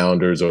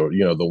founders, or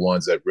the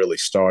ones that really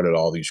started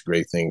all these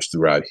great things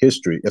throughout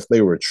history. If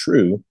they were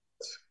true,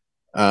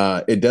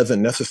 it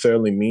doesn't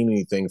necessarily mean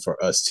anything for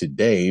us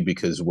today,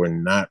 because we're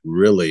not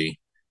really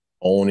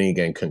owning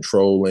and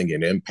controlling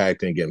and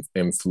impacting and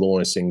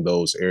influencing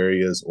those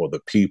areas or the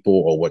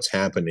people or what's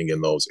happening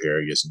in those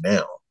areas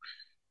now.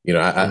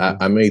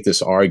 I made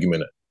this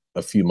argument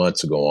a few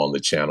months ago on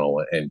the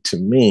channel, and to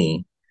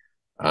me,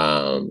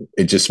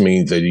 it just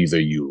means that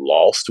either you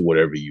lost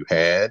whatever you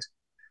had,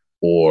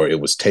 or it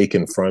was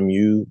taken from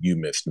you, you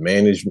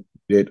mismanaged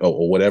it,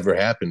 or whatever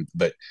happened.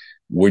 But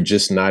we're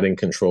just not in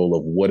control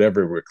of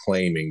whatever we're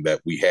claiming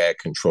that we had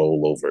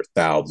control over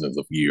thousands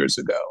of years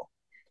ago.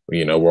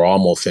 We're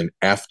almost an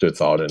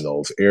afterthought in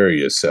those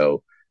areas.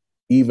 So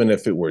even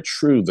if it were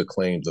true, the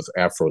claims of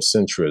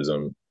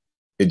Afrocentrism,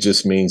 It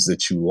just means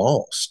that you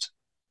lost.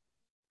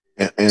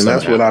 And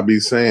that's what I be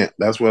saying.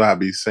 That's what I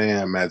be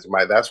saying, Magic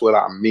Mike. That's what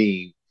I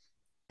mean.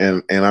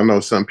 And I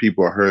know some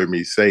people heard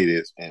me say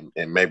this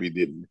and maybe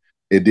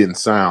it didn't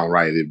sound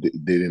right.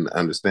 They didn't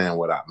understand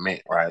what I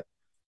meant, right?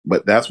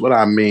 But that's what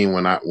I mean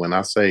when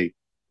I say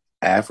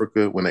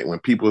Africa. When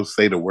people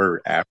say the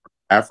word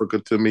Africa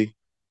to me,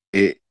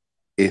 it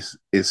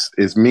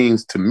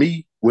means to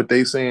me what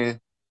they saying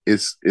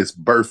is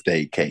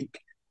birthday cake.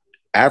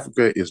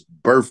 Africa is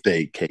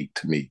birthday cake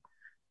to me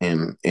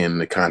in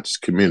the conscious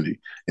community.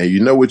 And you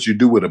know what you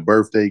do with a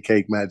birthday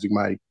cake, Magic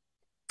Mike?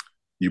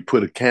 You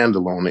put a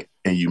candle on it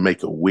and you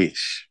make a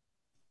wish.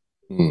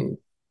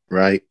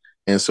 Right?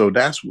 And so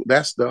that's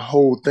the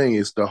whole thing.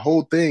 It's the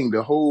whole thing.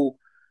 The whole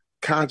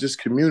conscious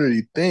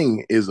community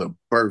thing is a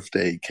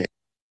birthday cake.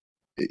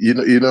 You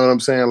know what I'm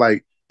saying?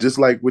 Like, just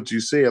like what you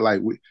said,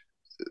 like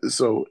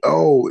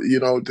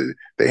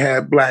they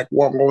had Black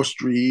Wall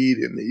Street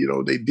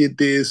and they did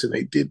this and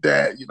they did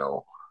that,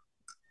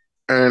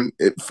 and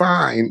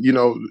fine,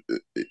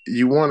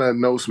 you want to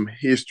know some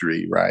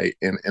history, right?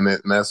 And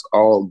that's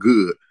all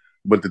good.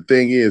 But the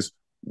thing is,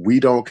 we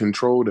don't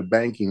control the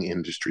banking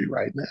industry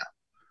right now.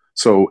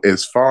 So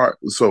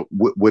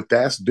what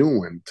that's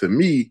doing to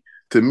me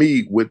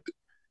with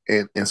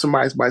and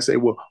somebody might say,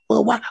 well,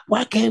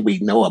 why can't we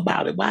know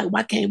about it?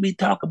 Why can't we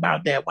talk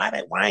about that? Why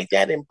ain't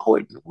that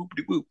important?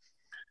 Whoop-de-whoop.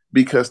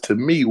 Because to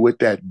me, what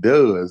that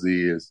does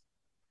is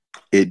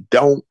it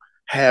don't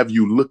have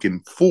you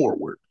looking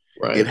forward.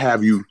 Right. It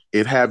have you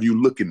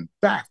looking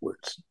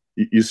backwards.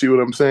 You see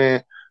what I'm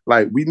saying?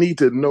 Like, we need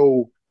to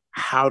know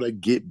how to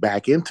get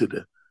back into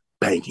the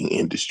banking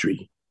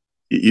industry.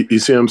 You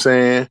see what I'm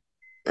saying?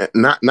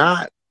 Not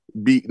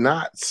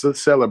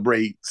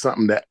celebrate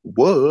something that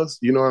was,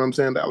 you know what I'm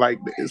saying? That, like,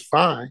 it's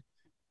fine.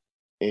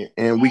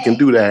 And we can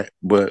do that,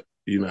 but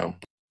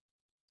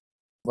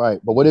Right.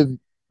 But what if,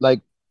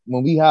 like,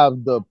 when we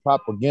have the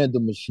propaganda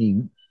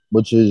machine,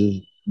 which is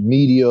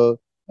media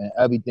and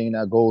everything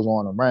that goes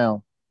on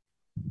around,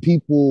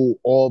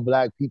 all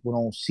Black people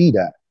don't see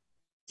that.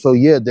 So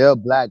yeah, there are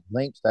Black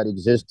links that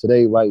exist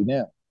today, right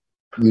now.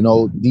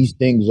 These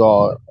things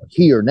are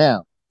here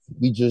now.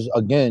 We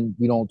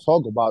don't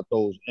talk about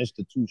those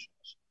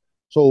institutions.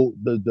 So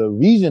the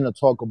reason to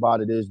talk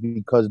about it is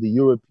because the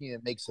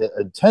European makes it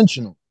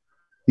intentional,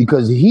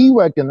 because he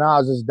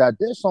recognizes that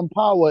there's some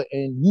power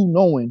in you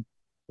knowing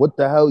what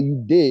the hell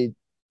you did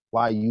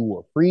while you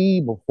were free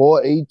before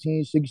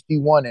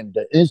 1861 and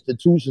the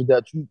institutions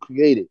that you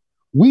created.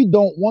 We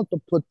don't want to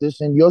put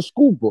this in your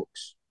school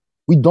books.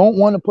 We don't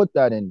want to put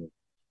that in there.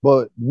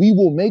 But we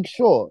will make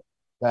sure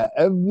that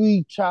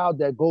every child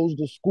that goes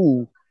to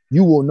school,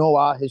 you will know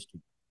our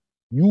history.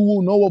 You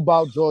will know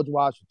about George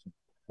Washington.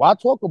 Why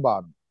talk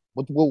about him?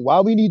 Why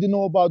we need to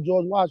know about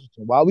George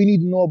Washington? Why we need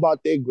to know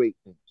about their great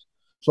things?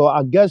 So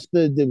I guess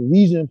the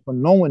reason for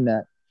knowing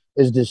that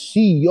is to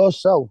see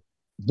yourself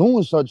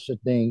doing such a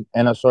thing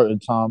in a certain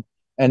time,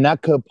 and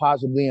that could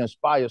possibly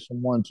inspire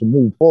someone to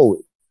move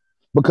forward.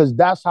 Because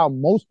that's how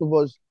most of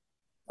us,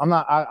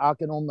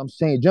 I'm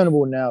saying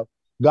general now,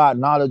 got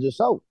knowledge of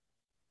self.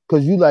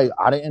 Because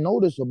I didn't know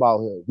this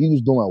about him. He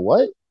was doing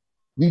what?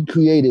 We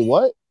created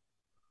what?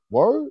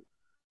 Word?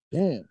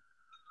 Damn.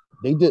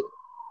 They did.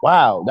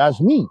 Wow, that's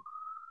me.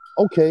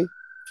 Okay.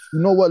 You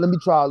know what? Let me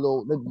try a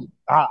little.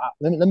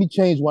 Let me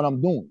change what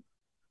I'm doing.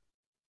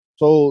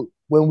 So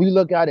when we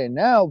look at it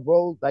now,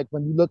 bro, like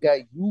when you look at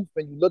youth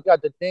and you look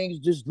at the things,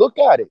 just look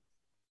at it.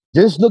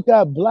 Just look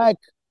at Black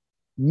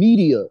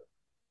media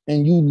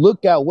and you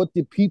look at what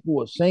the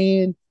people are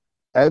saying.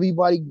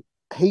 Everybody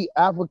hate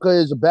Africa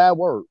is a bad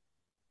word.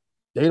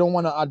 They don't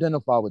want to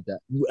identify with that.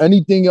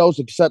 Anything else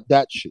except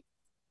that shit.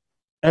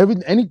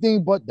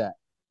 Anything but that.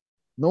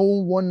 No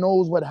one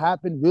knows what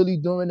happened really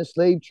during the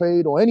slave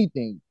trade or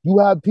anything. You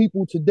have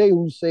people today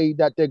who say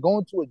that they're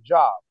going to a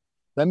job.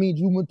 That means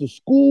you went to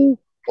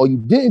school or you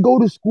didn't go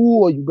to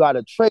school or you got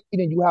a trade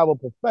and you have a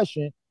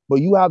profession,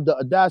 but you have the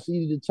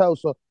audacity to tell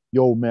so,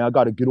 yo, man, I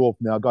got to get off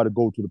now. I got to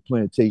go to the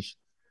plantation.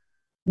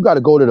 You got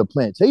to go to the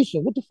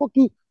plantation. What the fuck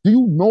do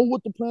you know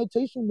what the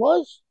plantation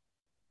was?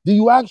 Do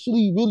you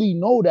actually really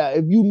know that?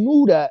 If you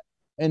knew that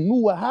and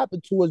knew what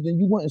happened to us, then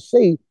you wouldn't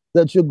say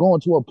that you're going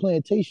to a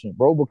plantation,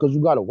 bro, because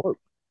you got to work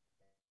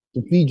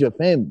to feed your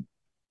family.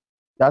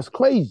 That's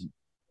crazy.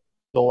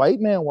 The white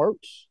man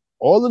works.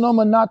 All of them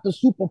are not the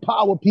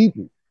superpower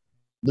people.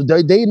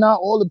 They not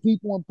all the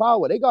people in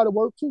power. They got to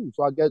work too.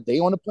 So I guess they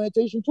on the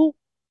plantation too.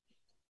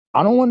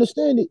 I don't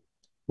understand it,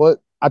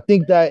 but I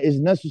think that is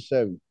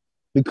necessary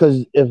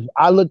because if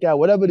I look at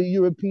whatever the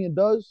European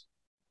does,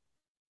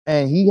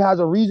 and he has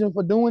a reason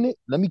for doing it,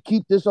 let me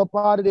keep this up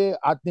out of there.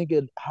 I think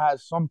it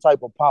has some type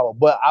of power,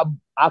 but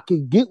I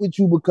could get with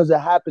you because it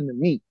happened to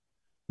me.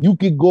 You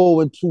could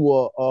go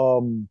into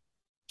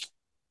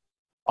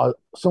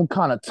some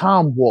kind of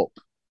time warp,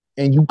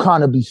 and you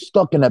kind of be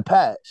stuck in the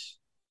past,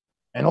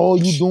 and all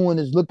you doing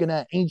is looking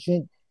at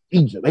ancient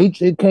Egypt,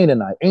 ancient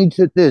Canaanite,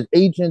 ancient this,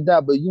 ancient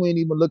that, but you ain't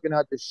even looking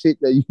at the shit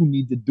that you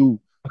need to do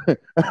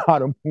how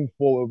to move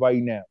forward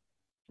right now.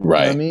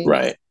 Right, you know what I mean?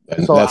 right.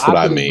 And So that's I what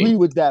I could agree mean.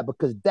 with that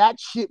because that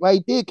shit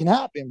right there can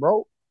happen,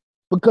 bro.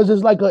 Because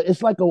it's like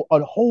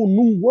a whole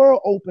new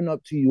world open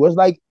up to you. It's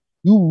like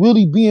you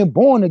really being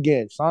born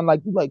again, son.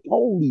 Like you like,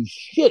 holy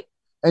shit.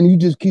 And you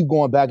just keep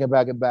going back and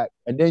back and back.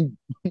 And then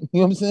you know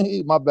what I'm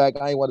saying? My back,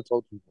 I ain't want to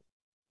talk to you.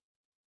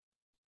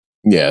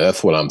 Yeah,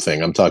 that's what I'm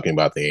saying. I'm talking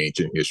about the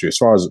ancient history. As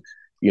far as,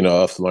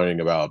 us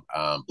learning about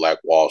Black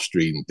Wall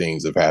Street and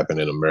things that have happened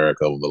in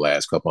America over the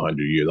last couple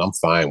hundred years, I'm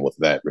fine with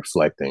that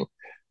reflecting.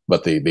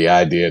 But the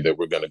idea that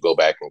we're going to go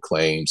back and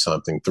claim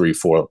something 3,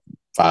 4,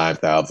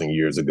 5,000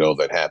 years ago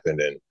that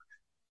happened in,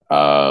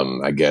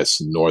 I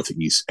guess,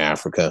 Northeast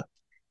Africa,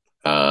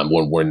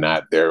 when we're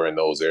not there in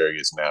those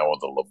areas now, or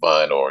the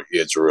Levant or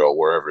Israel,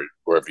 wherever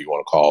you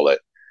want to call it,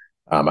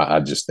 I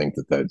just think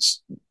that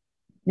that's,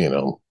 you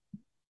know,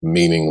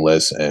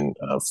 meaningless and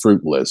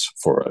fruitless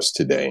for us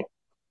today.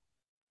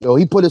 Yo,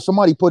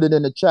 somebody put it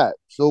in the chat.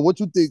 So what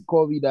you think,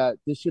 Corey, that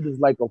this shit is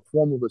like a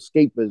form of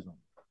escapism?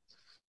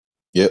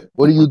 Yep.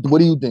 What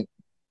do you think?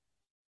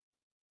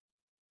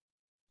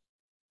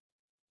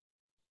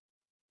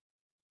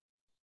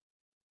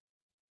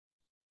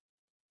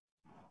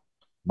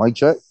 Mic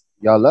check.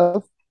 Y'all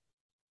left?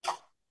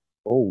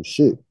 Oh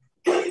shit.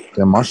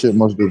 Then my shit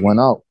must have went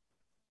out.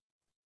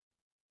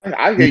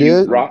 I hear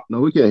you, Rock.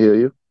 No, we can't hear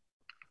you.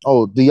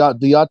 Oh, do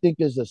y'all think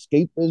it's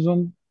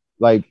escapism?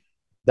 Like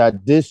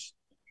that this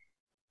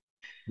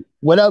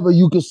whatever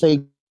you could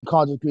say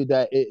consciously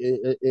that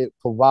it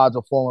provides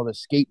a form of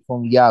escape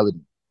from reality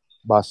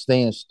by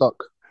staying stuck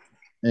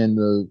in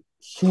the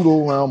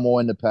pseudo realm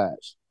or in the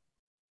past.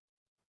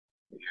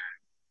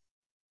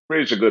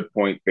 Raise a good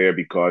point there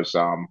because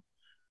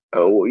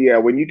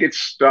when you get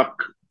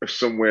stuck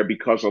somewhere,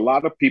 because a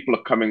lot of people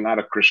are coming out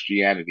of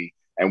Christianity,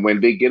 and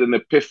when they get an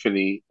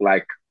epiphany,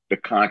 like the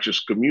conscious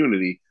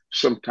community,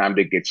 sometimes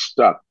they get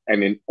stuck.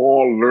 And in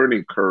all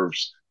learning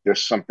curves,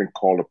 there's something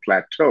called a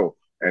plateau,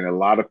 and a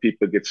lot of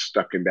people get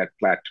stuck in that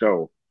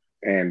plateau.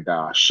 And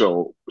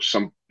so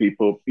some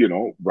people,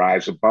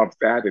 rise above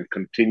that and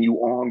continue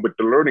on with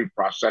the learning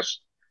process,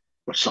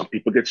 but some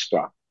people get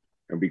stuck,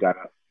 and we gotta.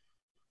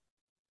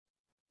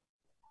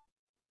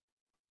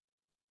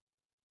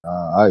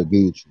 I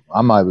agree with you.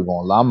 I'm not even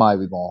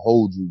gonna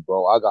hold you,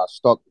 bro. I got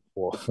stuck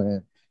before,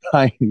 man.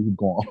 I ain't even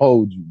gonna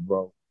hold you,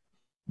 bro.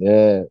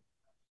 Yeah.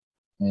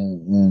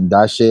 And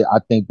that shit, I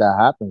think that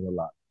happens a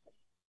lot.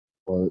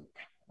 But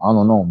I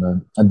don't know,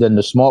 man. And then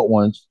the smart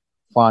ones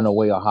find a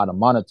way of how to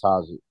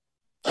monetize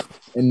it.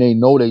 And they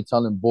know they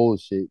telling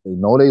bullshit. They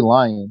know they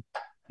lying,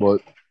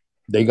 but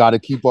they gotta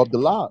keep up the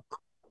lie.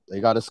 They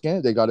gotta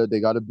scam. They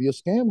gotta be a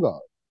scam god.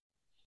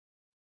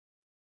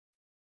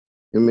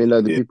 You mean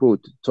like the people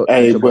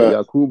teach about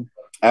Yakub?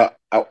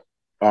 Oh,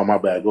 my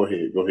bad. Go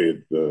ahead.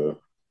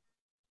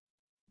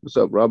 What's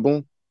up,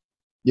 Rabon?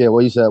 Yeah,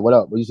 what you said? What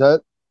up? What you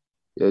said?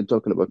 Yeah, you're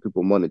talking about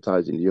people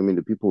monetizing. You mean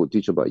the people who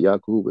teach about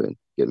Yakub and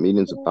get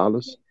millions of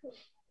dollars?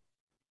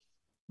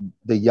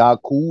 The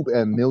Yakub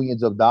and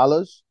millions of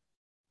dollars?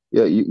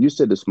 Yeah, you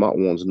said the smart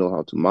ones know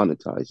how to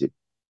monetize it.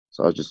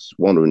 So I was just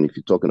wondering if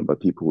you're talking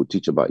about people who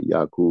teach about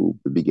Yakub,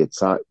 the big head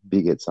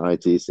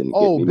scientists, and get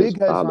millions big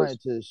of head dollars.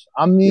 scientists.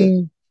 I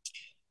mean,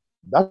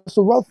 that's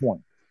a rough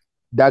one.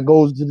 That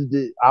goes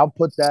to I'll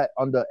put that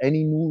under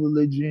any new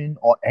religion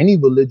or any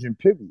religion,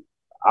 period.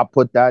 I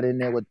put that in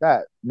there with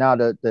that. Now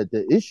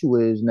the issue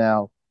is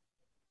now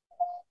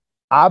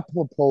I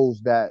propose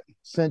that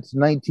since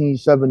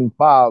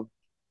 1975,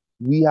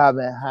 we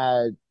haven't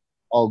had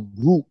a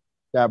group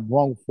that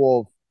brought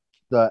forth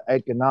the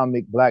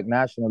economic black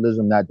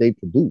nationalism that they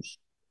produced.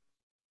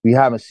 We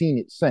haven't seen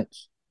it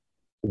since.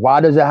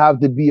 Why does it have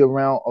to be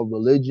around a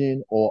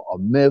religion or a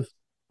myth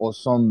or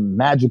some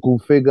magical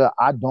figure?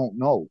 I don't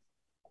know.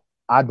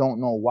 I don't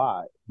know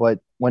why. But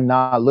when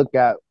I look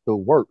at the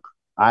work,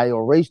 I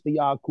erased the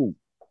Yakub.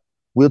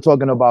 We're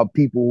talking about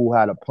people who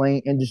had a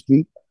plain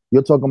industry.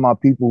 You're talking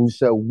about people who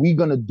said, we're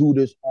going to do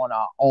this on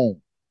our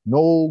own.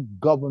 No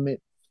government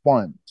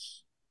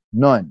funds.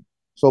 None.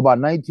 So by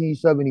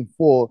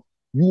 1974,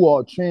 you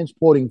are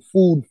transporting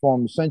food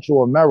from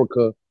Central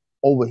America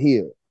over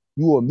here.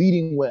 You are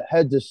meeting with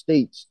heads of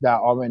states that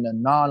are in a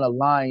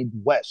non-aligned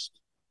West,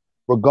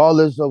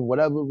 regardless of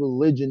whatever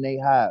religion they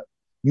have.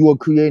 You are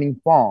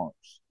creating farms.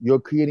 You're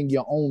creating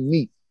your own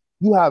meat.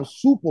 You have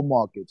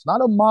supermarkets,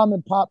 not a mom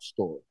and pop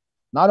store,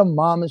 not a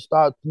mom and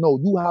start. No,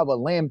 you have a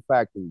lamb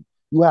factory.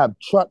 You have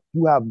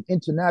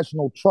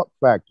international truck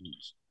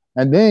factories.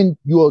 And then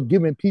you are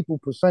giving people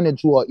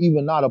percentage who are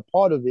even not a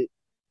part of it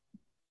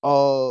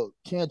a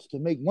chance to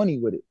make money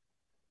with it.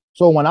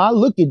 So when I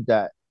look at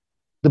that,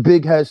 the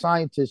big head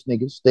scientist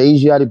niggas, the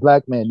Asiatic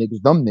black man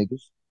niggas, dumb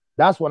niggas,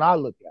 that's what I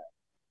look at.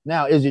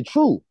 Now, is it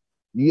true?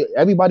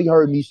 Everybody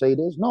heard me say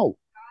this? No.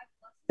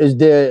 Is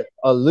there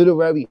a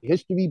literary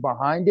history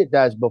behind it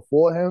that's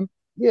before him?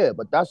 Yeah,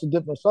 but that's a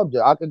different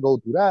subject. I could go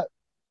through that,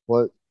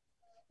 but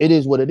it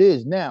is what it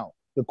is. Now,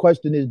 the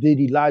question is, did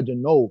Elijah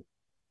know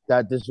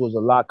that this was a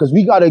lie? Because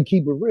we got to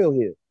keep it real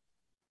here.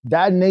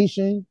 That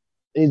nation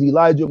is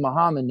Elijah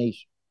Muhammad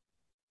nation.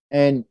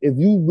 And if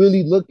you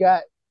really look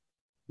at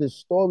the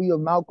story of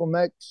Malcolm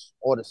X,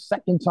 or the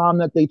second time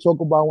that they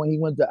talk about when he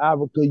went to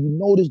Africa, you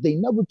notice they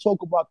never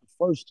talk about the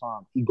first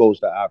time he goes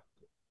to Africa.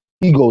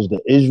 He goes to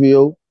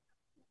Israel.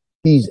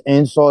 He's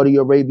in Saudi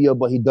Arabia,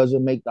 but he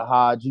doesn't make the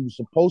Hajj. He was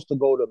supposed to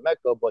go to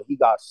Mecca, but he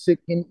got sick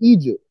in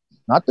Egypt.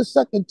 Not the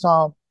second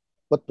time,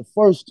 but the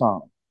first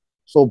time.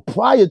 So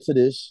prior to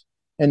this,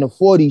 in the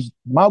 40s,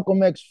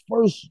 Malcolm X's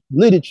first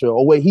literature,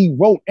 or where he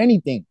wrote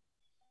anything,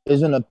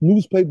 is in a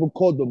newspaper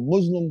called the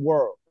Muslim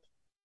World.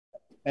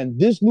 And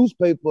this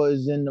newspaper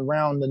is in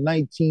around the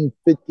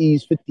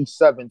 1950s,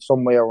 57,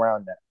 somewhere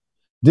around that.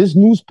 This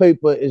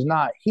newspaper is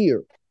not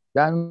here.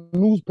 That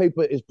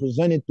newspaper is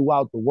presented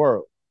throughout the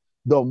world.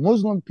 The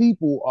Muslim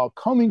people are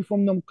coming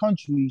from them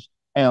countries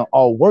and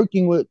are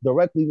working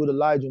directly with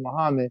Elijah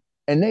Muhammad,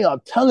 and they are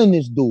telling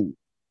this dude,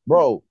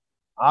 bro,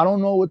 I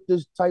don't know what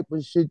this type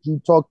of shit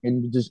you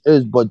talking this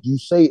is, but you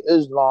say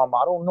Islam,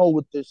 I don't know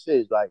what this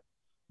is. Like,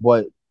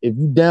 but if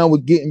you down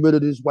with getting rid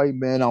of this white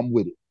man, I'm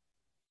with it.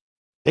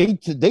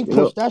 They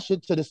pushed that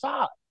shit to the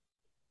side.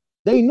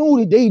 They knew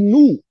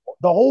the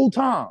whole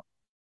time,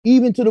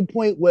 even to the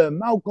point where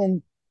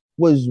Malcolm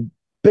was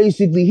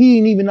basically, he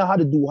didn't even know how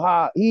to do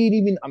he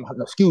didn't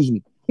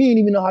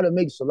even know how to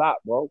make salat,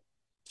 bro.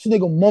 This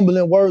nigga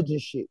mumbling words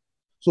and shit.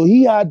 So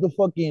he had to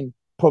fucking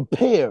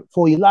prepare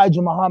for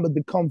Elijah Muhammad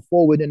to come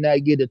forward in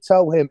that year to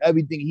tell him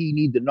everything he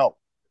need to know.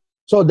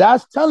 So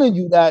that's telling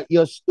you that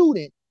your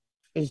student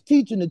is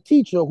teaching a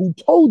teacher who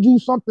told you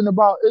something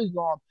about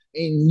Islam,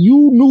 and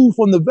you knew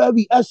from the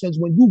very essence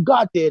when you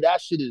got there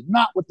that shit is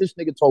not what this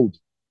nigga told you.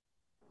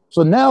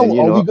 So now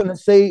are we gonna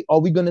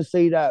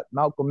say that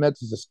Malcolm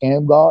X is a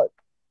scam god?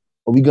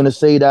 Are we gonna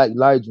say that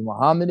Elijah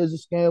Muhammad is a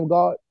scam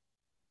god?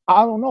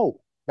 I don't know.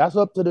 That's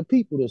up to the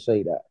people to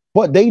say that.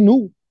 But they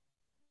knew.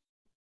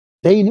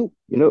 They knew.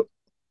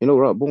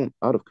 Rob Boone,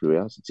 out of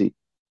curiosity,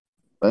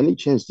 by any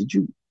chance did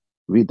you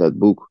read that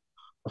book?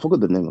 I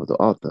forgot the name of the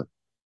author,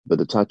 but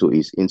the title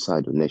is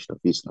Inside the Nation of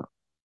Islam.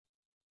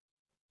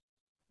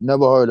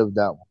 Never heard of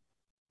that one.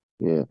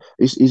 Yeah,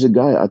 he's a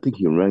guy. I think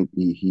he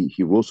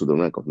rose to the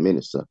rank of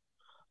minister,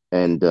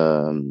 and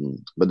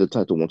but the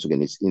title once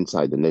again is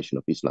Inside the Nation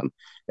of Islam,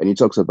 and he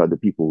talks about the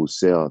people who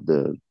sell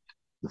the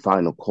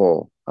final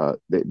call.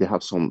 They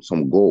have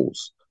some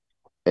goals,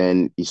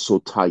 and it's so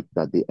tight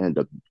that they end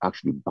up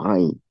actually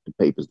buying the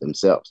papers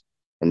themselves,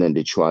 and then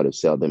they try to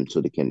sell them so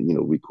they can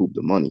recoup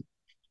the money.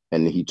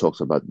 And he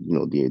talks about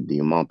the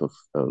amount of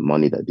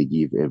money that they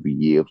give every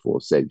year for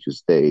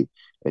Secretary's Day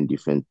and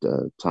different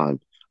times.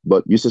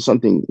 But you said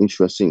something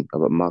interesting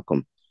about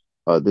Malcolm.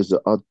 There's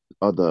the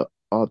other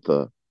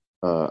author.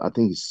 I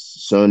think his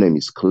surname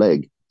is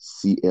Clegg,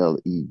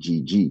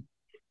 Clegg.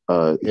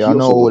 Yeah, I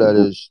know who that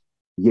is.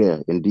 Yeah,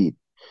 indeed.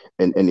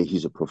 And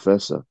he's a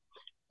professor.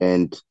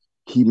 And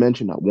he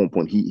mentioned at one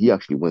point, he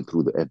actually went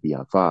through the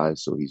FBI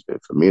files, so he's very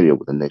familiar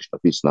with the Nation of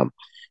Islam.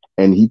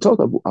 And he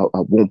talked at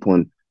one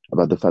point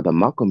about the fact that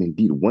Malcolm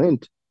indeed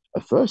went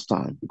a first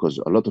time, because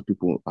a lot of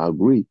people, I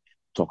agree,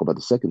 talk about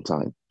the second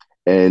time.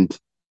 And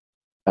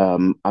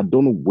I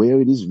don't know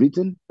where it is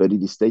written, but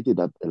it is stated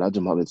that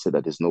Elijah Muhammad said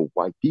that there's no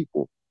white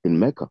people in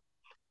Mecca.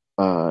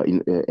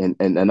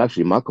 And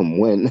actually Malcolm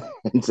went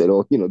and said,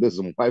 oh, there's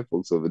some white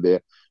folks over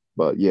there.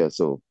 But yeah,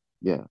 so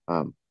yeah,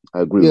 I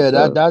agree. Yeah,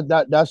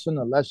 that's in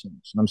the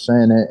lessons. I'm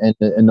saying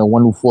in the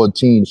 1 to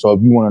 14. So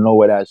if you want to know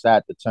where that's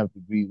at, the 10th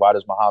degree, why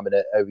does Muhammad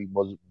at every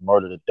Muslim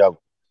murder the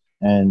devil?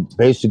 And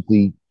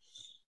basically,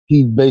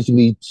 he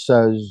basically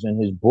says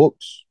in his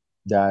books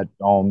that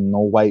no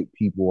white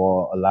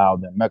people are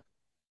allowed in Mecca.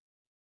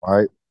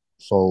 Right?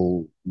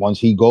 So once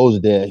he goes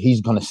there,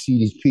 he's gonna see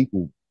these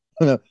people.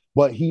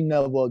 But he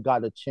never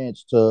got a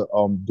chance to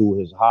do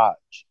his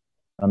Hajj.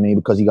 I mean,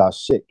 because he got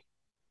sick.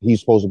 He's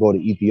supposed to go to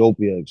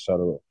Ethiopia,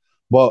 etc.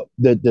 But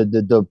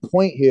the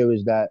point here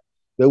is that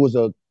there was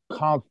a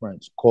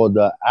conference called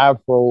the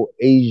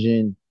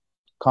Afro-Asian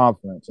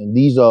Conference, and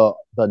these are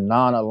the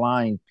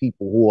non-aligned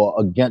people who are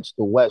against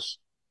the West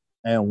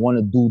and want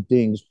to do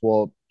things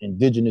for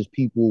indigenous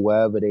people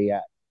wherever they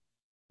at.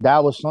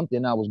 That was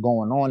something that was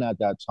going on at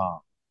that time,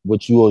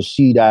 which you will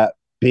see that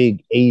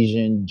big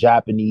Asian,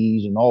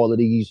 Japanese, and all of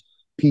these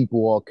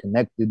people are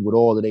connected with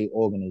all of their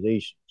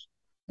organizations.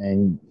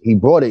 And he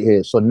brought it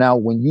here. So now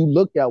when you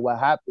look at what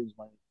happens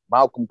when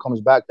Malcolm comes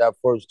back that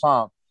first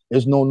time,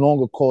 it's no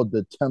longer called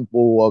the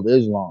Temple of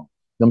Islam.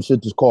 Them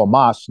shit is called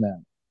mosque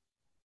now.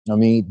 I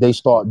mean, they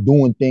start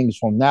doing things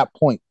from that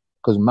point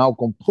because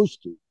Malcolm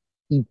pushed it.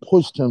 He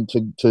pushed him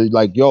to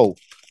like, yo,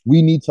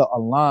 we need to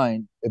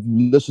align. If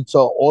you listen to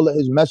all of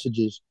his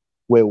messages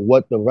with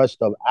what the rest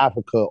of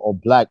Africa or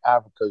Black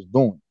Africa is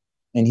doing.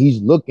 And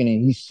he's looking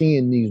and he's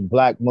seeing these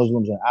Black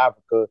Muslims in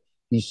Africa.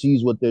 He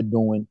sees what they're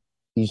doing.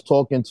 He's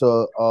talking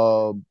to,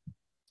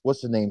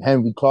 what's his name,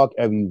 Henry Clark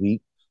every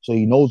week. So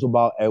he knows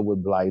about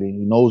Edward Blyden.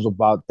 He knows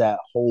about that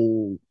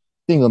whole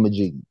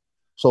thingamajig.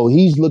 So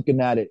he's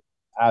looking at it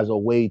as a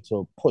way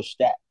to push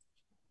that.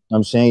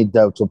 I'm saying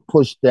that to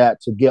push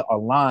that, to get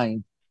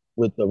aligned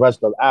with the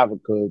rest of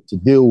Africa, to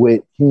deal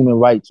with human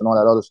rights and all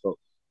that other stuff.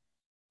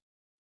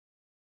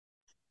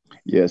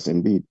 Yes,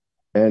 indeed.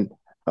 And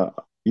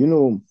you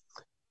know,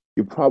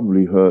 you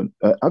probably heard.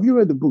 Have you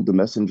read the book The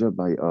Messenger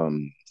by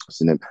what's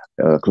his name?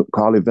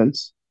 Carl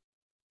Evans?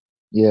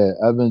 Yeah,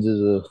 Evans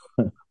is a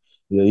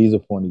yeah, he's a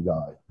funny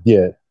guy.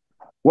 Yeah.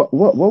 What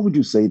would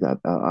you say that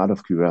out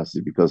of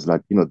curiosity? Because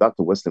like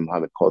Dr. Wesley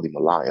Muhammad called him a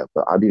liar,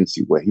 but I didn't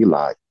see where he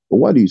lied. But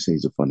why do you say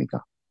he's a funny guy?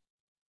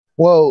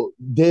 Well,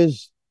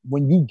 there's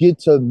when you get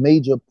to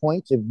major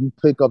points, if you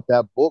pick up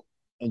that book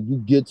and you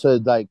get to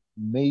like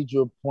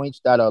major points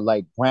that are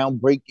like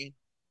groundbreaking,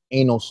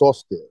 ain't no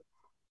source there.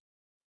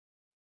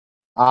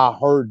 I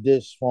heard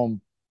this from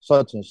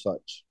such and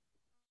such,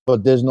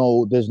 but there's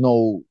no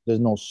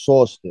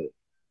source there.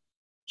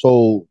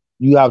 So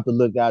you have to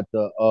look at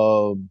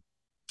the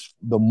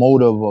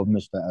motive of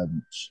Mr.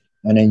 Evans,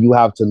 and then you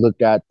have to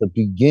look at the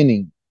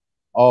beginning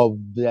of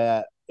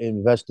that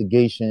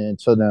investigation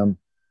into them,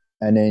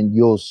 and then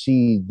you'll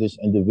see this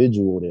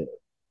individual there,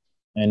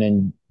 and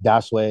then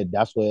that's where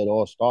it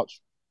all starts.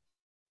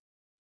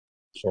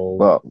 So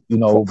Well,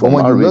 but from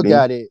when my you look reading,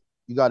 at it,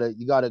 you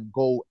gotta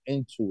go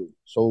into it.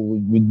 So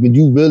when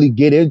you really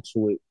get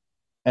into it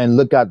and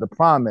look at the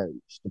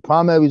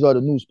primaries are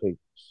the newspapers,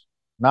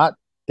 not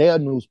their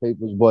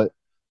newspapers, but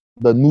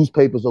the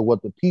newspapers are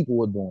what the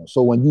people are doing.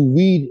 So when you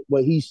read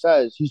what he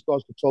says, he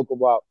starts to talk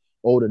about,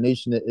 oh, the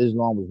Nation of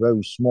Islam was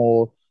very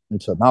small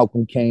until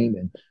Malcolm came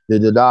and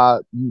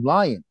you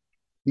lying.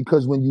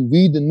 Because when you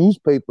read the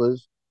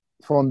newspapers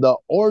from the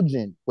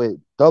origin with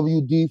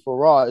W.D.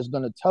 Farrar is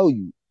going to tell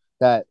you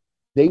that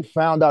they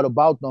found out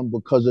about them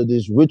because of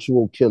this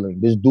ritual killing.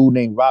 This dude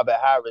named Robert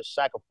Harris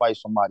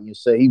sacrificed somebody and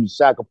said he was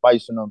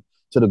sacrificing them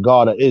to the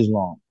God of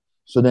Islam.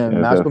 So then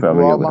yeah, very Master familiar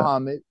Farrar with that.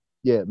 Muhammad,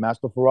 yeah,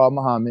 Master Farrar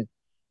Muhammad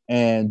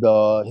and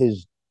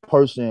his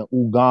person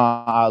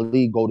Ugan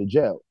Ali go to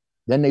jail.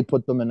 Then they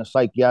put them in a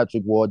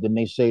psychiatric ward. Then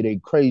they say they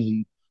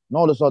crazy and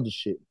all this other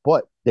shit.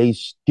 But they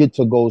get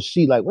to go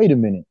see, like, wait a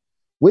minute,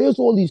 where's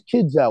all these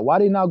kids at? Why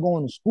they not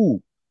going to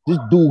school? This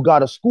dude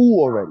got a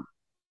school already,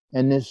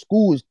 and this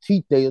school is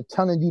they are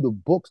telling you the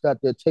books that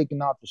they're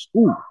taking out to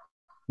school.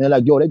 They're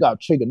like, yo, they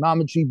got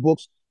trigonometry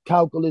books,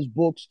 calculus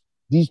books.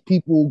 These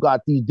people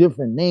got these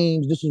different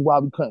names. This is why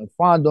we couldn't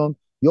find them.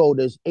 Yo,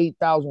 there's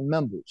 8,000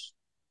 members.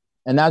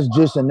 And that's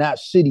just in that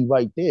city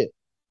right there.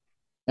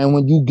 And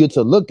when you get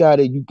to look at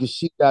it, you can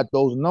see that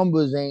those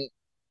numbers ain't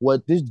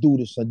what this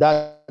dude is saying.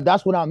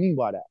 That's what I mean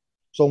by that.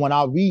 So when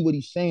I read what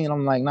he's saying,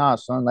 I'm like, nah,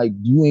 son, like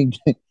you ain't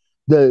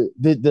the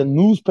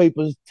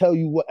newspapers tell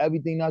you what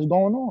everything that's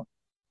going on.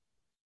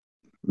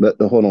 But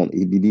hold on,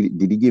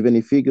 did he give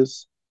any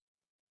figures?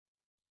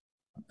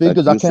 Like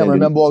Figures I you're can't saying,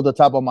 remember off the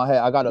top of my head.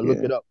 I gotta look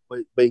yeah, it up. But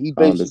he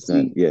I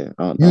understand. basically Yeah,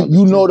 I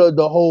you know understand.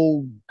 the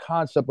whole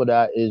concept of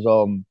that is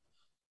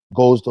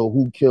goes to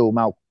who killed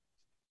Malcolm.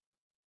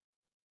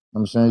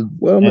 I'm saying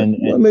Well,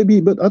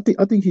 maybe, but I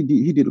think he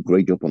did a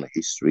great job on the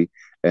history,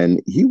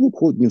 and he will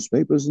quote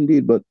newspapers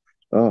indeed. But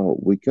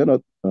we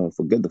cannot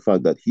forget the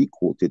fact that he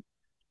quoted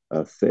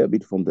a fair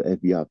bit from the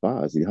FBI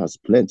files. He has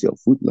plenty of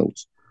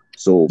footnotes.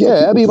 So for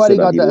yeah, people to say everybody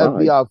that got he the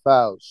lied, FBI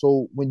files.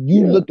 So when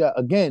you yeah, look at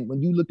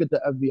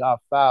the FBI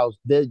files,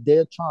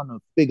 they're trying to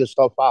figure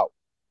stuff out.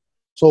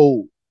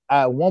 So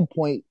at one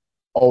point,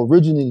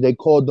 originally they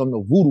called them the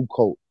Voodoo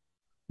Code.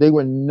 They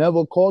were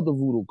never called the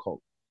Voodoo Code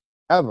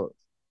ever.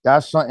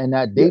 That's something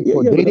that yeah, they yeah,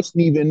 put. yeah. They But didn't that's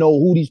even know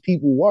who these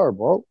people were,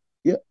 bro.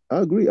 yeah, I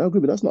agree,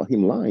 but that's not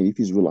him lying. If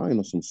he's relying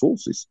on some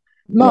sources,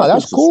 and I No, think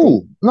that's it's a strong,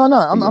 cool. No, no,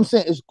 I'm yeah.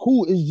 saying it's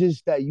cool. It's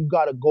just that you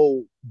got to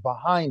go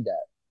behind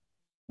that.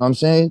 Know what I'm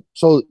saying?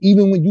 So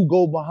even when you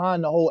go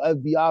behind the whole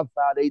FBI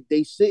file,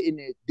 they sit in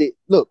it.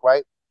 Look,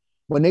 right?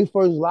 When they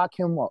first lock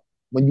him up,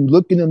 when you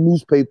look in the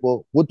newspaper,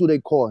 what do they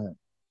call him?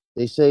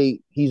 They say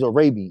he's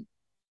Arabian.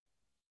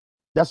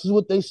 That's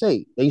what they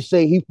say. They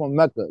say he from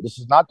Mecca. This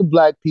is not the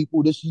black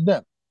people. This is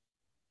them.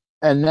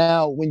 And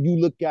now when you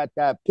look at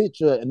that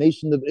picture, a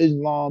Nation of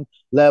Islam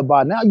led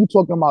by, now you're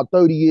talking about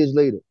 30 years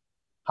later.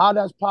 How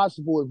that's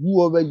possible if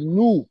you already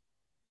knew,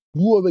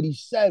 you already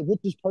said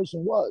what this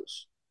person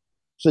was.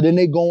 So then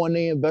they go on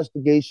their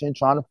investigation,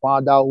 trying to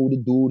find out who the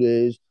dude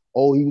is.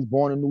 Oh, he was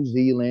born in New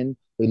Zealand.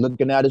 They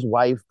looking at his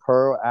wife,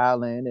 Pearl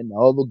Allen, and the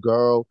other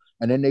girl.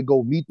 And then they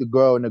go meet the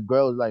girl, and the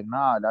girl is like,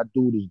 nah, that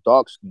dude is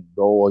dark skinned,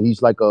 bro. Or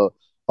he's like a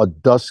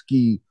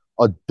dusky,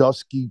 a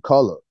dusky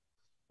color.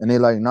 And they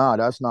like, nah,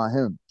 that's not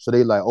him. So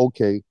they like,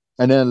 okay.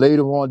 And then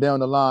later on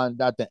down the line,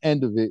 at the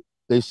end of it,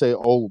 they say,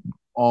 oh,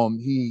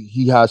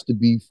 he has to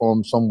be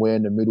from somewhere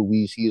in the Middle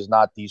East. He is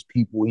not these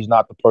people. He's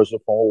not the person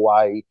from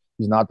Hawaii.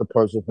 He's not the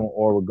person from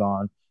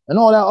Oregon. And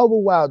all that other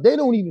wild. They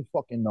don't even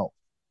fucking know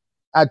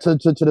to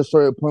the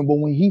certain point. But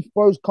when he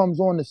first comes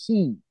on the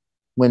scene,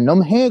 when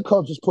them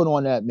handcuffs is put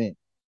on that man,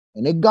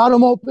 and they got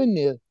him up in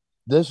there,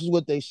 this is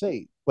what they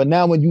say. But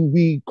now when you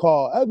read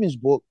Carl Evans'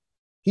 book,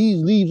 he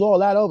leaves all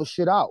that other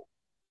shit out.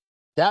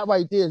 That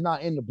right there is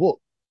not in the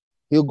book.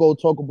 He'll go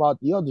talk about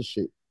the other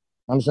shit.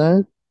 I'm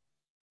saying?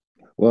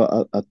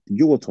 Well,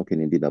 you were talking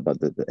indeed about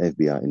the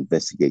FBI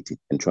investigating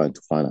and trying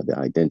to find out the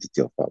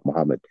identity of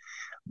Muhammad,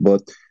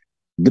 but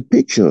the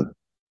picture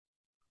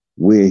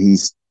where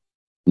he's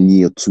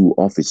near two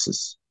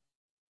officers,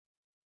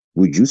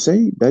 would you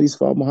say that is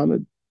Far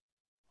Muhammad?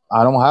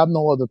 I don't have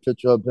no other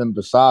picture of him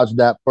besides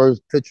that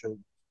first picture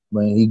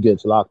when he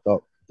gets locked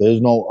up.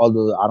 There's no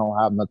other. I don't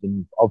have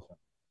nothing of him.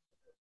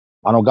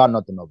 I don't got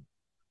nothing of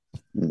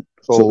him. Mm.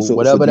 So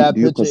whatever that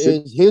do you picture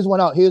consider? is, here's what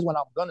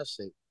I'm gonna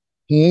say.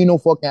 He ain't no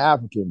fucking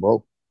African,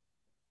 bro.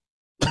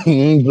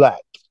 He ain't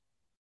black.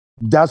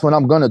 That's what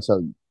I'm gonna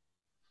tell you.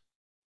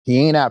 He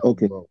ain't African,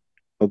 Okay, bro.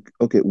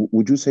 okay.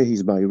 Would you say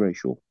he's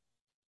biracial?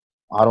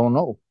 I don't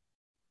know.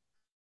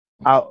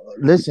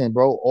 Listen,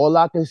 bro. All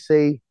I can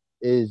say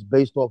is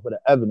based off of the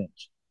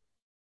evidence.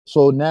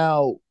 So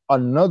now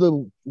another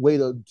way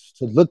to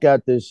look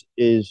at this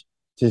is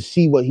to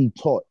see what he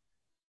taught.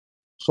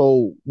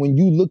 So when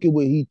you look at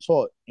what he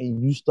taught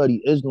and you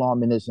study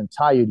Islam in its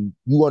entirety,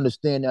 you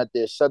understand that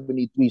there's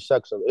 73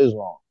 sects of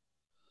Islam.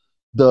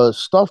 The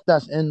stuff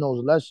that's in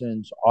those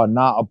lessons are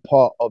not a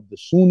part of the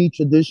Sunni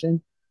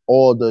tradition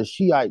or the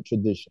Shiite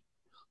tradition.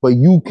 But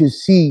you can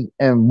see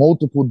in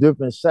multiple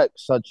different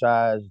sects, such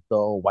as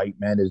the white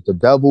man is the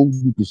devil.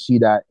 You can see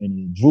that in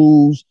the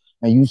Druze,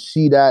 and you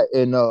see that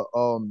in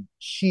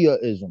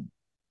Shiaism.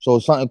 So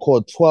it's something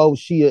called 12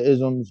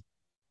 Shiaisms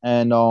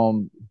and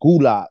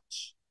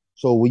Gulats.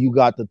 So when you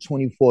got the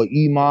 24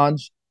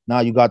 Imams, now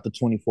you got the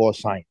 24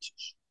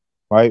 sciences,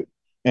 right?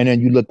 And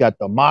then you look at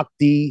the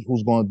Mahdi,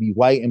 who's going to be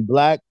white and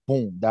black.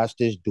 Boom, that's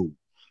this dude,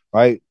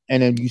 right?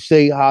 And then you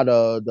say how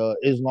the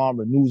Islam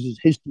renews its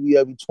history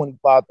every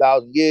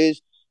 25,000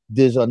 years.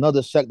 There's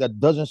another sect that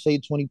doesn't say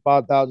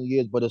 25,000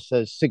 years, but it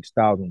says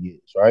 6,000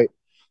 years, right?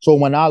 So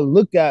when I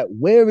look at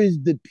where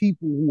is the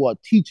people who are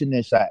teaching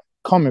this at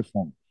coming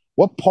from?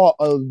 What part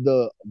of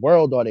the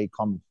world are they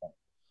coming from?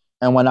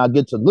 And when I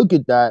get to look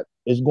at that,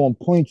 it's going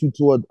to point you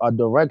to a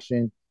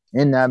direction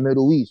in that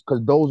Middle East,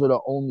 because those are the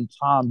only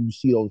time you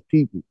see those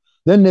people.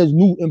 Then there's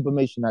new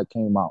information that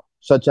came out,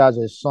 such as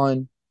his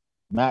son,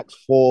 Max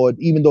Ford,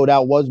 even though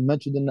that was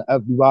mentioned in the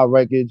FBI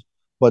records,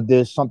 but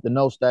there's something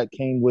else that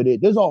came with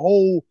it. This is a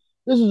whole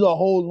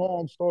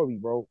long story,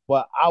 bro.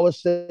 But I would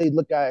say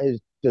look at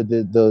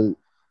the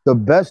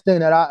best thing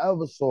that I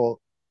ever saw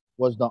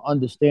was the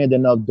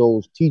understanding of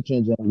those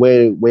teachings and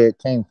where it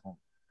came from.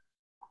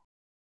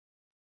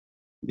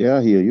 Yeah,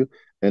 I hear you.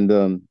 And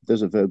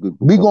there's a very good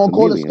book We called gonna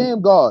call it Chameleon.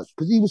 scam guard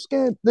because he was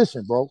scammed.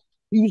 Listen, bro,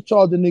 he was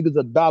charging niggas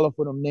 $1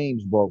 for them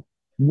names, bro.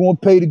 You gonna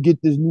pay to get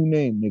this new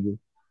name, nigga.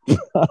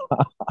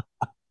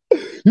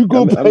 You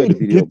gonna I pay made a to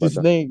video get about this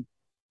that. name.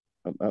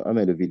 I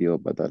made a video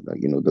about that.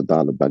 Like, the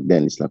dollar back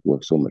then it's like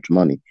worth so much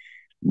money.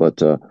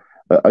 But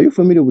are you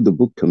familiar with the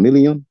book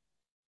Chameleon?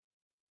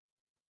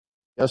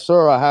 Yes,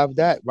 sir. I have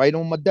that right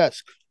on my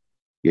desk.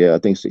 Yeah, I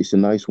think it's a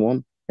nice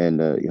one,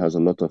 and it has a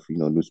lot of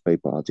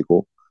newspaper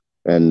article,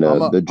 and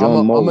I'm a the I'm John a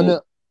I'm Morrow.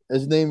 gonna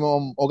his name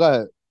oh go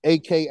ahead.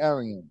 AK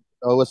Arian.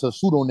 Oh, it's a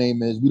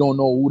pseudonym is. We don't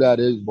know who that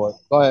is, but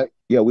go ahead.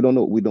 Yeah, we don't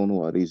know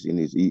what it is in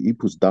his. He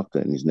puts doctor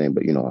in his name,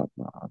 but I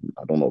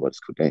don't know about his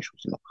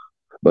credentials.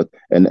 But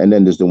and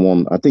then there's the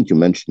one I think you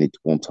mentioned it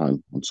one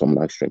time on some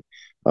live stream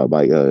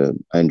by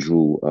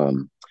Andrew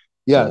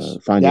Yes,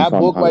 Finding that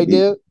Farm book right Holiday.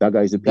 there, That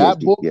guy is a that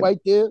PhD. book Yeah, right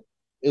there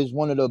is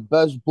one of the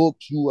best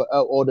books you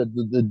or the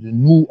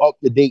new up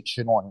to date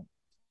shit on it.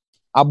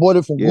 I bought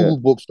it from yeah, Google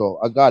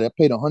Bookstore. I got it. I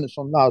paid $100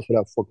 for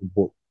that fucking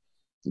book.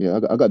 yeah.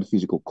 I got the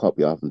physical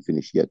copy. I haven't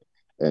finished yet,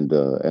 and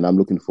I'm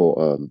looking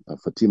for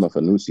Fatima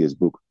Fanusia's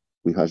book,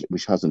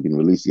 which hasn't been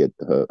released yet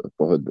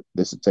for her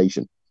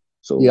dissertation.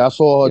 So Yeah, I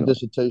saw her you know,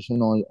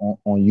 dissertation on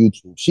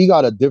YouTube. She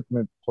got a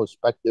different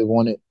perspective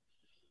on it, and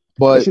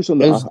but she's on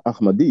the it's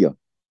Ahmadiyya,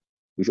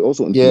 which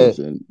also yeah,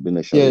 influenced the yeah.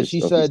 Sharias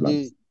She of said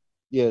Islam.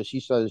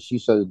 she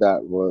says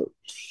that,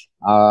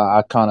 but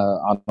I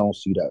don't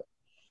see that.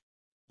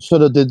 So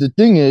the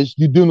thing is,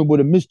 you're dealing with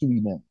a mystery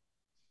man.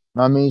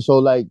 I mean, so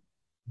like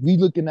we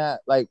looking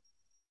at like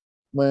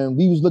when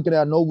we was looking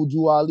at Noble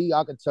Drew Ali,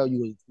 I could tell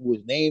you who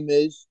his name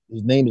is.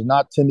 His name is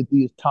not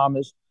Timothy, it's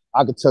Thomas.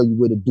 I could tell you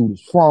where the dude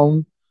is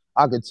from.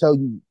 I could tell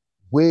you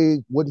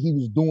what he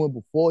was doing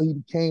before he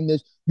became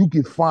this. You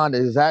can find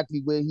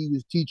exactly where he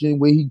was teaching,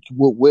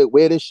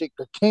 where this shit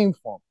came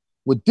from.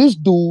 With this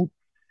dude,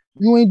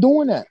 you ain't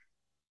doing that.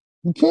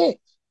 You can't.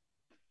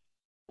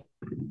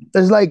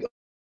 It's like